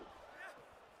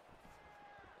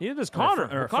 Neither does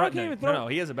Connor. Connor can't even throw. No,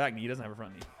 he has a back knee. He doesn't have a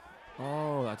front knee.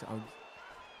 Oh, that's.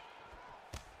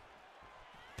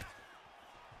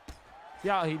 See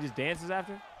how he just dances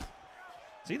after?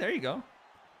 See, there you go.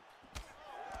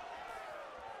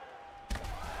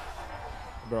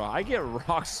 Bro, I get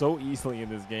rocked so easily in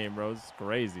this game, bro. It's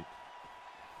crazy.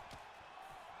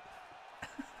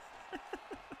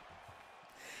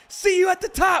 See you at the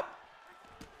top.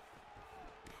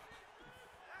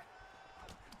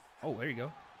 Oh, there you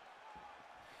go.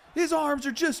 His arms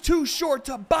are just too short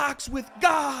to box with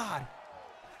God.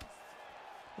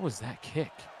 What was that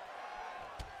kick?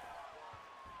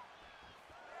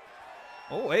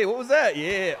 Oh, hey, what was that?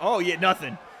 Yeah. Oh, yeah,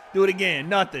 nothing. Do it again.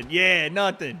 Nothing. Yeah,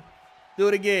 nothing. Do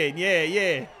it again. Yeah,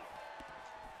 yeah.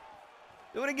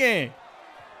 Do it again.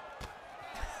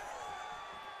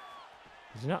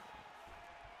 Is he not?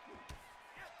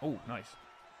 Oh, nice.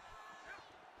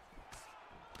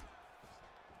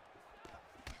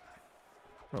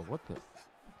 Bro, what the?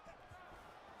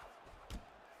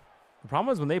 The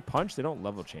problem is when they punch, they don't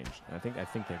level change. And I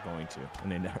think they're going to,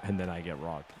 and then I get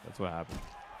rocked. That's what happened.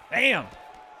 Damn.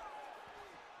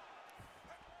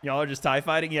 Y'all are just tie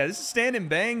fighting. Yeah, this is stand and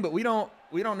bang, but we don't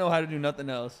know how to do nothing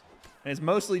else. And it's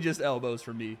mostly just elbows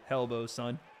for me. Elbows,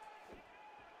 son.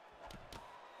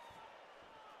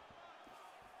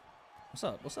 What's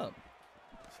up? What's up?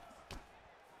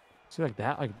 See, like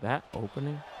that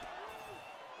opening.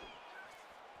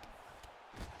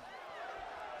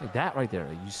 Like that right there.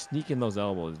 Like you sneak in those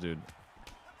elbows, dude.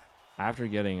 After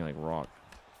getting like rocked.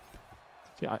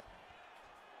 See,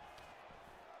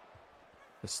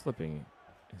 the slipping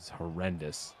is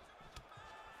horrendous.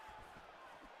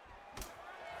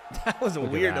 That was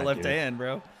weird to left hand,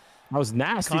 bro. That was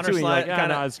nasty Connor too. You're like, kinda,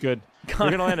 no, it's good.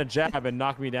 You're gonna land a jab and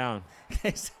knock me down.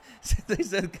 They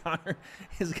said Connor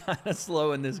is kind of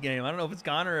slow in this game. I don't know if it's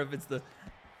Connor or if it's the,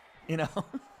 you know.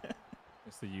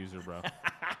 It's the user, bro.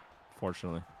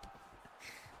 Fortunately.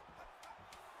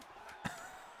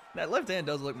 That left hand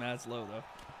does look mad slow, though.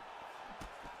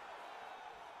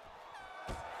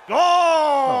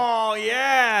 Oh,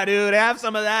 yeah, dude. Have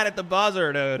some of that at the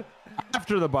buzzer, dude.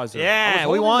 After the buzzer. Yeah,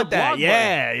 we want that.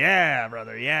 Yeah,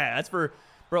 brother. Yeah, that's for...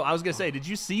 Bro, I was going to say, did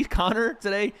you see Connor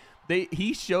today?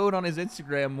 He showed on his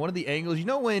Instagram one of the angles. You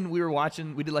know when we were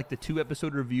watching, we did like the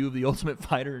 2-episode review of The Ultimate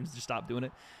Fighter and just stopped doing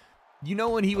it? You know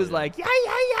when he was like, yeah,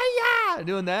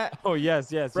 doing that? Oh,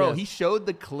 yes. Bro, he showed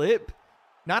the clip.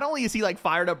 Not only is he like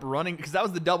fired up running, because that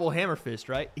was the double hammer fist,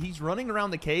 right? He's running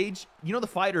around the cage. You know the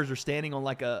fighters are standing on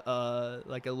like a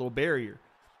little barrier.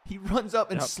 He runs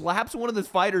up and slaps one of the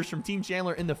fighters from Team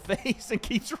Chandler in the face and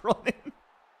keeps running.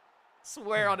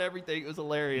 Swear on everything. It was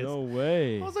hilarious. No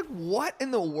way. I was like, what in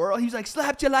the world? He was like,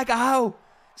 slapped you like a hoe.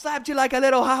 Slapped you like a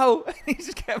little hoe. He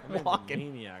just kept walking.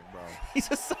 Maniac, bro. He's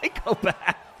a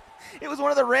psychopath. It was one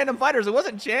of the random fighters. It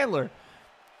wasn't Chandler.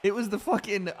 It was the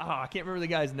fucking, I can't remember the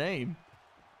guy's name.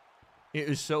 It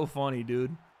was so funny,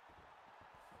 dude.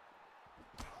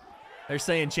 They're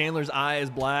saying Chandler's eye is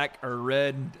black or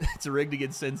red. It's a rigged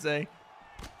against Sensei.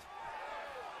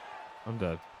 I'm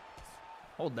dead.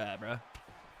 Hold that, bro.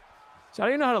 So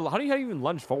how do you even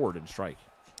lunge forward and strike?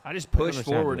 I just push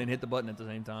forward and hit the button at the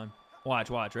same time. Watch.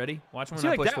 Ready? Watch when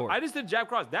I push forward. I just did jab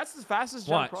cross. That's as fast as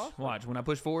jab cross. Watch. When I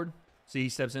push forward, see he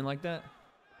steps in like that?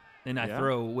 And I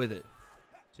throw with it.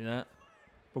 See that?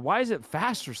 But why is it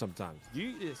faster sometimes?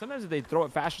 Sometimes they throw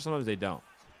it faster, sometimes they don't.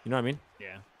 You know what I mean?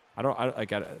 Yeah.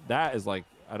 That is like,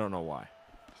 I don't know why.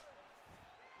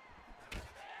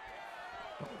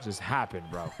 It just happened,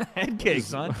 bro. Head kick,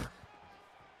 son.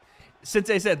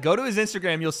 Sensei said, go to his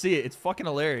Instagram, you'll see it. It's fucking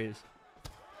hilarious.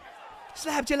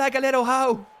 Slapped you like a little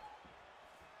hoe.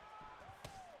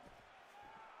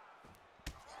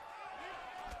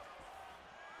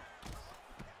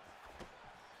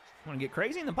 Want to get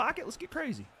crazy in the pocket? Let's get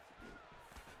crazy.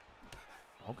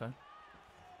 Okay.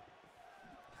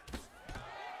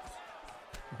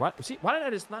 What? See, why did I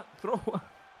just not throw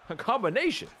a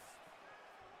combination?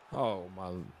 Oh,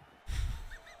 my.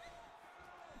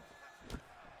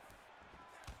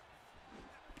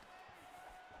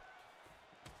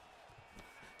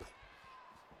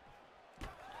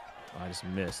 I just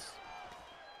missed.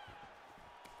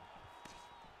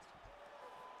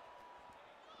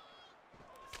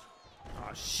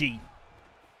 Oh, shit.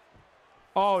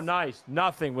 Oh, nice.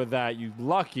 Nothing with that, you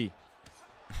lucky.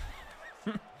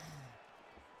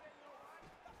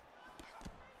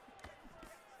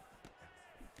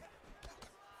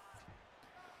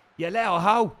 Yeah, little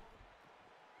hoe.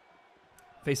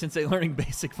 Face Sensei learning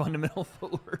basic fundamental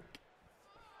footwork.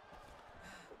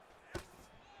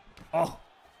 Oh.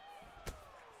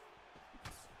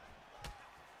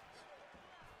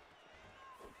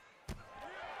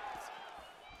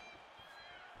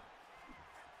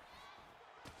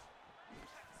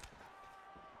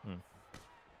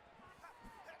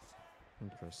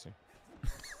 Interesting.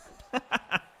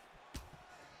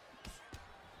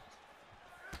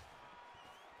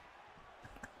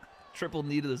 Triple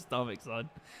knee to the stomach, son.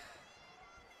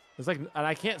 It's like, and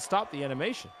I can't stop the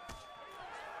animation.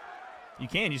 You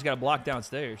can. You just got to block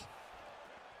downstairs.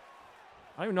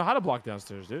 I don't even know how to block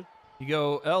downstairs, dude. You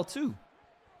go L2.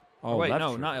 Oh, wait, that's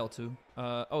no, true. not L2.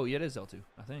 Oh, yeah, it is L2,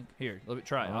 I think. Here, let me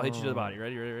try it. I'll hit you to the body.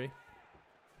 Ready?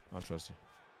 I'll trust you.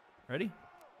 Ready?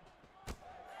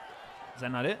 Is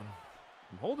that not it?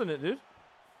 I'm holding it, dude.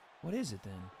 What is it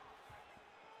then?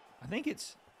 I think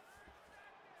it's...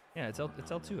 Yeah, it's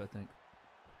L2, I think.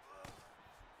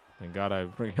 Thank God I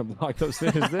freaking blocked those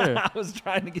things there. I was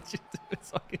trying to get you to do it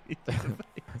so I could hit you in the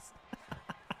face.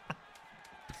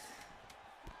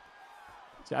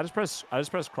 See, I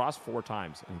just pressed cross 4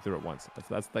 times and threw it once.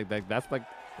 That's like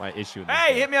my issue.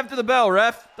 Hey, hit me up to the bell,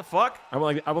 ref. The fuck? I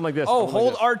went like this. Oh,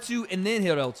 hold R2 and then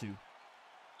hit L2.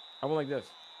 I went like this.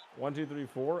 1, 2, 3,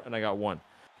 4, and I got 1.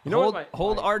 You know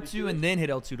hold R2 and then hit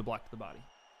L2 to block the body.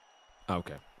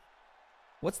 Okay.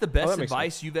 What's the best that makes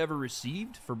advice you've ever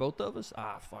received for both of us?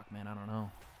 Ah, fuck, man, I don't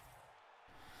know.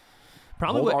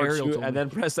 Probably Hold what Ariel R2 told and me. then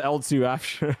press L2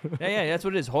 after. Yeah, that's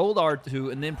what it is. Hold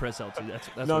R2 and then press L2. That's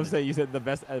No, what I'm it is. saying you said the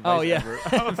best advice Oh, yeah. ever.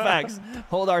 Facts.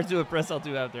 Hold R2 and press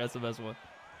L2 after. That's the best one.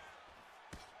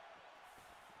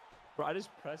 Bro, I just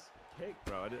press kick,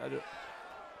 bro.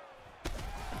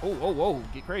 Whoa.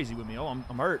 Get crazy with me. Oh, I'm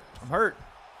hurt. I'm hurt.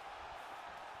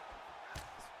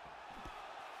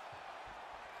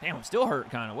 Damn, I'm still hurt,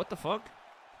 kind of. What the fuck?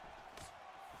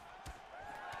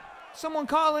 Someone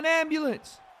call an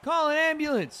ambulance. Call an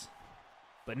ambulance.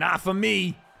 But not for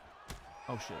me.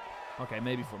 Oh, shit. Okay,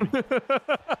 maybe for me.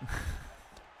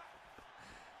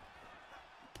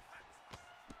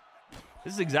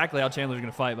 This is exactly how Chandler's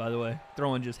going to fight, by the way.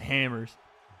 Throwing just hammers.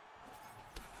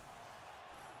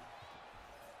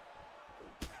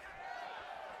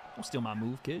 Don't steal my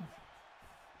move, kid.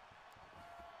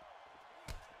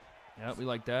 Yep, we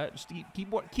like that. Just keep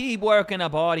working the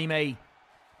body, mate.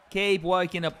 Keep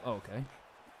working up. Oh, okay.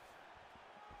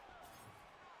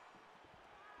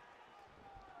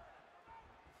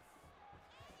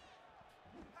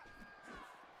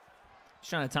 Just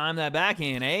trying to time that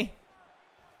backhand, eh?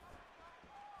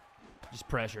 Just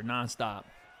pressure, nonstop.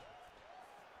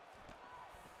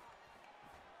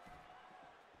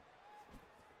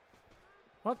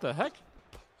 What the heck?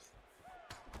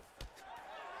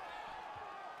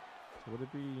 So would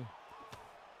it be?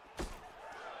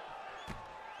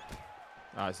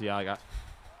 See, I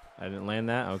didn't land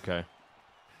that. Okay.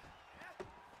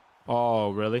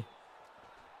 Oh, really?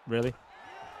 Really?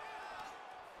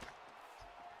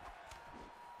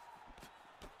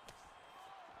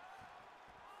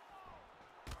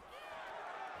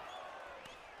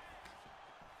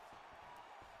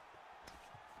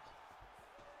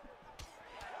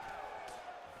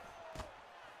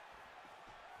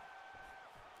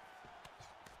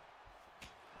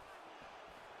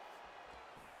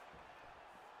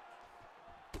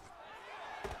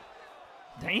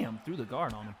 Damn, threw the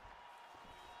guard on him.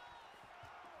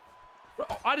 Bro,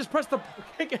 I just pressed the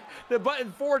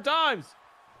button 4 times.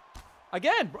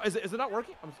 Again, bro, is it not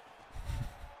working?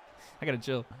 I gotta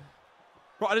chill.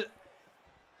 Bro,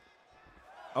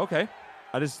 okay.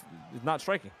 It's not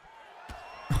striking.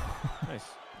 Nice.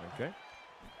 Okay.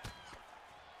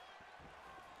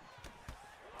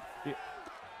 Yeah.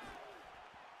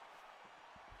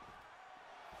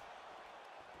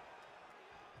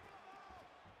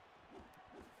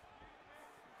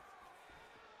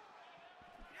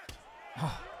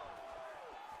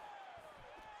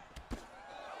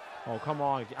 Oh, come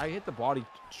on. I hit the body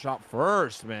shot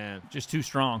first, man. Just too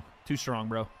strong. Too strong,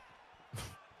 bro.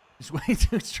 Just way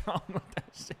too strong with that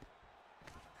shit.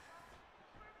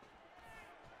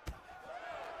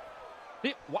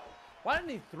 Why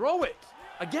didn't he throw it?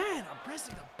 Again, I'm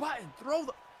pressing the button. Throw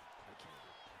the...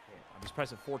 I'm just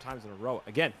pressing 4 times in a row.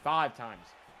 Again, 5 times.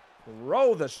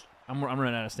 Throw the... I'm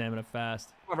running out of stamina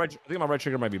fast. I think my right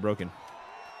trigger might be broken.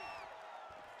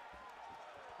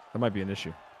 That might be an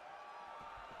issue.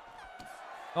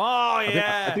 Oh,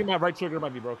 yeah. I think my right trigger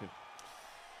might be broken.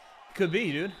 Could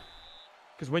be, dude.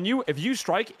 Because if you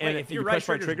strike and if you your press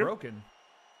right right trigger's trigger, broken,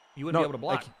 you wouldn't be able to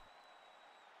block.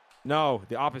 No,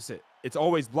 the opposite. It's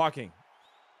always blocking.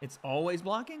 It's always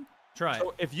blocking? Try it.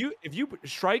 So if you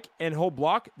strike and hold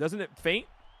block, doesn't it faint?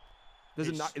 Does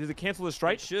it cancel the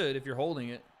strike? It should if you're holding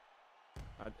it.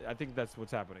 I think that's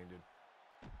what's happening, dude.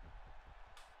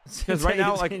 Because right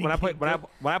now, like when I play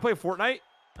Fortnite,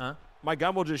 my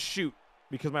gun will just shoot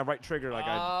because my right trigger, like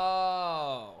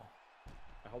I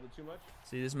hold it too much.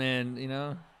 See this man, you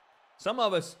know. Some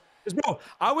of us, bro,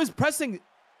 I was pressing,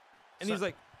 and he's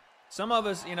like, some of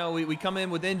us, you know, we come in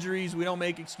with injuries, we don't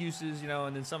make excuses, you know,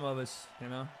 and then some of us, you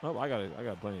know. Oh, I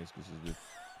got plenty of excuses, dude.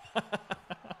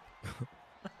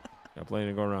 Got plenty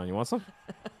to go around. You want some?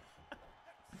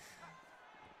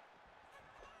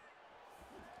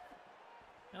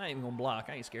 I ain't even gonna block.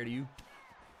 I ain't scared of you.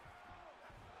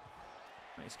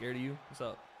 I ain't scared of you. What's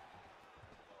up?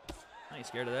 I ain't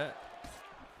scared of that.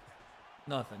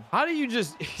 Nothing. How do you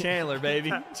just Chandler,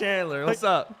 baby. Chandler, what's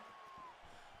up?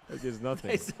 Like it's nothing.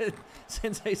 They said,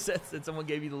 Sensei said someone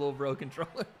gave you the little bro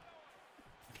controller.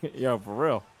 Yo, for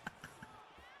real.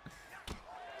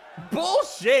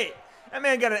 Bullshit! That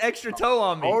man got an extra toe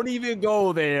on me. Don't even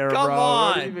go there, Come bro.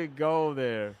 on. Don't even go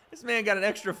there. This man got an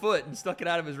extra foot and stuck it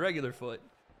out of his regular foot.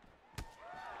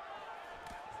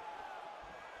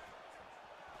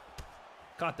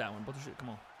 Caught that one. Bullshit. Come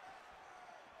on.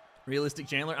 Realistic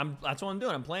Chandler. That's what I'm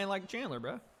doing. I'm playing like Chandler,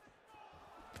 bro.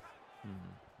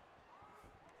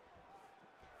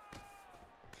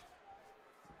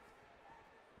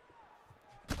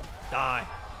 Die.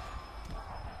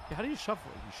 how do you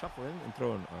shuffle? You shuffle in and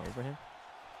throw an overhand?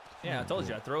 Yeah, I told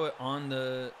you. I throw it on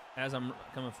the as I'm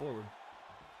coming forward.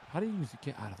 How do you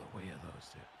get out of the way of those,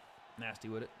 dude? Nasty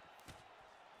with it.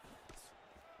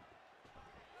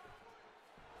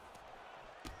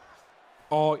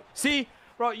 Oh, see,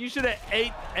 bro, you should have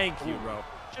ate. Thank you, bro.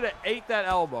 Should have ate that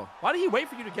elbow. Why did he wait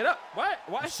for you to get up? Why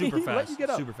Super did he fast. let you get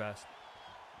up? Super fast.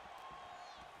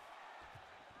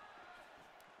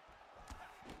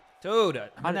 Dude,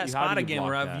 I'm in that spot again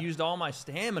where I've used all my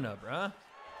stamina, bruh.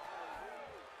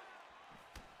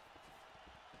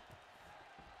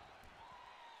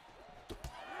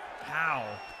 How?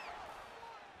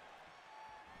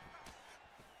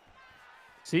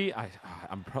 See,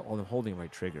 I'm holding my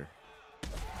trigger.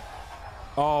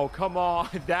 Oh, come on.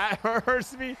 That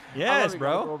hurts me. Yes,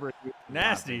 bro.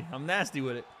 Nasty. I'm nasty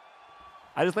with it.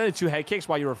 I just landed 2 head kicks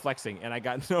while you were flexing, and I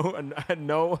got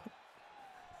no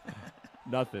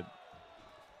nothing.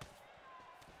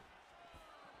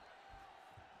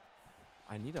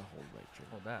 I need to hold right trigger.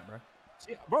 Hold that, bro.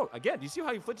 See, bro, again, do you see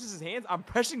how he flinches his hands? I'm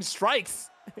pressing strikes,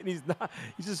 and he's not.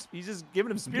 He's just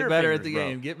giving him spirit. Get better fingers, at the bro.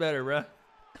 game. Get better, bro.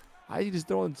 Why are you just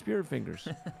throwing spirit fingers?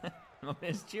 My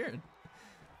man's cheering.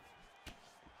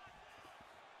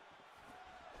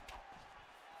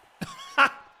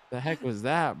 The heck was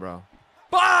that, bro?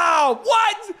 Wow!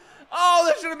 What? Oh,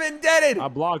 that should have been deaded. I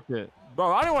blocked it,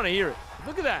 bro. I don't want to hear it.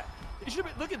 Look at that. It should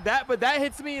be, look at that, but that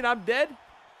hits me and I'm dead.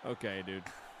 Okay, dude.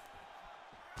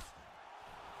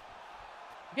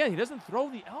 Again, he doesn't throw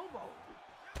the elbow.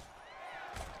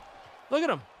 Look at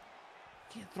him.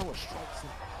 Can't throw a strike.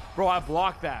 Bro, I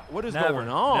blocked that. What is going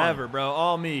on? Never, bro.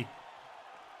 All me.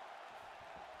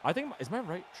 I think, is my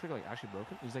right trigger like actually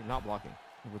broken? He's like not blocking.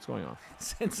 What's going on?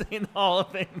 Sensei in the Hall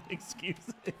of Fame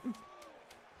excuses.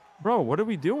 Bro, what are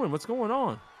we doing? What's going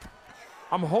on?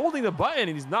 I'm holding the button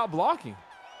and he's not blocking.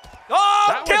 Oh,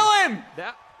 that kill one, him!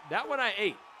 That one I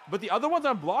ate. But the other ones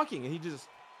I'm blocking and he just...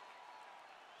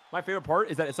 My favorite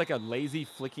part is that it's like a lazy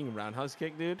flicking roundhouse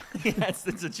kick, dude. Yes,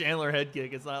 it's a Chandler head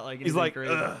kick. It's not like he's like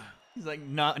crazy. He's like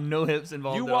no hips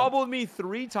involved. You wobbled me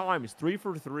 3 times, 3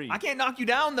 for 3. I can't knock you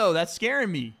down though. That's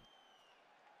scaring me.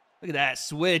 Look at that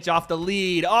switch off the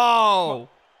lead. Oh,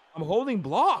 I'm holding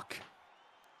block.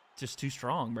 Just too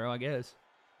strong, bro. I guess.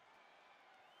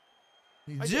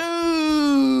 Zoom.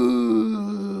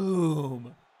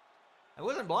 I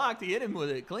wasn't blocked. He hit him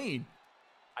with it clean.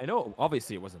 I know,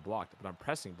 obviously it wasn't blocked, but I'm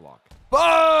pressing block.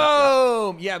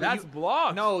 Boom! Yeah, but that's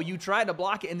blocked. No, you tried to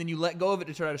block it and then you let go of it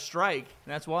to try to strike.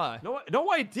 That's why. No,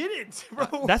 I didn't,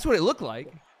 bro. That's what it looked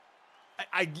like.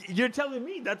 You're telling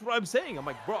me. That's what I'm saying. I'm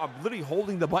like, bro, I'm literally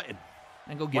holding the button.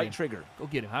 And go get right him. Trigger. Go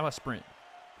get him. How do I sprint?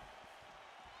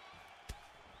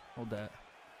 Hold that.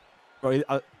 Bro,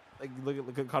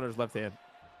 look at Connor's left hand.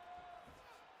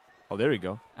 Oh, there we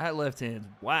go. That left hand's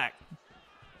whack.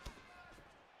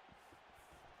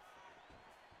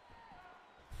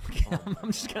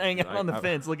 I'm just gonna hang out on the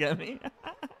fence. Look at me.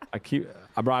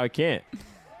 Bro, I can't.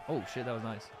 Oh shit, that was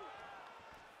nice.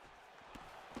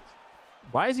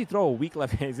 Why does he throw a weak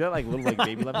left hand? Is that like little like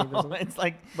baby left hand? It's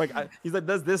like he's like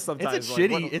does this sometimes.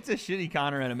 It's a shitty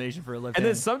Connor animation for a left hand.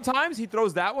 And then sometimes he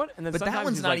throws that one, and then but that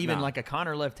one's not even like a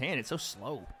Connor left hand. It's so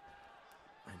slow.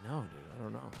 I know, dude. I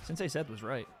don't know. Sensei Seth was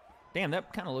right. Damn,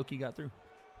 that kind of low key got through.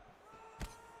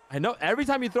 I know. Every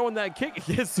time you throw in that kick, it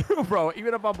gets through, bro.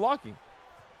 Even if I'm blocking.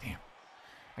 Damn.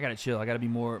 I gotta chill. I gotta be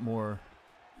more.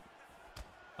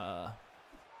 I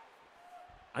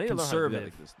need to learn how to do that,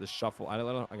 like this shuffle. I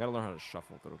gotta learn how to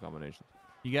shuffle through combinations.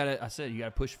 You gotta. I said you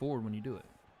gotta push forward when you do it.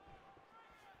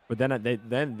 But then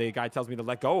the guy tells me to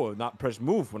let go, not press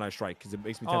move when I strike, because it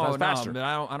makes me 10 times faster. But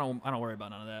I don't worry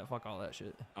about none of that. Fuck all that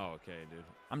shit. Oh, okay, dude.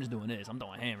 I'm just doing this. I'm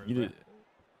throwing hammers. You did.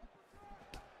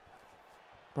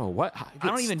 Bro, what? I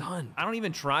don't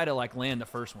even try to like land the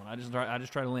first one. I just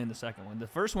try to land the second one. The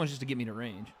first one's just to get me to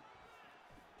range.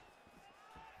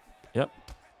 Yep.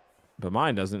 But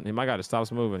mine doesn't. My guy just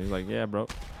stops moving. He's like, yeah, bro.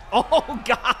 Oh,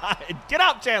 God. Get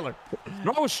out, Chandler.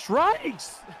 No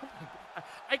strikes.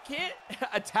 I can't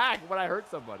attack when I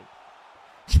hurt somebody.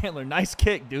 Chandler, nice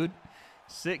kick, dude.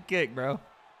 Sick kick, bro.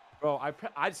 Bro,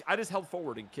 I just held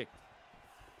forward and kicked.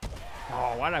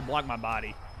 Oh, why did I block my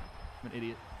body? I'm an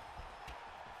idiot.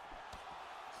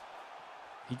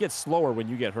 He gets slower when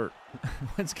you get hurt.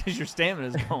 It's because your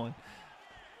stamina's going.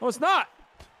 No, it's not.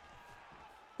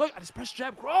 Look, I just pressed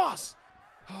jab cross.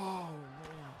 Oh,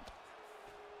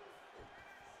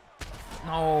 man.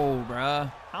 No,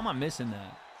 bruh. How am I missing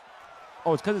that?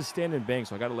 Oh, it's because it's standing bank,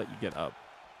 so I got to let you get up.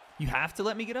 You have to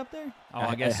let me get up there? Oh,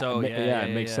 I guess so. Yeah,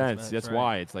 it makes sense. That's right.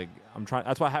 Why. It's like, I'm trying.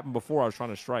 That's what happened before I was trying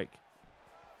to strike.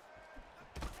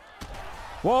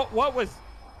 Well, what was...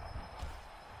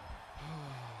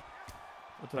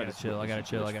 What did I gotta chill. I gotta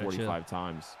chill. I gotta 45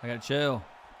 times. I gotta chill.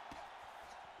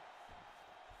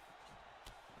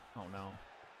 Oh no.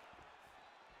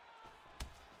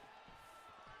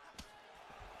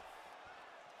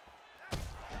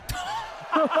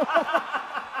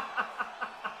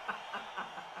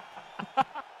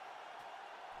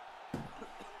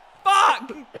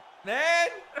 Fuck, man.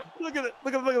 Look at it.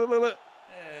 Look at it. Look at it. Look at it.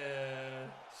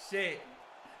 Shit.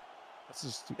 That's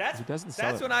just stupid.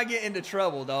 That's when I get into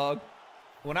trouble, dog.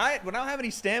 When I don't have any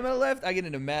stamina left, I get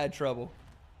into mad trouble.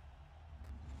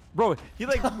 Bro, he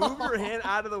like moved your hand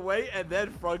out of the way and then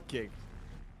front kicked.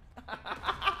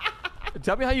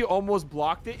 Tell me how you almost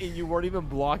blocked it and you weren't even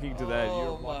blocking to that.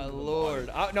 Oh my lord.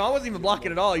 No, I wasn't even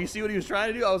blocking at all. You see what he was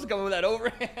trying to do? I was coming with that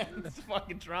overhand. Just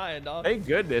fucking trying, dog. Thank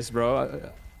goodness,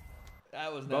 bro.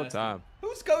 That was about nasty. time.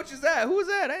 Whose coach is that? Who was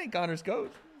that? That ain't Connor's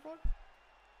coach.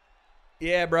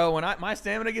 Yeah, bro. When my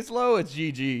stamina gets low, it's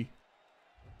GG.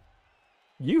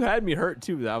 You had me hurt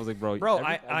too. I was like, bro,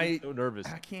 I'm so nervous.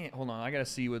 I can't. Hold on. I gotta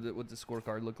see what the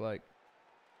scorecard looked like.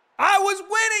 I was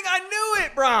winning. I knew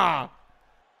it, brah.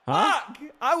 Huh? Fuck.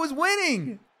 I was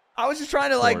winning. I was just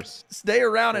trying to like stay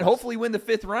around and hopefully win the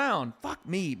 5th round. Fuck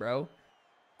me, bro.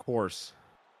 Of course.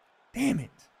 Damn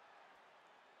it.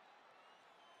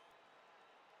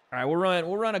 All right,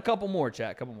 we'll run a couple more,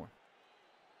 chat. Couple more.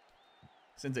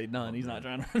 Sensei done. He's not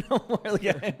trying to run no more. Look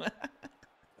at him.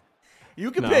 You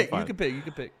can pick. You can pick. You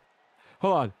can pick.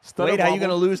 Hold on. Wait, how you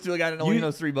gonna lose to a guy that only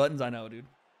knows 3 buttons? I know, dude.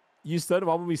 You stunned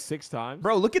wobbled me 6 times?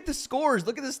 Bro, look at the scores.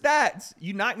 Look at the stats.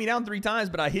 You knocked me down 3 times,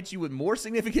 but I hit you with more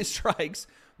significant strikes,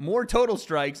 more total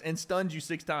strikes, and stunned you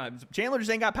 6 times. Chandler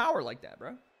just ain't got power like that,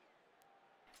 bro.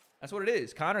 That's what it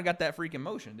is. Connor got that freaking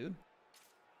motion, dude.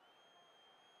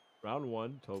 Round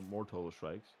 1, more total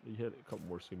strikes. You hit a couple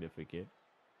more significant.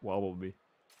 Wobbled me.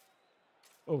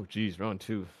 Oh, geez. Round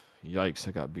 2. Yikes,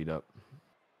 I got beat up.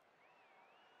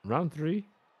 Round 3.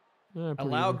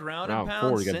 Allow ground and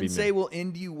pound. Sensei will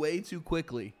end you way too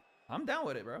quickly. I'm down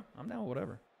with it, bro. I'm down with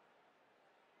whatever.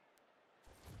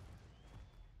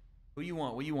 Who you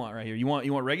want? What you want right here? You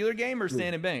want regular game or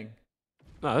stand and bang?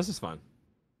 No, this is fun.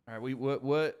 All right,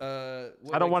 what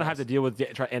I don't want to have to deal with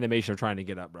the animation of trying to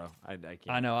get up, bro. I can't.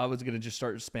 I know. I was gonna just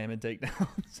start spamming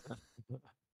takedowns.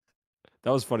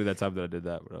 That was funny that time that I did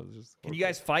that, but I was just. Can you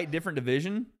guys fight different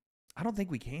division? I don't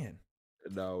think we can.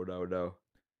 No.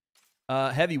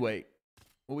 Heavyweight.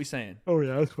 What we saying? Oh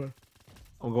yeah, that's fine.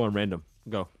 I'm going random.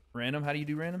 Go. Random? How do you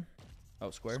do random?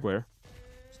 Oh, square. Square.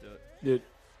 Let's do it. Dude,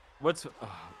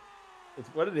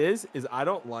 what it is I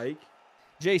don't like.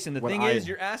 Jason, the thing is,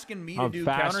 you're asking me to do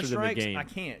counter strikes. I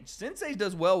can't. Sensei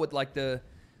does well with like the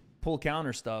pull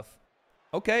counter stuff.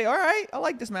 Okay, all right. I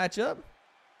like this matchup.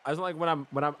 I don't like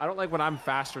I don't like when I'm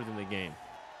faster than the game.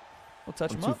 We'll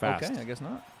touch him too up. fast. Okay, I guess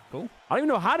not. Cool. I don't even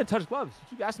know how to touch gloves.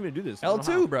 You keep asking me to do this.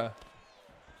 L2, bro.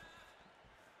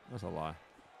 That's a lie.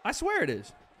 I swear it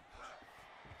is.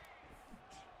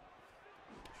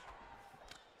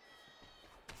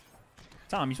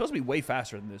 Tom, you're supposed to be way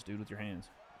faster than this, dude, with your hands.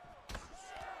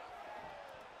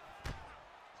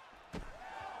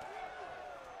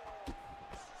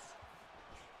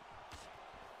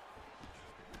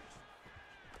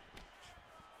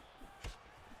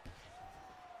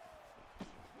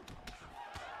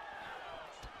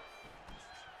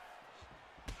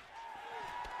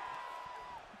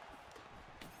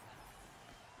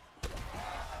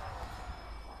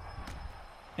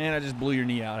 And I just blew your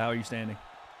knee out. How are you standing?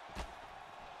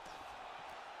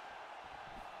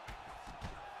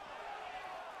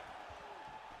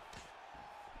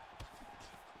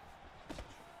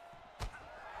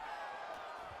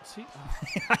 See,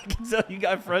 I can tell you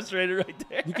got frustrated right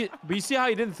there. But you see how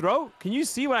you didn't throw? Can you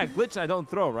see when I glitch and I don't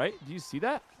throw, right? Do you see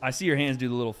that? I see your hands do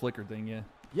the little flicker thing, yeah.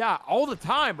 Yeah, all the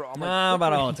time, bro. No,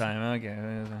 about all the time. Okay.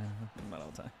 About all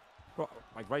the time. Bro,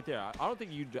 like right there. I don't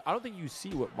think you see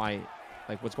what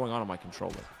what's going on my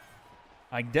controller.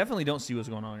 I definitely don't see what's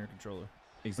going on in your controller.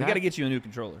 Exactly. We got to get you a new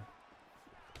controller.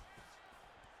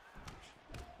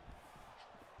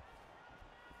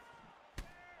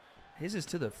 His is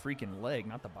to the freaking leg,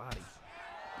 not the body.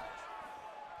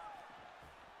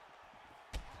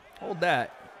 Hold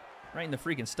that. Right in the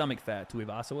freaking stomach fat,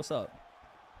 Tuivasa. What's up?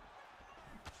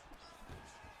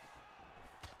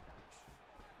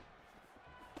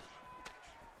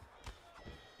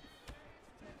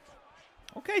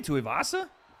 Okay, Tuivasa.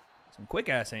 Some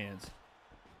quick-ass hands.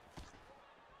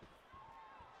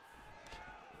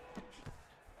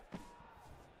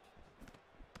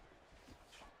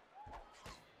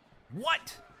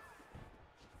 What?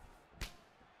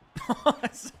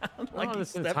 It sounds like he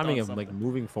stepped timing on of something. like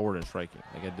moving forward and striking.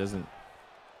 Like it doesn't.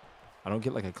 I don't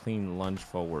get like a clean lunge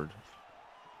forward.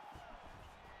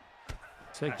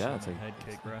 take that. It's like head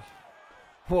kick, bro.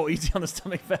 Whoa, easy on the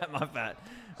stomach fat. My fat.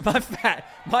 My fat.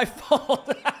 My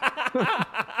fault.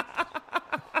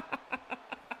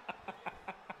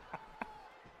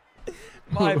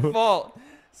 My fault.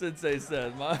 Sensei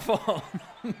says, my fault.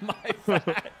 My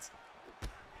fat.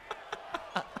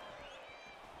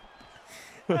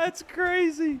 That's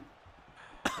crazy.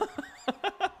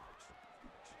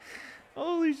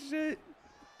 Holy shit.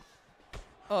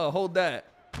 Oh, hold that.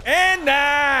 And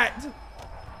that.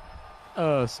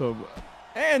 So.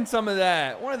 And some of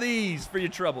that. One of these for your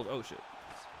troubles. Oh, shit.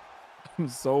 I'm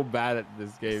so bad at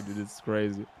this game, dude. It's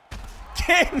crazy.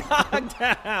 Get knocked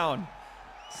down,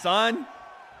 son.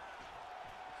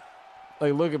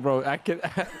 Like, look at bro. I can.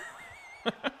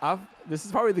 This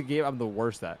is probably the game I'm the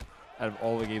worst at out of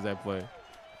all the games I play.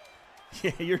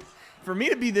 Yeah, you're. For me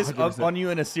to be this 100%. up on you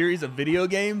in a series of video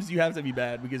games, you have to be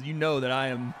bad because you know that I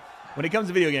am. When it comes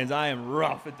to video games, I am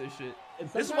rough at this shit.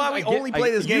 This is why we only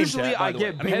play this game. Usually, I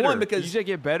get better. I mean, one, because usually I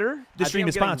get better. This stream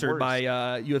is sponsored by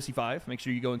UFC 5. Make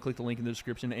sure you go and click the link in the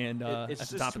description and at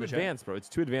the top of the chat. It's too advanced, bro. It's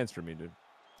too advanced for me, dude.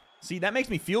 See, that makes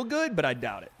me feel good, but I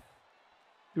doubt it.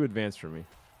 Too advanced for me.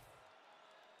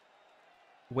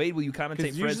 Wade, will you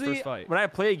commentate Fred's first fight? When I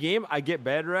play a game, I get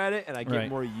better at it and I get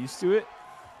more used to it.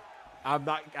 I'm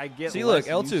not. I get. See, look,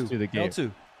 L2. L2. To the game.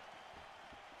 L2.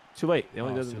 Too late. It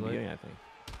only does it in the beginning, I think.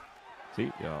 See,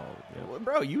 yo, yeah. Well,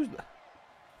 bro,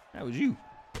 that was you.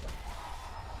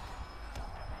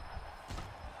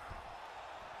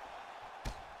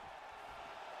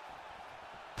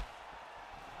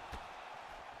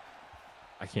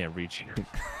 I can't reach you.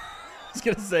 I was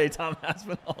gonna say Tom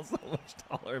Aspinall's so much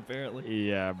taller, apparently.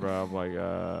 Yeah, bro. I'm like,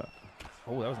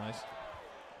 Oh, that was nice.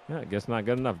 Yeah, I guess not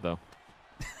good enough though.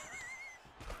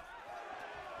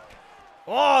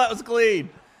 Oh, that was clean.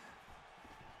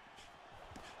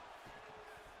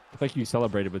 It's like you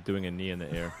celebrated with doing a knee in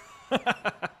the air.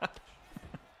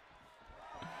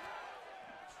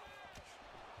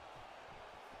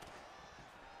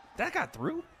 That got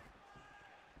through?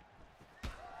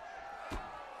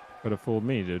 Could have fooled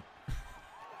me, dude.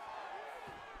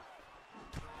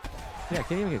 Yeah, I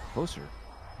can't even get closer.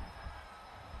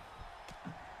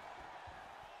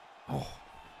 Oh.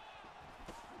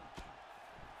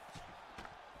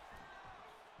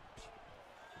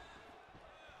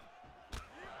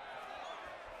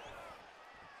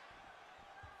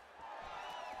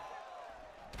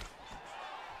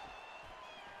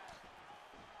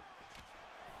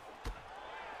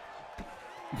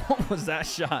 What was that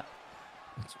shot?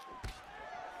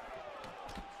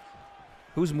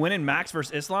 Who's winning, Max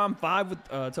versus Islam? 5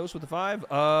 with Toast with the 5.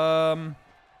 I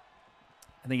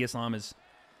think Islam has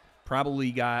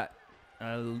probably got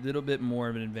a little bit more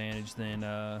of an advantage than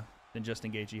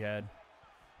Justin Gaethje had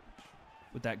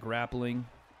with that grappling.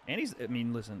 And he's, I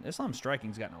mean, listen, Islam's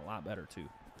striking's gotten a lot better too.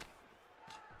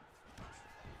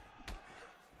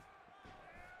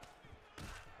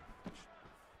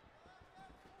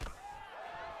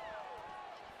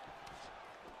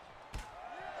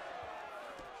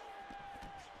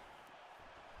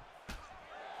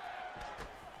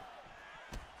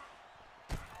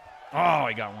 Oh,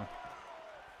 I got one.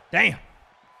 Damn.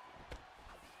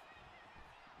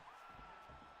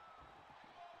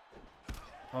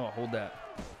 Oh, hold that.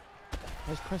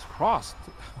 Nice press crossed.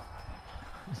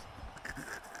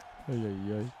 Ay,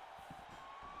 ay, ay.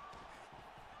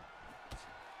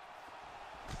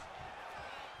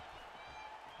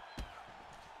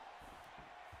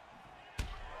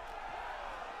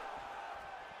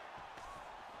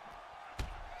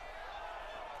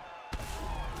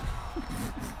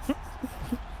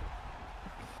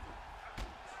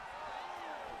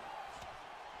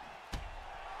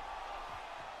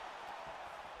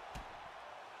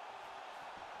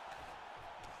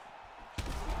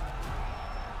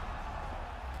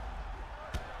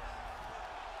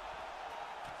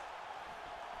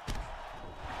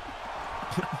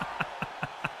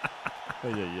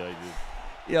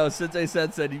 Yo, Sensei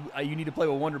said you need to play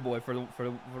with Wonder Boy for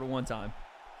the one time.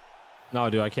 No,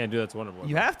 dude, I can't do that to Wonder Boy.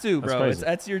 You have to, bro.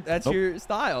 That's your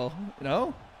style, you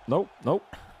know? Nope.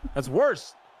 That's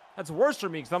worse. That's worse for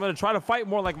me because I'm gonna try to fight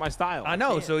more like my style. I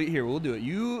know. So here, we'll do it.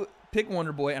 You pick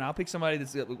Wonder Boy, and I'll pick somebody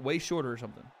that's way shorter or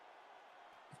something.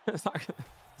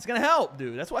 It's gonna help,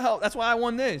 dude. That's what help. That's why I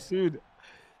won this, dude.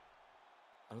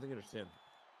 I don't think you understand.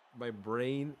 My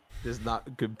brain does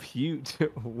not compute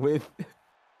with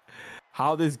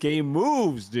how this game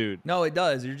moves, dude. No, it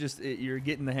does. You're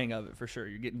getting the hang of it for sure.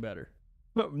 You're getting better.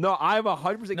 No, I'm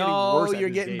 100% getting worse. No, you're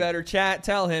getting better. Chat,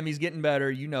 tell him he's getting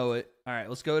better. You know it. All right,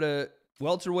 let's go to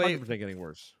welterweight. 100% getting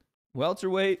worse.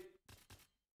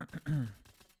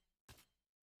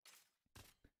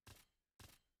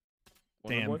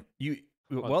 Wonder Damn. Boy? You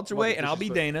I'm about welterweight, to and I'll be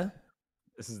disrespect-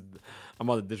 Dana. I'm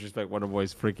about to disrespect Wonder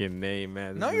Boy's freaking name,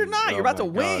 man. No, This you're is- not. oh You're about to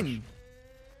my gosh. win.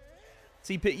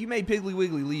 See, you made Piggly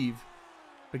Wiggly leave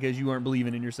because you weren't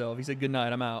believing in yourself. He said, "Good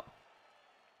night, I'm out."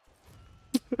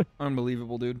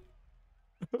 Unbelievable, dude.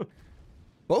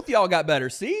 Both y'all got better.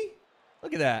 See?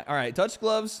 Look at that. All right, touch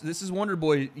gloves. This is Wonder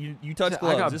Boy. You touch I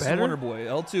gloves. got This better? is Wonder Boy.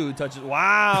 L2 touches.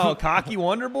 Wow, cocky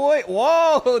Wonder Boy.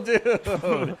 Whoa, dude.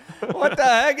 What the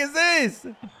heck is this?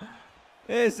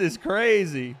 This is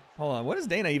crazy. Hold on. What does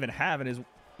Dana even have in his...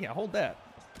 Yeah, hold that.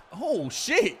 Oh,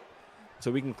 shit.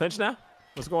 So we can clinch now?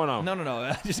 What's going on? No.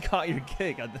 I just caught your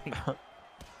kick, I think. How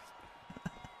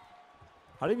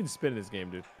do you even spin in this game,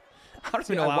 dude? I don't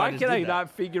even know how Why just can I did that. not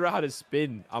figure out how to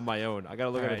spin on my own? I gotta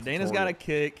look All at right, it. Dana's got a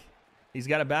kick. He's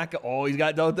got a back. Oh, he's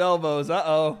got both elbows.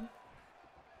 Uh-oh.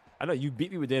 I know you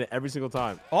beat me with Dana every single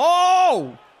time.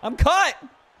 Oh, I'm cut.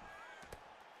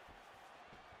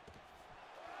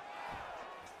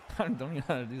 I don't even know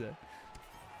how to do that.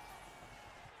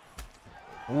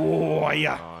 Oh,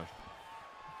 yeah. Gosh.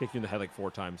 Kicked you in the head like 4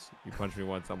 times. You punched me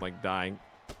once. I'm like dying.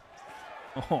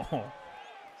 Oh.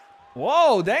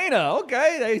 Whoa, Dana.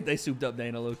 Okay, they souped up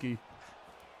Dana, Loki.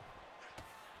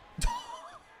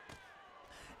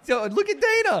 So look at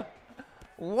Dana.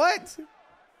 What?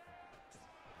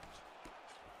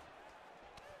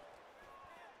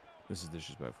 This is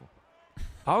disrespectful.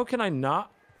 How can I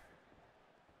not?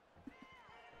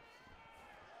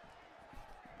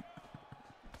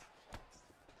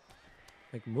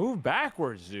 Like, move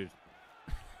backwards, dude.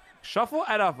 Shuffle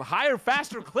at a higher,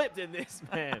 faster clip than this,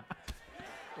 man.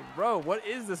 Like, bro, what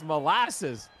is this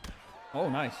molasses? Oh,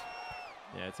 nice.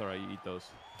 Yeah, it's all right. You eat those.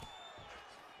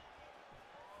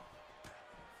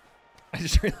 I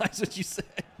just realized what you said.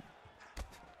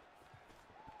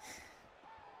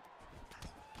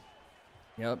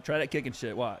 Yep, try that kicking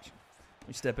shit. Watch.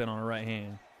 You step in on the right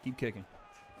hand. Keep kicking.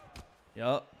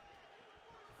 Yup.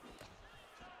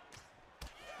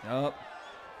 Yup.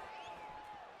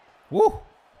 Woo!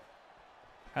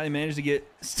 How they managed to get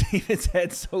Steven's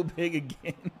head so big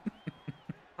again?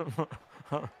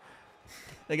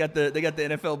 They got the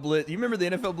NFL blitz. You remember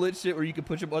the NFL blitz shit where you could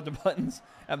push a bunch of buttons,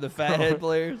 have the fat head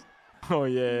players? Oh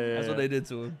yeah. That's what they did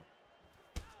to him.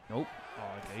 Nope. Oh,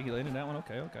 okay. He landed that one.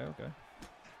 Okay.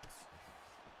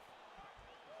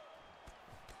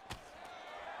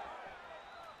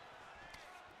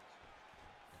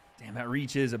 Damn, that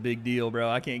reach is a big deal, bro.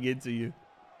 I can't get to you.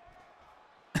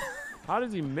 How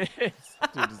does he miss?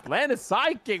 Dude, just land a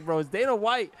sidekick, bro. It's Dana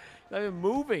White. He's not even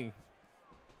moving.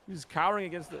 He's cowering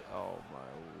against the... Oh,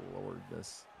 my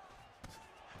lordness.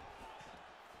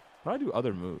 How do I do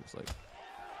other moves? Like...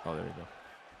 Oh, there you go.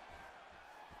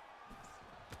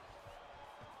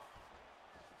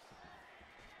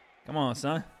 Come on,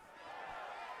 son.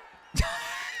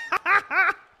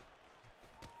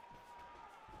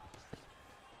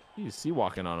 You see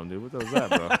walking on him, dude. What was that,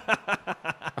 bro?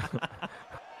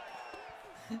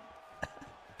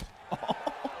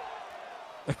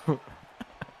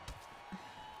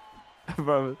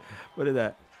 Bro, what is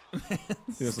that?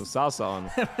 Doing some salsa on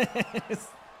him.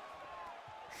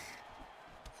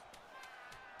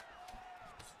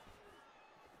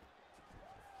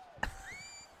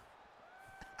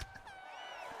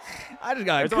 I just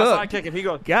got Every time I cooked. sidekick him, he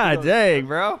goes. God dang,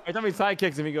 bro. Every time he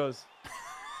sidekicks him, he goes.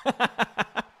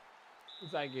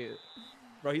 Sidekick.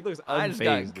 Bro, he looks unfazed. I just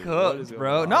got dude. What cooked, is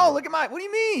bro. going No, on? look at my... What do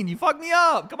you mean? You fucked me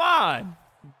up. Come on.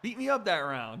 Beat me up that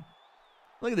round.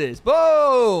 Look at this.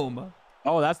 Boom.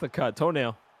 Oh, that's the cut.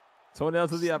 Toenail. Toenail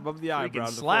to the above the eyebrow. Freaking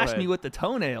slash me with the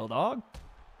toenail, dog.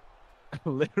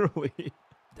 Literally.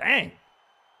 Dang.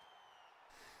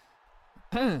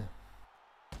 Damn,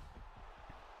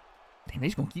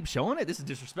 he's going to keep showing it? This is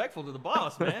disrespectful to the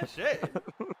boss, man. Shit.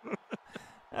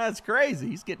 That's crazy.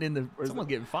 He's getting in the... Someone's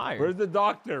getting fired. Where's the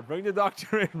doctor? Bring the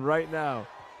doctor in right now.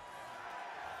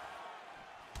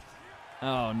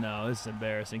 Oh, no. This is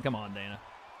embarrassing. Come on, Dana.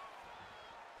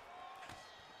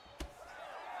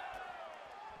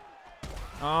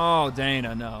 Oh,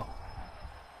 Dana, no.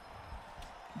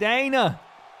 Dana!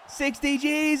 60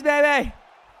 G's, baby!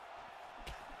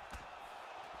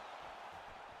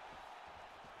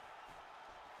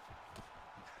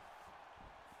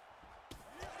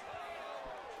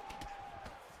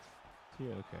 Yeah,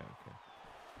 okay.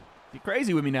 You're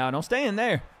crazy with me now. Don't stay in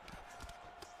there.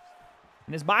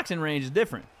 And this boxing range is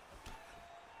different.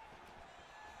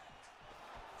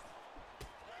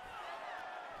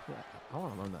 I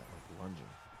want to learn that, like, lunging.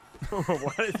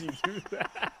 Why does he do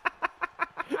that?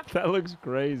 That looks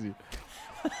crazy.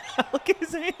 Look at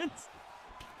his hands.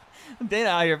 Dana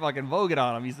out here fucking voguing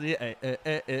on him. You see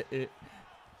it?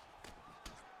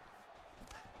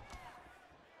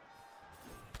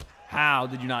 How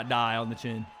did you not die on the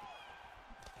chin?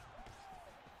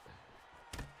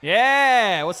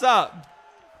 Yeah, what's up?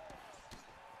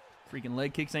 Freaking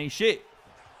leg kicks ain't shit.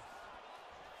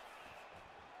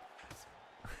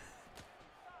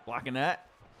 Blocking that.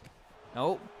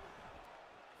 Nope.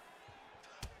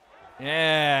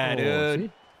 Yeah, dude.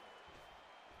 See?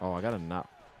 Oh, I got a knock.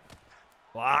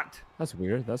 Blocked. That's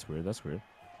weird. That's weird. That's weird.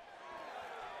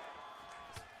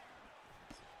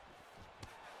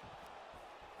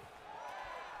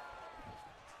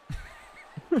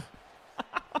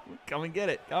 Come and get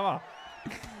it. Come on.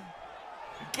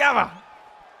 Come on.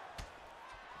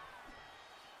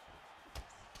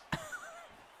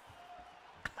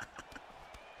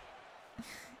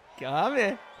 Come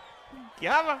here.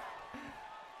 Come on.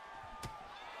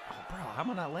 Oh, bro, how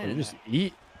am I not landing? You just that?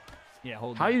 eat. Yeah,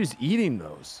 hold on. How are you just eating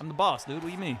those? I'm the boss, dude. What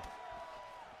do you mean?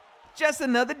 Just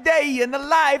another day in the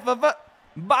life of a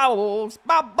boss.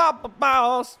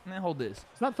 Boss. Man, hold this.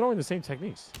 It's not throwing the same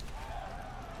techniques.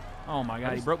 Oh, my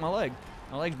God. He broke my leg.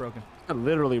 My leg's broken. I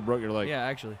literally broke your leg. Yeah,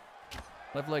 actually.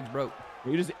 Left leg's broke.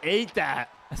 You just ate that.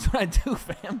 That's what I do,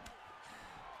 fam.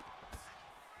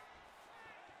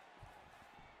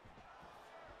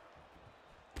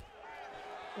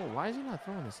 Oh, why is he not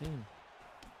throwing the same?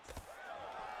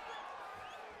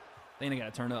 I think I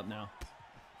got to turn up now.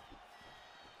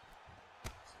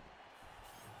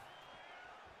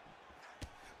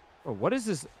 Oh, what is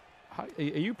this? How,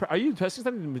 are you testing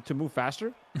something to move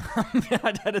faster?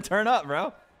 I had to turn up,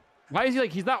 bro. Why is he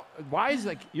like he's not? Why is he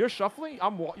like you're shuffling?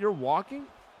 You're walking.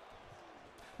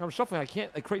 I'm shuffling. I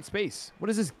can't like create space. What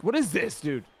is this? What is this,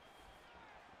 dude?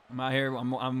 I'm out here. I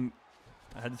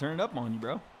had to turn it up on you,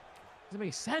 bro. Doesn't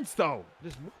make sense though.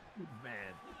 Just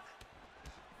man.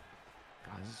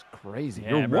 God, this is crazy.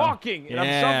 Yeah, you're bro. walking. And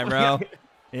Yeah, I'm shuffling. bro.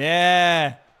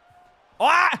 Yeah.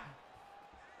 Ah!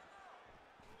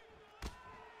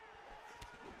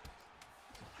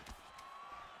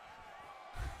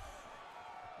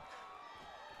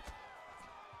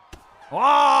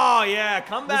 Oh, yeah.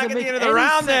 Come back at the end of the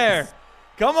round there.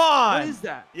 Come on. What is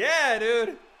that? Yeah,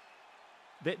 dude.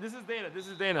 This is Dana. This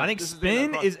is Dana. I think this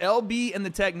spin is LB and the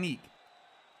technique.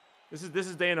 This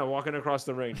is Dana walking across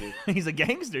the ring, dude. He's a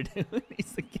gangster, dude.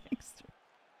 He's a gangster.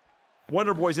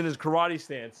 Wonder Boy's in his karate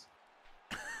stance.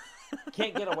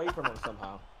 Can't get away from him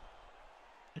somehow.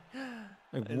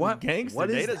 Like, what? Gangster. What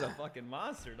is Data's that? a fucking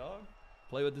monster, dog.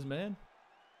 Play with this man.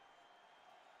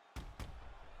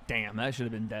 Damn, that should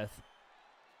have been death.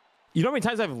 You know how many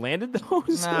times I've landed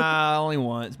those? Nah, only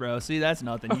once, bro. See, that's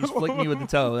nothing. You just flick me with the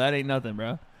toe. That ain't nothing,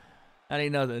 bro. That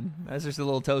ain't nothing. That's just a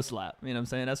little toe slap. You know what I'm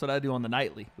saying? That's what I do on the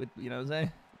nightly. You know what I'm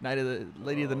saying? Night of the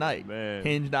Lady of the Night. Man.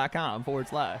 Hinge.com/. You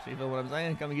feel what I'm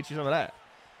saying? Come and get you some of that.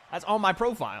 That's on my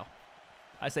profile.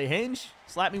 I say Hinge,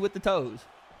 slap me with the toes.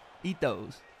 Eat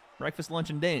those. Breakfast, lunch,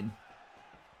 and din.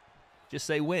 Just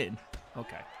say win.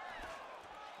 Okay.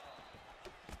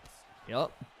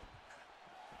 Yup.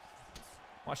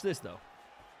 Watch this, though.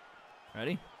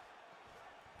 Ready?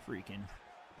 Freaking.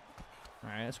 All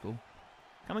right, that's cool.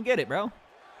 Come and get it, bro.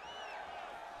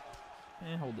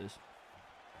 Hold this.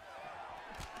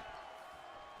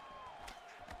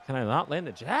 Can I not land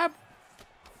a jab?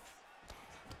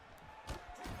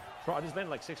 Bro, I just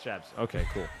landed like 6 jabs. Okay,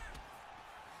 cool.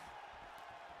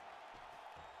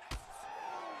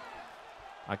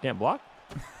 I can't block?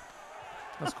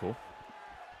 That's cool.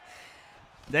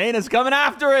 Dana's coming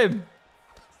after him.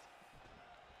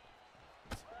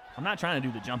 I'm not trying to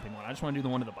do the jumping one. I just want to do the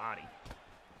one to the body.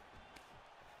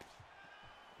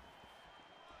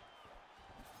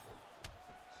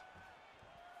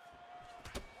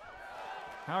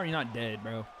 How are you not dead,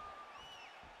 bro?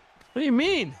 What do you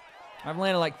mean? I've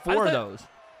landed like 4 of those.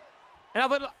 And I've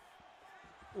landed...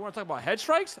 You want to talk about head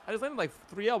strikes? I just landed like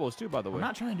 3 elbows too, by the way. I'm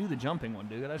not trying to do the jumping one,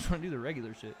 dude. I just want to do the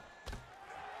regular shit.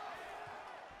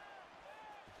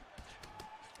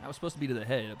 I was supposed to be to the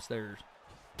head upstairs.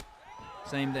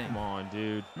 Same thing. Come on,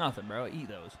 dude. Nothing, bro. Eat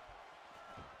those.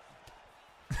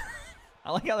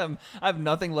 I like how I have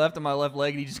nothing left on my left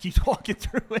leg, and he just keeps walking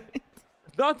through it.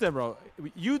 Nothing, bro.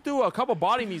 You threw a couple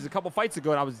body knees a couple fights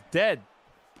ago, and I was dead.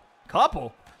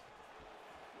 Couple?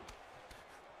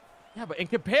 Yeah, but in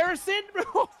comparison,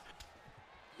 bro.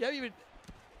 You haven't even...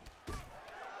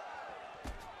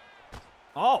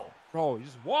 Oh. Bro, you're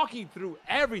just walking through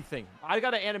everything. I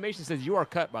got an animation that says you are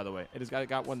cut, by the way. It has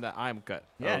got one that I'm cut.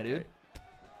 Yeah, Okay. dude.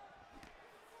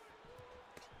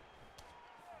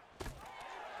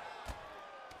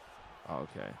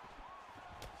 Okay.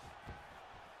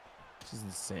 This is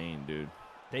insane, dude.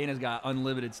 Dana's got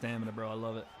unlimited stamina, bro. I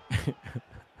love it.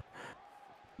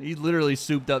 He's literally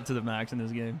souped up to the max in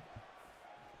this game.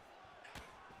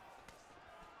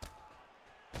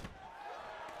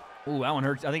 Ooh, that one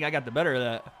hurts. I think I got the better of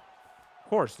that. Of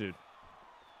course, dude.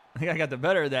 I think I got the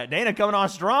better of that. Dana coming on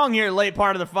strong here late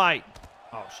part of the fight.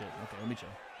 Oh, shit. Okay, let me chill.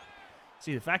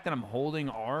 See, the fact that I'm holding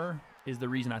R is the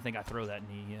reason I think I throw that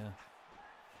knee, yeah.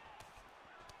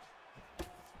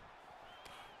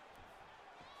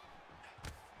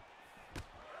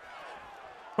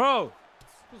 Bro,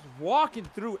 just walking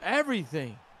through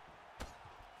everything.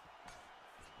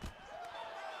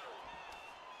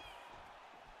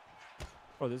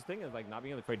 Bro, this thing is like not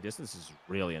being able to create distance is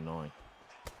really annoying.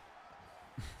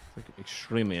 It's like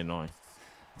extremely annoying.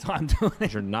 That's why I'm doing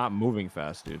it. You're not moving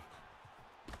fast, dude.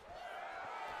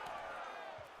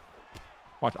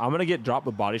 Watch, I'm gonna get dropped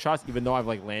with body shots, even though I've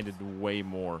like landed way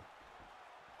more.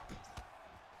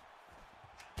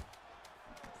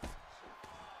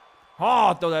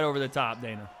 Oh, throw that over the top,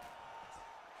 Dana.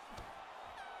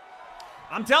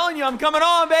 I'm telling you, I'm coming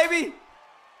on, baby.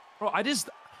 Bro,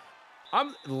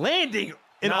 I'm landing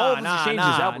in all of the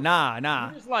exchanges.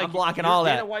 Nah. Like, I'm blocking all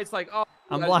Dana that. White's like, oh,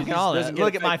 I'm blocking all that.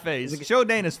 Look at my face. Show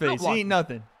Dana's face. He ain't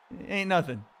nothing. Ain't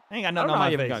nothing. I ain't got nothing on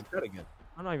my face.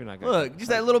 I'm not even not Look,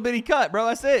 just that little bitty cut, bro.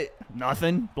 That's it.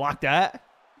 Nothing. Block that.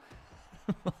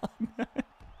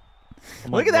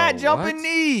 Look at that jumping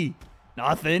knee.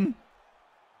 Nothing.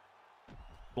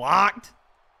 Blocked.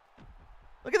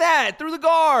 Look at that. Through the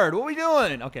guard. What are we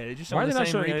doing? Okay, they just showing the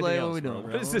same replay. What are we doing,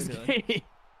 bro? What is this game?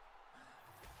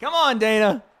 Come on,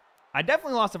 Dana. I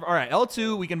definitely lost. All right,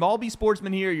 L2. We can all be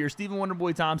sportsmen here. You're Stephen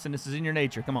Wonderboy Thompson. This is in your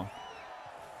nature. Come on.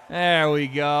 There we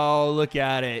go. Look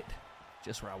at it.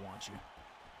 Just where I want you.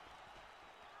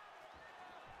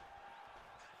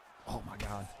 Oh, my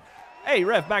God. Hey,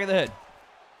 ref, back of the head.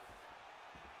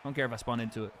 I don't care if I spun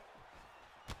into it.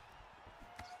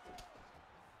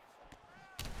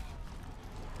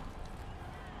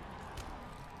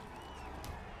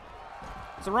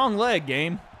 It's the wrong leg,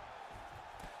 game.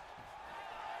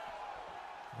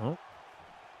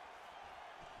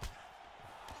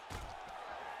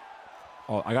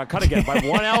 Oh, I got cut again by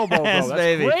one elbow, bro. Yes, That's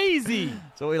baby. crazy.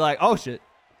 So we like, oh, shit.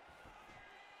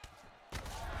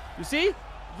 You see?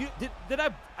 Did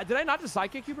I not just side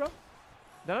kick you, bro?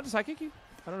 Did I not just side kick you?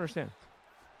 I don't understand.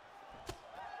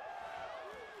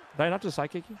 Did I not just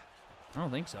side kick you? I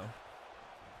don't think so.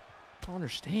 I don't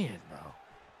understand, bro.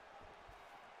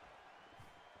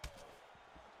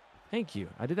 Thank you.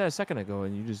 I did that a second ago,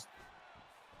 and you just...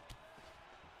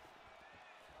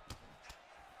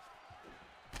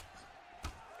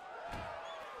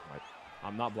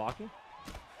 I'm not blocking?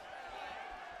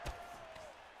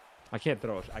 I can't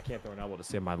throw an elbow to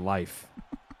save my life.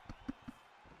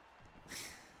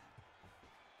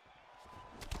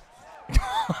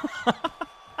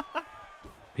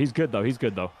 He's good, though. He's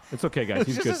good, though. It's okay, guys.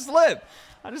 He's just good. a slip.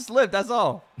 I just slipped. That's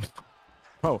all.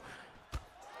 Oh.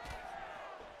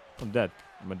 I'm dead.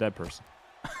 I'm a dead person.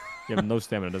 You have no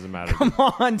stamina. It doesn't matter. Come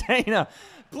on, Dana.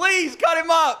 Please cut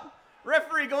him up.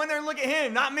 Referee, go in there and look at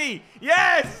him, not me.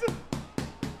 Yes.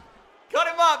 Cut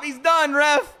him up. He's done,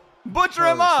 ref. Butcher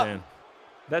him up.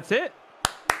 That's it?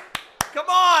 Come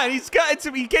on. He's cut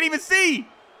to me. He can't even see.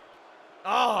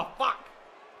 Oh, fuck.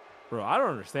 Bro, I don't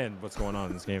understand what's going on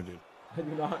in this game, dude. I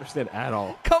do not understand at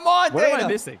all. Come on, What Dana. am I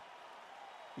missing?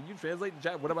 Can you translate the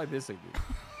chat? What am I missing,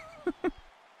 dude?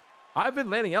 I've been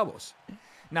landing elbows.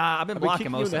 Nah, I've been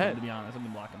blocking most of it, it, to be honest. I've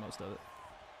been blocking most of it.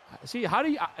 See, how do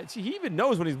you... see, he even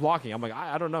knows when he's blocking. I'm like,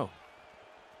 I don't know.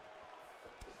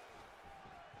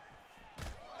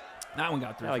 That one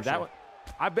got through. Yeah, like that one.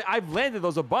 I've landed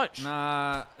those a bunch.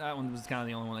 Nah, that one was kind of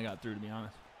the only one that got through, to be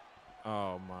honest.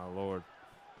 Oh, my Lord.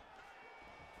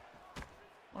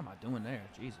 What am I doing there?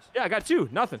 Jesus. Yeah, I got two.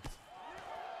 Nothing.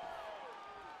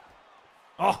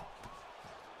 Oh.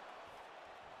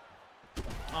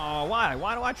 Oh, why?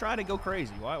 Why do I try to go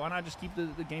crazy? Why not just keep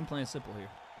the game plan simple here?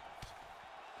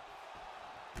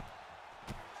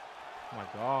 Oh, my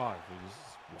God, dude. This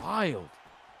is wild.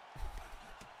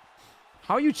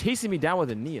 How are you chasing me down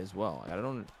with a knee as well? I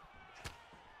don't...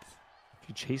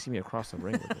 You're chasing me across the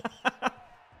ring with it.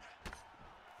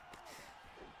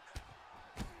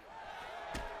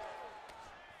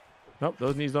 Nope,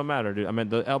 those knees don't matter, dude. I mean,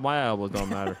 my elbows don't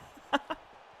matter.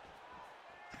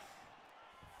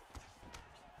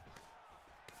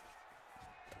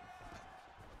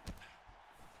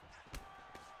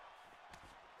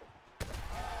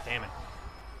 Damn it.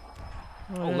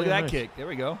 Oh, look at that kick. There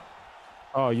we go.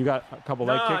 Oh, you got a couple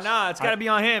leg kicks? No, it's got to be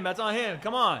on him. That's on him.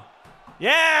 Come on.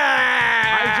 Yeah!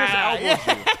 I just elbowed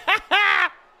you.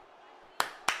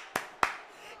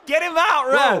 Get him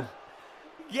out, ref.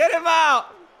 Get him out.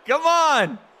 Come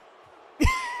on.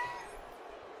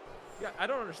 Yeah, I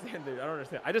don't understand, dude. I don't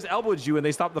understand. I just elbowed you and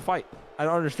they stopped the fight. I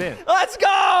don't understand. Let's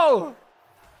go.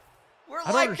 We're I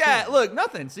don't like understand. that. Look,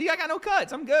 nothing. See, I got no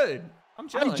cuts. I'm good. I'm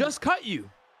chilling. I just cut you.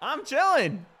 I'm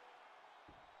chilling.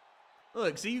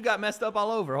 Look, see, you got messed up all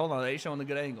over. Hold on, they ain't showing the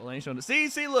good angle. They ain't showing the.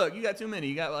 See, look, you got too many.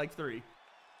 You got like 3.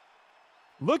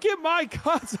 Look at my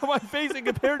cuts on my face and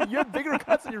compared to your bigger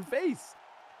cuts on your face.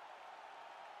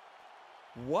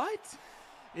 What?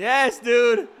 Yes,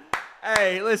 dude.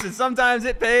 Hey, listen, sometimes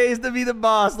it pays to be the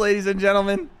boss, ladies and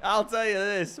gentlemen. I'll tell you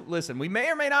this. Listen, we may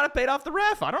or may not have paid off the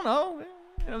ref. I don't know.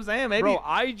 You know what I'm saying? Maybe. Bro,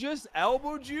 I just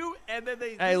elbowed you, and then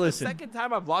they. Hey, listen. The second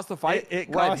time I've lost a fight.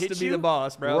 It costs to be the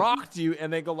boss, bro. Rocked you,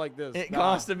 and they go like this. It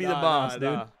costs to be the boss, dude.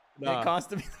 Nah. It costs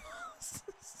to be the boss.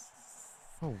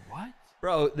 Oh, what?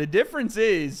 Bro, the difference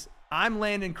is I'm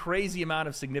landing crazy amount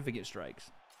of significant strikes.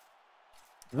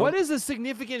 What is a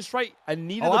significant strike? A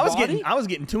knee to the I body? was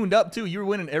getting tuned up too. You were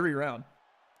winning every round.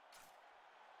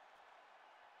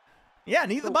 Yeah,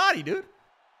 knee to the body, dude.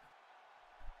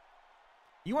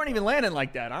 You weren't even landing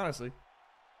like that, honestly.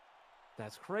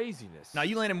 That's craziness. Now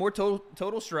you landed more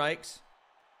total strikes.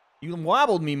 You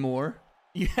wobbled me more.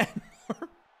 You had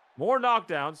more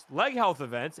knockdowns, leg health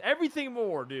events, everything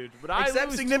more, dude. But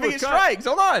except significant strikes.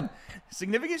 Hold on.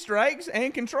 Significant strikes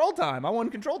and control time. I won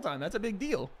control time. That's a big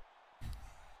deal.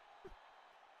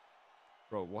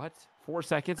 Bro, what? 4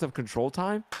 seconds of control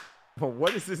time? But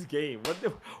what is this game?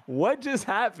 What just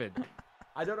happened?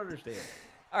 I don't understand.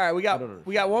 All right, we got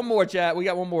one more, chat. We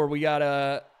got one more. We got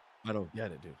I don't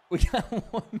get it, dude. We got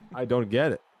one. I don't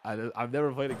get it. I've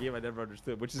never played a game I never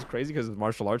understood, which is crazy because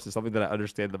martial arts is something that I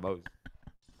understand the most.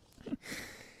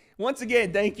 Once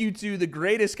again, thank you to the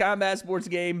greatest combat sports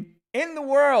game in the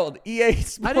world, EA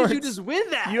Sports. How did you just win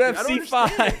that? UFC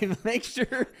 5. Make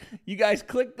sure you guys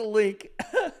click the link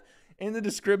in the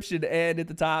description and at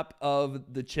the top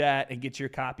of the chat and get your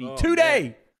copy today.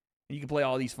 Man. You can play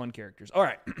all these fun characters. All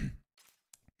right.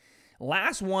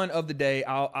 Last one of the day.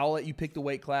 I'll let you pick the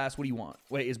weight class. What do you want?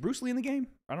 Wait, is Bruce Lee in the game?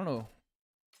 I don't know.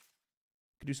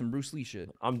 Could do some Bruce Lee shit.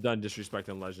 I'm done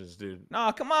disrespecting legends, dude.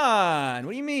 Nah, come on.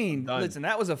 What do you mean? Listen,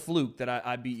 that was a fluke that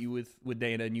I beat you with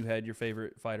Dana and you had your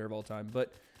favorite fighter of all time.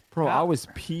 But bro, I was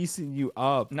piecing you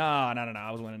up. Nah.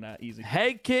 I was winning that easy.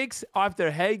 Head kicks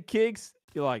after head kicks.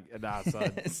 You're like, nah,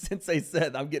 son. Sensei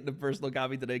said, I'm getting a personal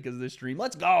copy today because of this stream.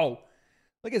 Let's go.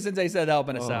 Look at Sensei said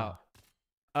helping us out.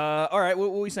 All right, what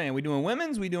are we saying? We doing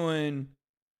women's? We doing...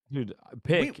 Dude,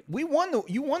 pick. You won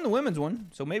the women's one,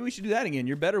 so maybe we should do that again.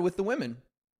 You're better with the women.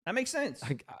 That makes sense.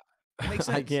 Makes sense.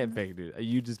 I can't pick, dude.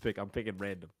 You just pick. I'm picking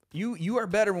random. You are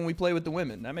better when we play with the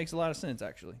women. That makes a lot of sense,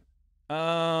 actually.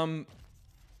 Hold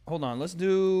on. Let's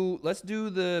do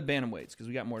the bantamweights because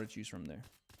we got more to choose from there.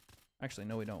 Actually,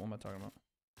 no, we don't. What am I talking about?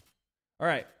 All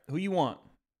right, who you want?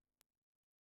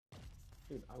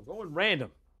 Dude, I'm going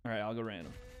random. All right, I'll go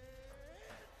random.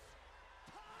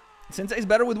 Sensei's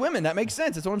better with women. That makes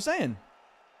sense. That's what I'm saying.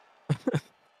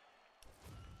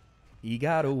 He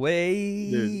got a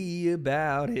way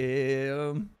about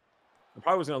him. I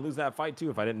probably was gonna lose that fight too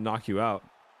if I didn't knock you out.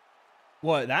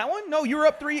 What, that one? No, you were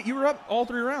up 3. You were up all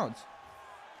 3 rounds.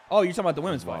 Oh, you're talking about the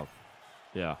women's fight.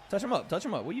 Yeah. Touch him up. Touch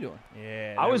him up. What are you doing?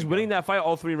 Yeah. I was winning that fight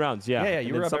all 3 rounds. Yeah. Yeah,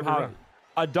 you were up every round.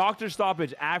 A doctor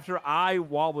stoppage after I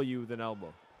wobble you with an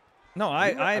elbow. No,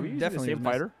 I'm definitely the same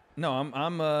fighter. No,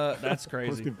 I'm that's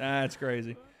crazy. That's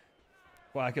crazy.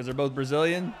 Why? Because they're both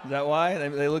Brazilian? Is that why?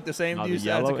 They look the same to you?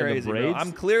 That's crazy, bro.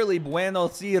 I'm clearly Bueno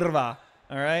Silva.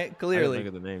 All right? Clearly. I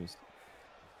look at the names.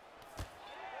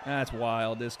 That's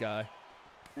wild, this guy.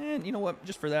 Man, you know what?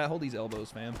 Just for that, hold these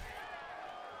elbows, fam.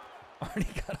 Already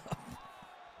got up.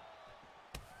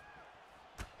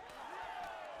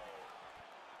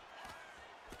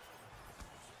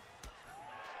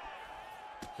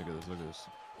 Look at this. Look at this.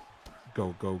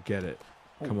 Go get it.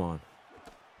 Come on.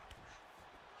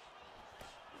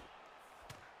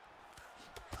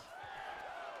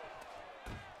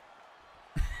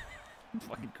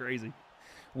 Fucking crazy.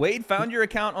 Wade found your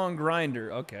account on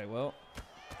Grindr. Okay, well,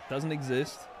 doesn't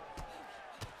exist.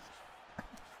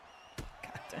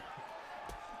 God damn.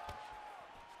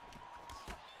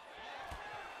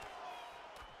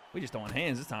 We just throwing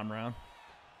hands this time around.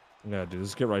 Yeah, dude,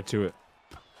 let's get right to it.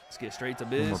 Let's get straight to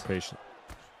biz. No more patience.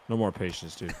 No more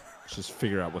patience, dude. Let's just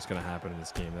figure out what's going to happen in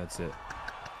this game. That's it.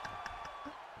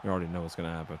 You already know what's going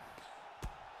to happen.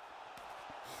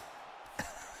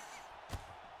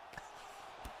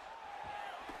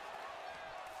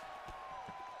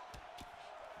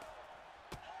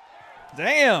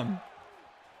 Damn.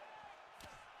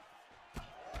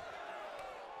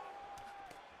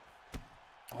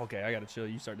 Okay, I got to chill.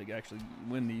 You start to actually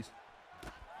win these.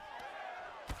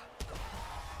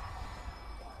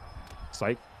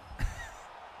 Psych.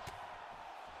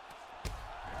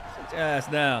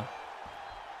 Yes, now.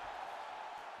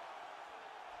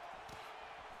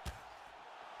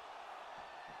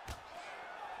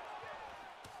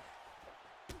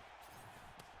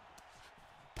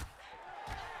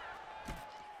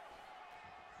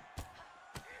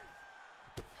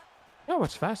 How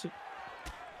much faster? I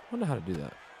wonder how to do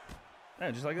that.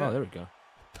 Yeah, just like that. Oh, there we go.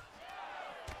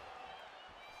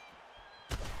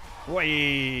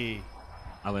 Boy.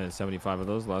 I landed 75 of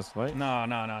those last fight. No,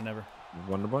 never.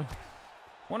 Wonder Boy.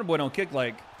 Wonder Boy don't kick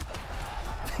like.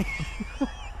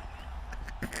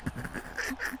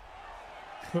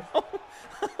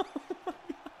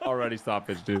 Already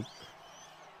stoppage, dude.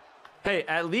 Hey,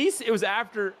 at least it was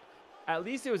after. At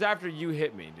least it was after you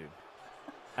hit me, dude.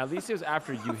 At least it was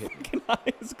after you hit me. Fucking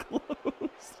eyes closed.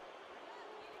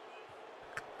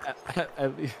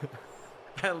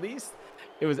 At least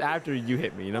it was after you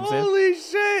hit me. You know what I'm saying? Holy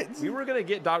shit! We were gonna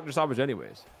get Dr. Stoppage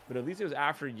anyways, but at least it was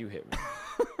after you hit me.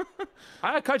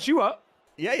 I cut you up.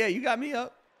 Yeah, you got me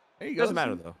up. There you go. Doesn't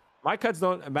matter though. My cuts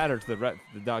don't matter to the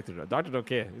doctor. The doctor don't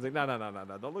care. He's like, no.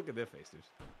 Don't look at their face, dude.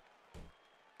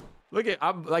 Look at,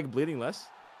 I'm like bleeding less.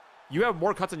 You have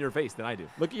more cuts on your face than I do.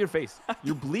 Look at your face.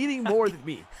 You're bleeding more than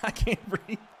me. I can't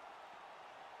breathe.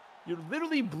 You're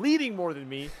literally bleeding more than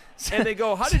me. And they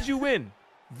go, how did you win?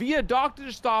 Via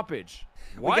doctor stoppage.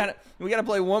 What? We gotta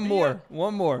play one more.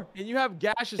 One more. And you have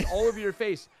gashes all over your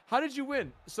face. How did you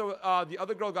win? So the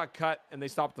other girl got cut and they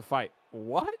stopped the fight.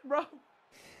 What, bro?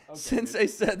 Okay, Sensei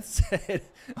said,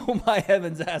 oh my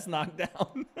heavens, ass knocked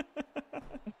down.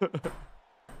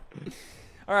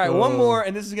 All right, one more,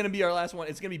 and this is going to be our last one.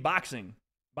 It's going to be boxing.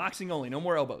 Boxing only. No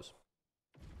more elbows.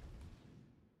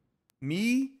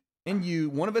 Me and you.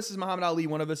 One of us is Muhammad Ali.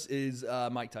 One of us is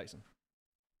Mike Tyson.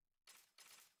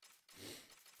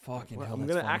 Fucking hell, I'm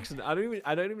gonna accident. I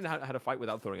don't even know how to fight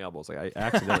without throwing elbows. Like I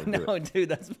accidentally do it. Dude,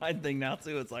 that's my thing now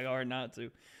too. It's like hard not to.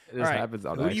 It just happens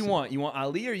on who accident. do you want? You want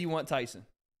Ali or you want Tyson?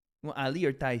 You want Ali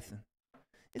or Tyson?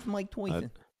 It's Mike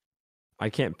Tyson. I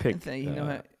can't pick.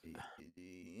 You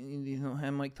don't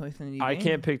have Mike Tyson in your I game?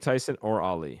 can't pick Tyson or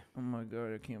Ali. Oh my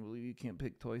god, I can't believe you can't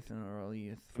pick Tyson or Ali.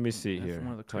 Let me see That's here.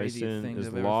 one of the craziest Tyson things is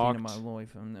I've ever locked. seen in my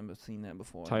life. I've never seen that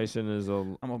before. Tyson is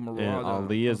a. I'm a marauder. And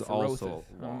Ali is I'm also ferocious.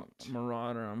 locked. I'm a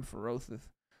marauder. I'm ferocious.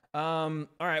 All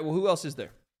right. Well, who else is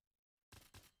there?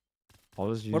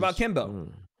 What about Kimbo?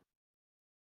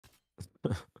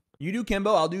 You do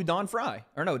Kimbo. I'll do Don Fry.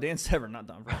 Or no, Dan Severn, not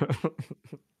Don Fry.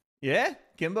 Yeah,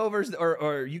 Kimbo versus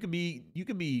or you could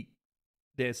be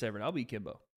Dan Severn. I'll be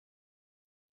Kimbo.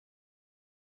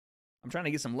 I'm trying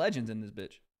to get some legends in this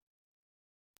bitch.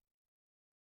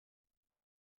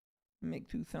 Make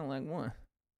two sound like one.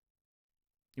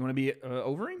 You want to be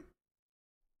over him?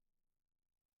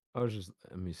 I was just.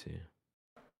 Let me see.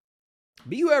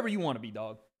 Be whoever you want to be,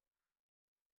 dog.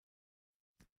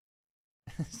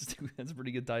 That's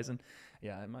pretty good, Tyson.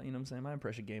 Yeah, you know what I'm saying? My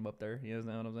impression game up there. You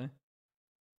know what I'm saying?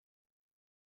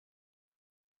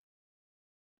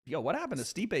 Yo, what happened to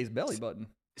Stipe's belly button?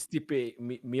 Stipe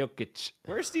Miocic.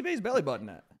 Where's Stipe's belly button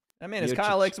at? That man is Miocic.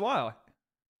 Kyle XY.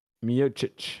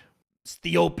 Miocic.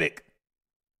 Stiopic.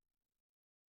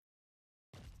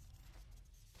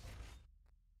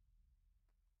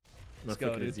 Let's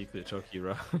go, dude. Ezekiel choke you,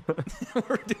 bro.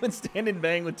 We're doing stand and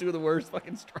bang with two of the worst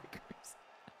fucking strikers.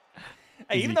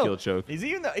 Hey, even though,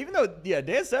 yeah,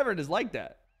 Dan Severn is like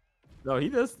that. No, he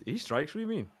does. He strikes. What do you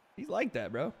mean? He's like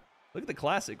that, bro. Look at the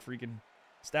classic freaking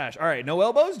stash. All right, no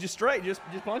elbows, just straight, just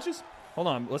punches. Hold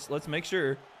on, let's make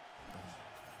sure.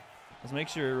 Let's make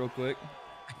sure real quick.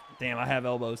 Damn, I have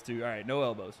elbows too. All right, no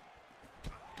elbows.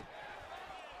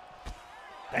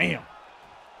 Damn.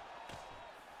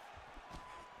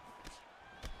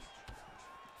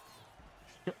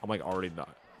 I'm like already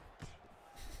not.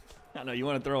 I know you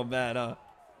want to throw him bad, huh?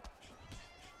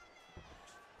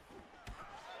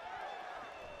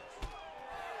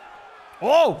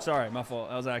 Oh, sorry, my fault.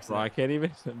 That was an accident. Bro, I can't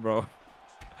even, bro.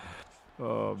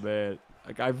 Oh man,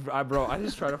 like I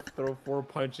just tried to throw 4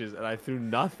 punches and I threw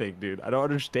nothing, dude. I don't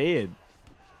understand.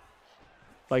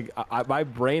 Like my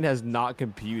brain has not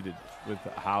computed with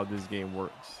how this game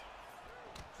works.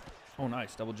 Oh,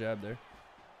 nice. Double jab there.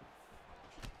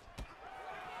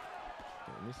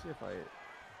 Let me see if I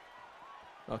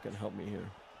can help me here.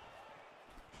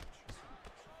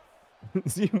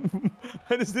 See,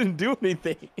 I just didn't do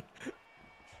anything.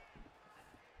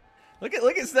 Look at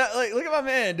my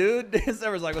man, dude. Dan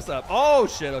Sever's like, what's up? Oh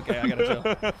shit. Okay, I gotta chill.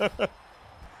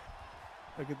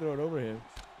 I could throw it overhand.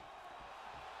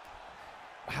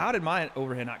 How did my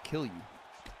overhand not kill you?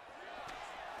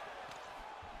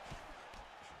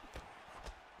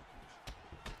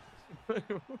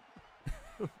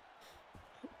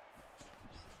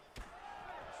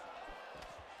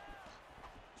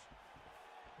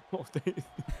 Oh,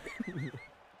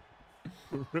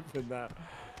 ripping that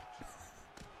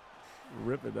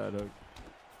hook.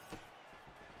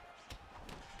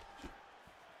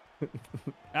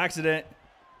 Accident.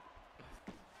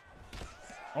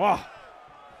 Oh.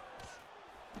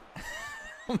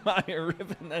 I'm out here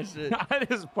ripping that shit. I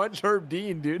just punch Herb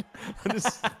Dean, dude. I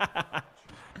just...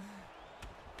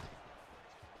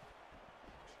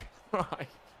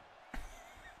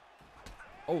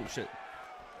 Oh, shit.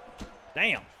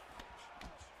 Damn.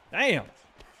 Damn.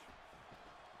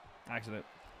 Accident.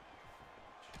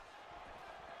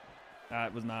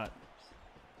 It was not.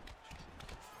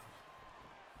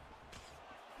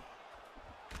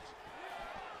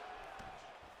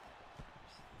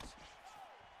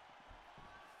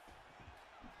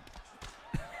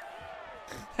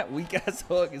 That weak ass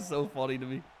hook is so funny to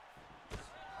me.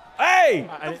 Hey!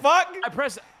 The fuck?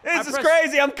 This is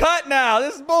crazy. I'm cut now.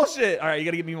 This is bullshit. All right, you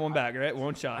gotta give me one back, right?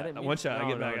 One shot. One shot. I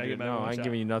get back. I get back. No, I ain't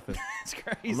giving you nothing. It's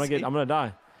crazy. I'm gonna die.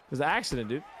 It was an accident,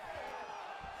 dude.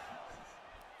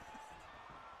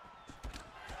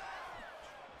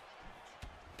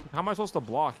 How am I supposed to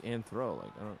block and throw?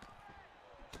 Like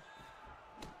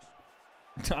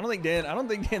I don't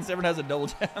think Dan Severn has a double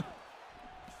jab.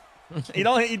 He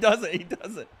doesn't. He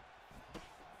doesn't.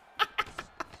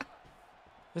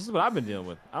 This is what I've been dealing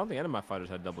with. I don't think any of my fighters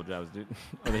had double jabs, dude.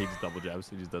 I think he just double jabs.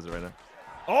 He just does it right now.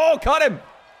 Oh, cut him!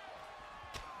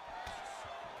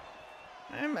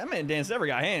 Man, that man Dan Severn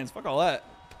got hands. Fuck all that.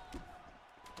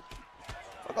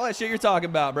 Fuck all that shit you're talking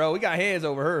about, bro. We got hands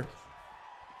over her.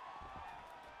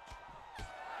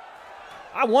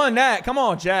 I won that. Come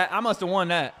on, chat. I must have won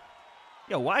that.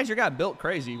 Yo, why is your guy built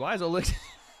crazy? Why is Olynyk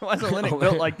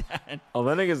built like that?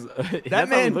 Olynyk is that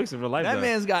man. Looks in real life, that though.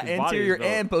 man's got His anterior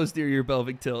and posterior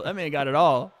pelvic tilt. That man got it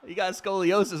all. He got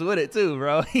scoliosis with it too,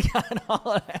 bro. He got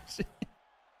all of that shit.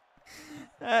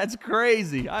 That's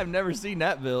crazy. I've never seen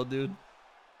that build, dude.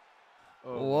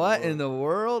 Oh, what in the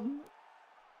world?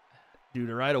 Dude,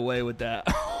 right away with that.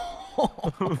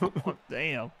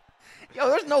 Damn. Yo,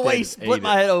 there's no way he split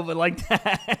my head open like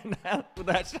that with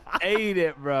that shot. Ate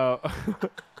it, bro.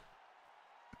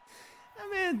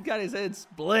 That man got his head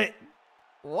split.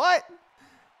 What?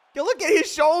 Yo, look at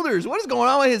his shoulders. What is going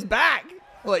on with his back?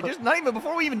 Like, just not even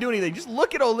before we even do anything. Just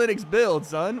look at Olynyk's build,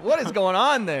 son. What is going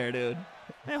on there, dude?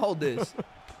 Man, hold this.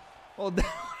 Hold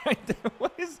that right there.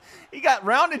 What is? He got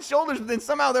rounded shoulders, but then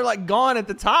somehow they're like gone at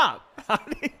the top.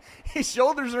 His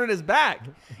shoulders are in his back.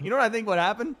 You know what I think? What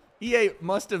happened? EA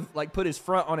must have like put his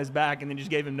front on his back and then just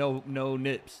gave him no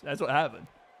nips. That's what happened.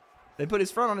 They put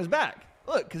his front on his back.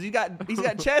 Look, because he's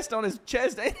got chest on his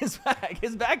chest and his back.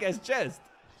 His back has chest.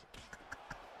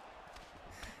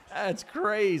 That's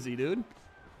crazy, dude.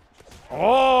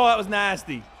 Oh, that was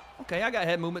nasty. Okay, I got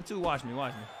head movement too. Watch me.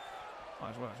 Watch.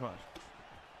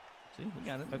 See, we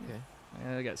got it. Okay.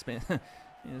 Yeah, I got spam. Yeah,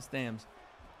 stams.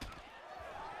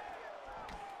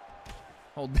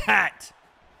 Hold that.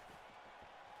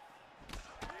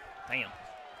 Damn.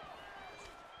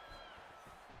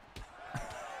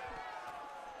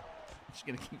 Just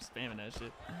gonna keep spamming that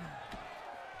shit.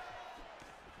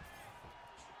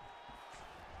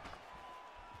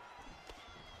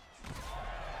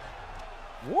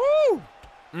 Woo!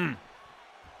 I'm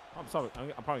sorry.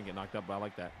 I'm probably gonna get knocked up, but I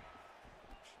like that.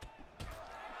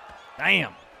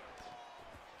 Damn.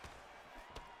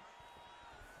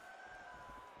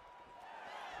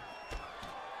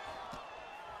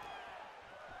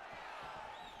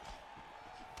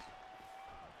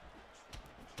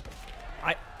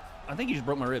 I think you just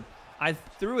broke my rib. I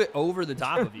threw it over the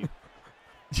top of you.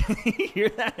 Did you hear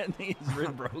that? I think his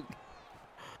rib broke.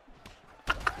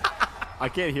 I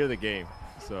can't hear the game,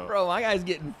 so. Bro, my guy's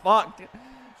getting fucked.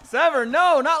 Severn,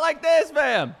 no, not like this,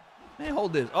 fam. Man,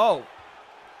 hold this. Oh.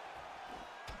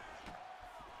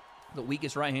 The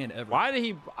weakest right hand ever. Why did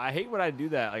he? I hate when I do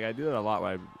that. Like, I do that a lot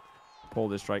when I pull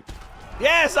this strike.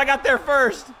 Yes, I got there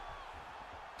first.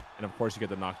 And, of course, you get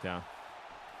the knockdown.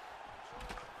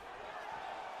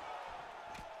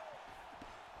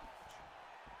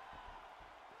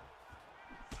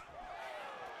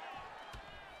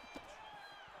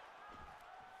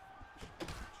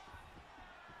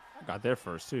 Got there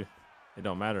first too. It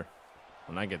don't matter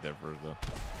when I get there first though.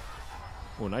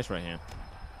 Oh, nice right hand.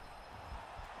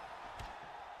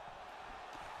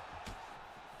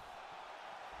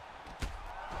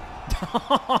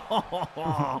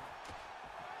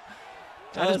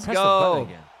 Let's go.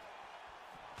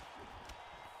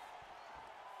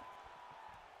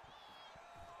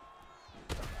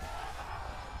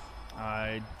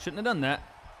 I shouldn't have done that.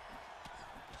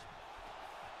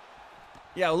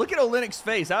 Yeah, well, look at Olynyk's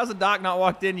face. How's the doc not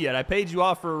walked in yet? I paid you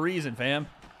off for a reason, fam.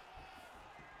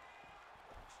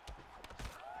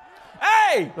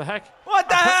 Hey! What the heck? What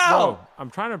the hell? Bro,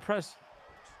 I'm trying to press.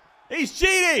 He's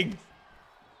cheating!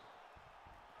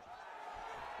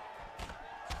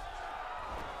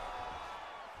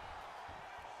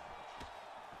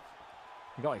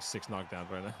 He got like 6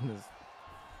 knockdowns right now.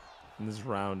 in this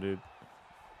round, dude.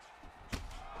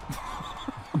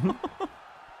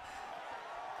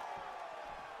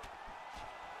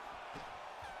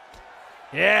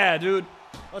 Yeah, dude.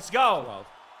 Let's go.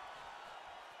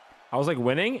 I was like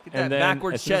winning, Get and that then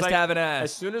backwards chest having ass.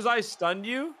 As soon as I stunned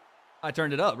you, I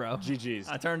turned it up, bro. GG's.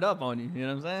 I turned up on you. You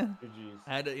know what I'm saying? GG's.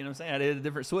 I had to, you know what I'm saying? I had to hit a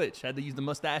different switch. I had to use the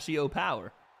mustachio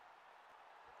power.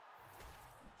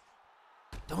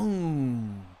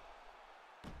 Boom.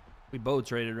 We both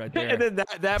traded right there. And then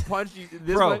that punch,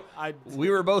 Bro, we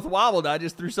were both wobbled. I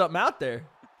just threw something out there.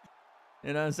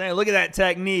 You know what I'm saying? Look at that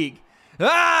technique.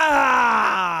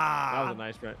 Ah! That was a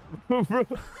nice right.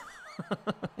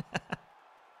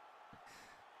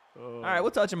 All right,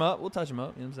 we'll touch him up. We'll touch him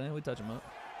up. You know what I'm saying? We touch him up.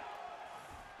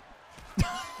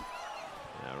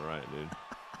 Yeah, right, dude.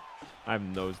 I have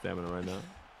no stamina right now.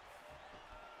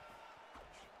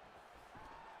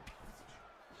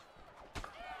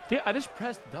 Yeah, I just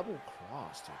pressed double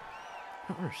cross, dude.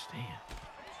 I don't understand.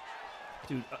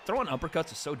 Dude, throwing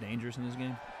uppercuts is so dangerous in this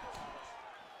game.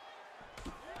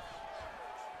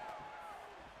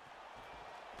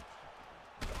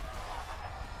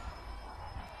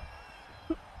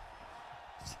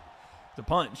 It's a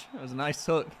punch. It was a nice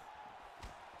hook.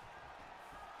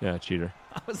 Yeah, cheater.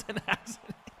 That was an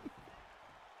accident.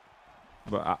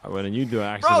 But when you do an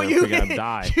accident, Bro, I'm gonna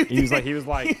die. He was like, you did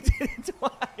it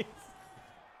twice.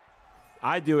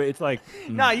 I do it. It's like,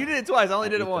 Nah, you did it twice. I only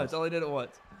did it once.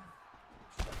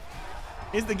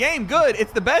 Is the game good?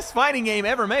 It's the best fighting game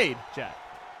ever made, chat.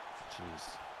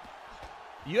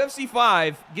 jeez. UFC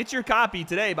 5, get your copy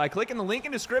today by clicking the link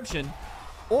in the description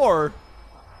or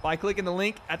by clicking the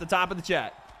link at the top of the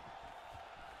chat.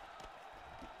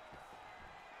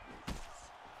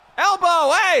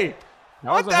 Elbow, hey!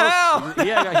 What the hell? He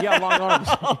got long arms.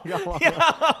 He got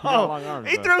long arms.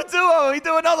 He bro. threw two of them. He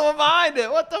threw another one behind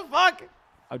it. What the fuck?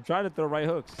 I'm trying to throw right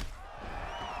hooks.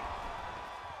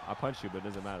 I punched you, but it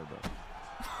doesn't matter, bro.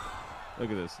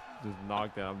 Look at this. Just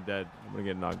knocked out. I'm dead. I'm going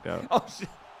to get knocked out. Oh, shit.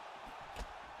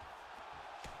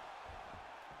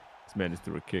 This man just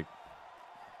threw a kick.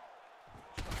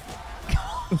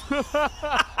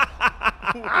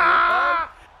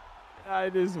 I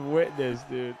just witnessed,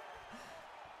 dude.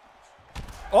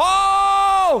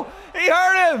 Oh! He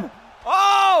hurt him!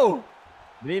 Oh!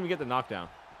 Didn't even get the knockdown.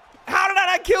 How did I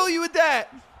not kill you with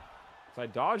that? So I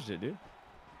dodged it, dude.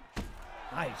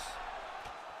 Nice.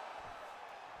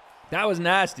 That was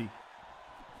nasty.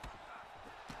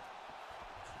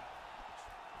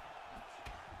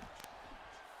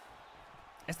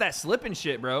 It's that slipping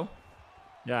shit, bro.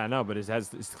 Yeah, I know, but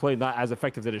it's clearly not as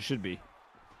effective as it should be.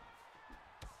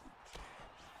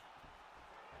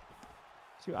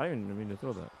 See, I didn't even mean to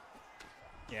throw that.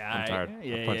 Yeah, I'm tired.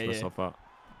 I punched myself out.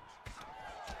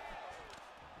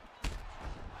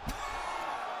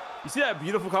 You see that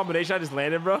beautiful combination I just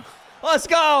landed, bro? Let's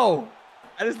go.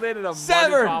 I just landed a money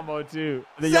Severed. combo too.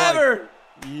 Severed.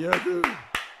 Yeah, dude.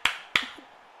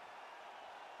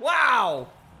 Wow.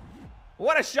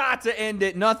 What a shot to end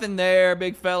it. Nothing there,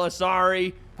 big fella.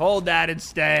 Sorry. Hold that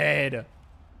instead.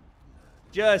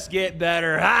 Just get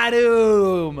better.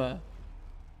 Hadoom.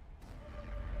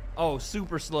 Oh,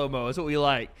 super slow-mo. That's what we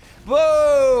like.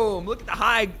 Boom. Look at the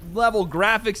high-level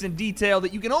graphics and detail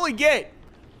that you can only get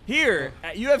here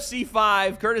at UFC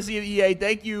 5, courtesy of EA.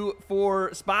 Thank you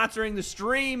for sponsoring the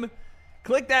stream.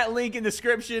 Click that link in the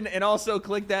description and also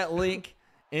click that link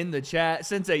in the chat.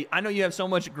 Sensei, I know you have so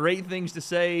much great things to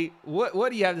say.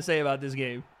 What do you have to say about this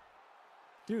game?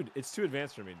 Dude, it's too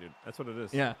advanced for me, dude. That's what it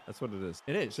is. Yeah. That's what it is.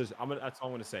 It is. It's just, that's all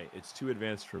I'm going to say. It's too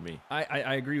advanced for me.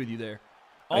 I agree with you there.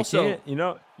 Also, you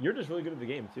know, you're just really good at the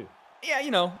game, too. Yeah,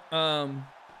 you know.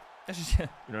 That's just, you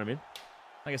know what I mean?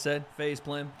 Like I said, FaZe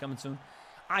Plim coming soon.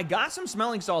 I got some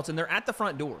smelling salts, and they're at the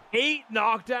front door. 8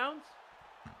 knockdowns?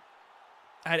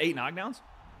 I had 8 knockdowns?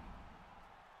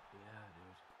 Yeah,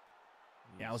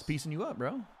 dude. Yeah, I was piecing you up,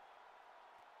 bro.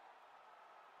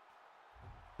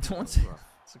 It's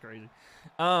crazy.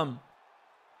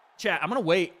 Chat, I'm going to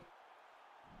wait.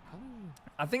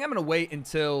 I think I'm going to wait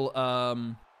until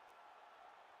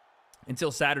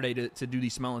Saturday to do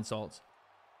these smelling salts.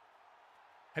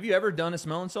 Have you ever done a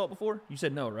smelling salt before? You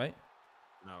said no, right?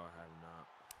 No, I have not.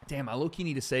 Damn, I low-key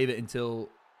need to save it until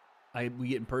we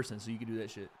get in person so you can do that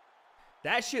shit.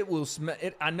 That shit will smell.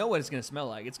 I know what it's going to smell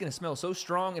like. It's going to smell so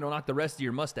strong it'll knock the rest of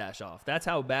your mustache off. That's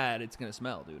how bad it's going to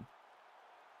smell, dude.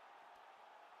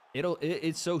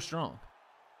 It's so strong.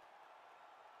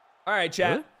 All right,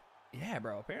 chat. Really? Yeah,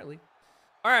 bro, apparently.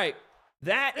 All right.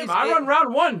 I run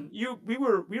round 1. We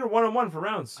were 1-on-1 for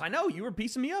rounds. I know, you were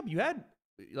piecing me up. You had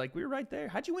we were right there.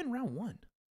 How'd you win round 1?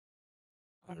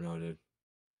 I don't know, dude.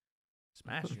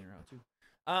 Smashing in round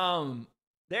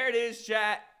 2. There it is,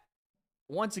 chat.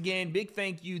 Once again, big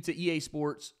thank you to EA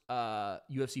Sports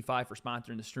UFC 5 for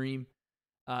sponsoring the stream.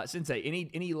 Sensei,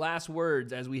 any last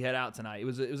words as we head out tonight? It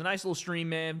was a nice little stream,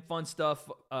 man. Fun stuff.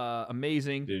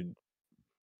 Amazing. Dude,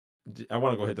 I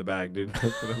want to go hit the bag, dude.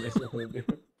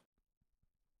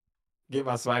 Get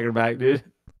my swagger back, dude.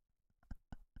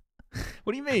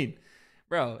 What do you mean?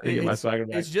 Bro, Get my swagger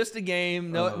back. It's just a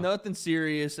game. No, nothing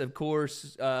serious. Of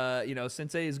course,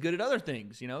 Sensei is good at other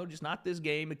things, just not this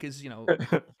game because, you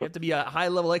have to be a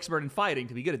high-level expert in fighting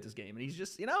to be good at this game. And he's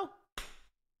just,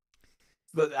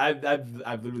 But I've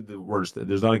literally the worst.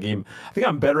 There's not a game. I think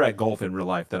I'm better at golf in real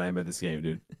life than I am at this game,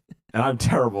 dude. And I'm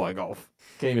terrible at golf.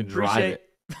 Can't even drive it.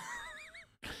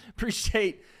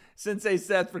 Appreciate Sensei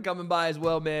Seth for coming by as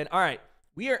well, man. All right.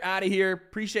 We are out of here.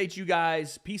 Appreciate you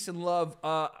guys. Peace and love.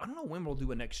 I don't know when we'll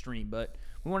do a next stream, but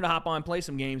we wanted to hop on and play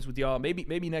some games with y'all.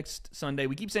 Maybe next Sunday.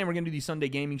 We keep saying we're going to do these Sunday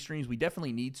gaming streams. We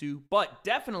definitely need to. But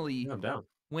definitely I'm down.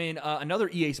 When another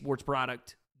EA Sports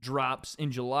product drops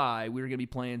in July, we're going to be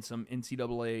playing some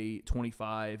NCAA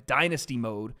 25 Dynasty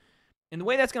mode. And the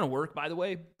way that's going to work, by the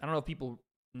way, I don't know if people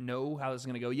know how this is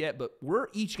going to go yet, but we're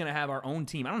each going to have our own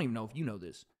team. I don't even know if you know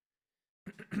this.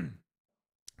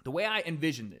 The way I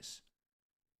envision this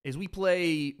is we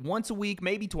play once a week,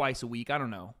 maybe twice a week. I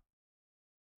don't know.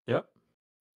 Yep.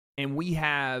 And we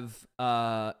have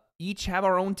each have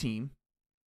our own team.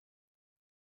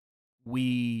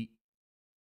 We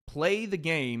play the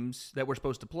games that we're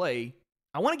supposed to play.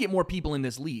 I want to get more people in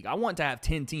this league. I want to have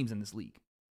 10 teams in this league.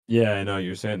 Yeah, I know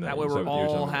you're saying that. That way we're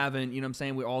all having, you know what I'm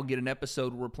saying? We all get an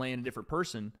episode where we're playing a different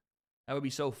person. That would be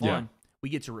so fun. Yeah. We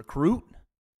get to recruit.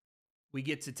 We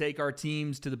get to take our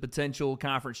teams to the potential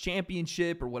conference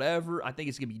championship or whatever. I think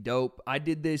it's going to be dope. I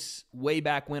did this way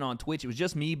back when on Twitch. It was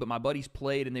just me, but my buddies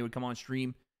played and they would come on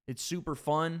stream. It's super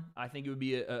fun. I think it would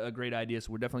be a great idea,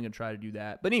 so we're definitely going to try to do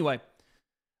that. But anyway,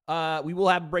 we will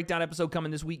have a breakdown episode coming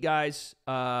this week, guys.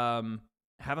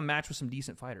 Have a match with some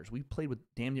decent fighters. We played with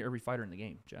damn near every fighter in the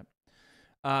game, Jeff.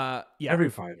 Yeah. Every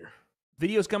fighter.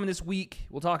 Video's coming this week.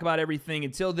 We'll talk about everything.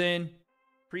 Until then,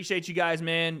 appreciate you guys,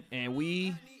 man. And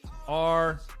we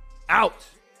are out.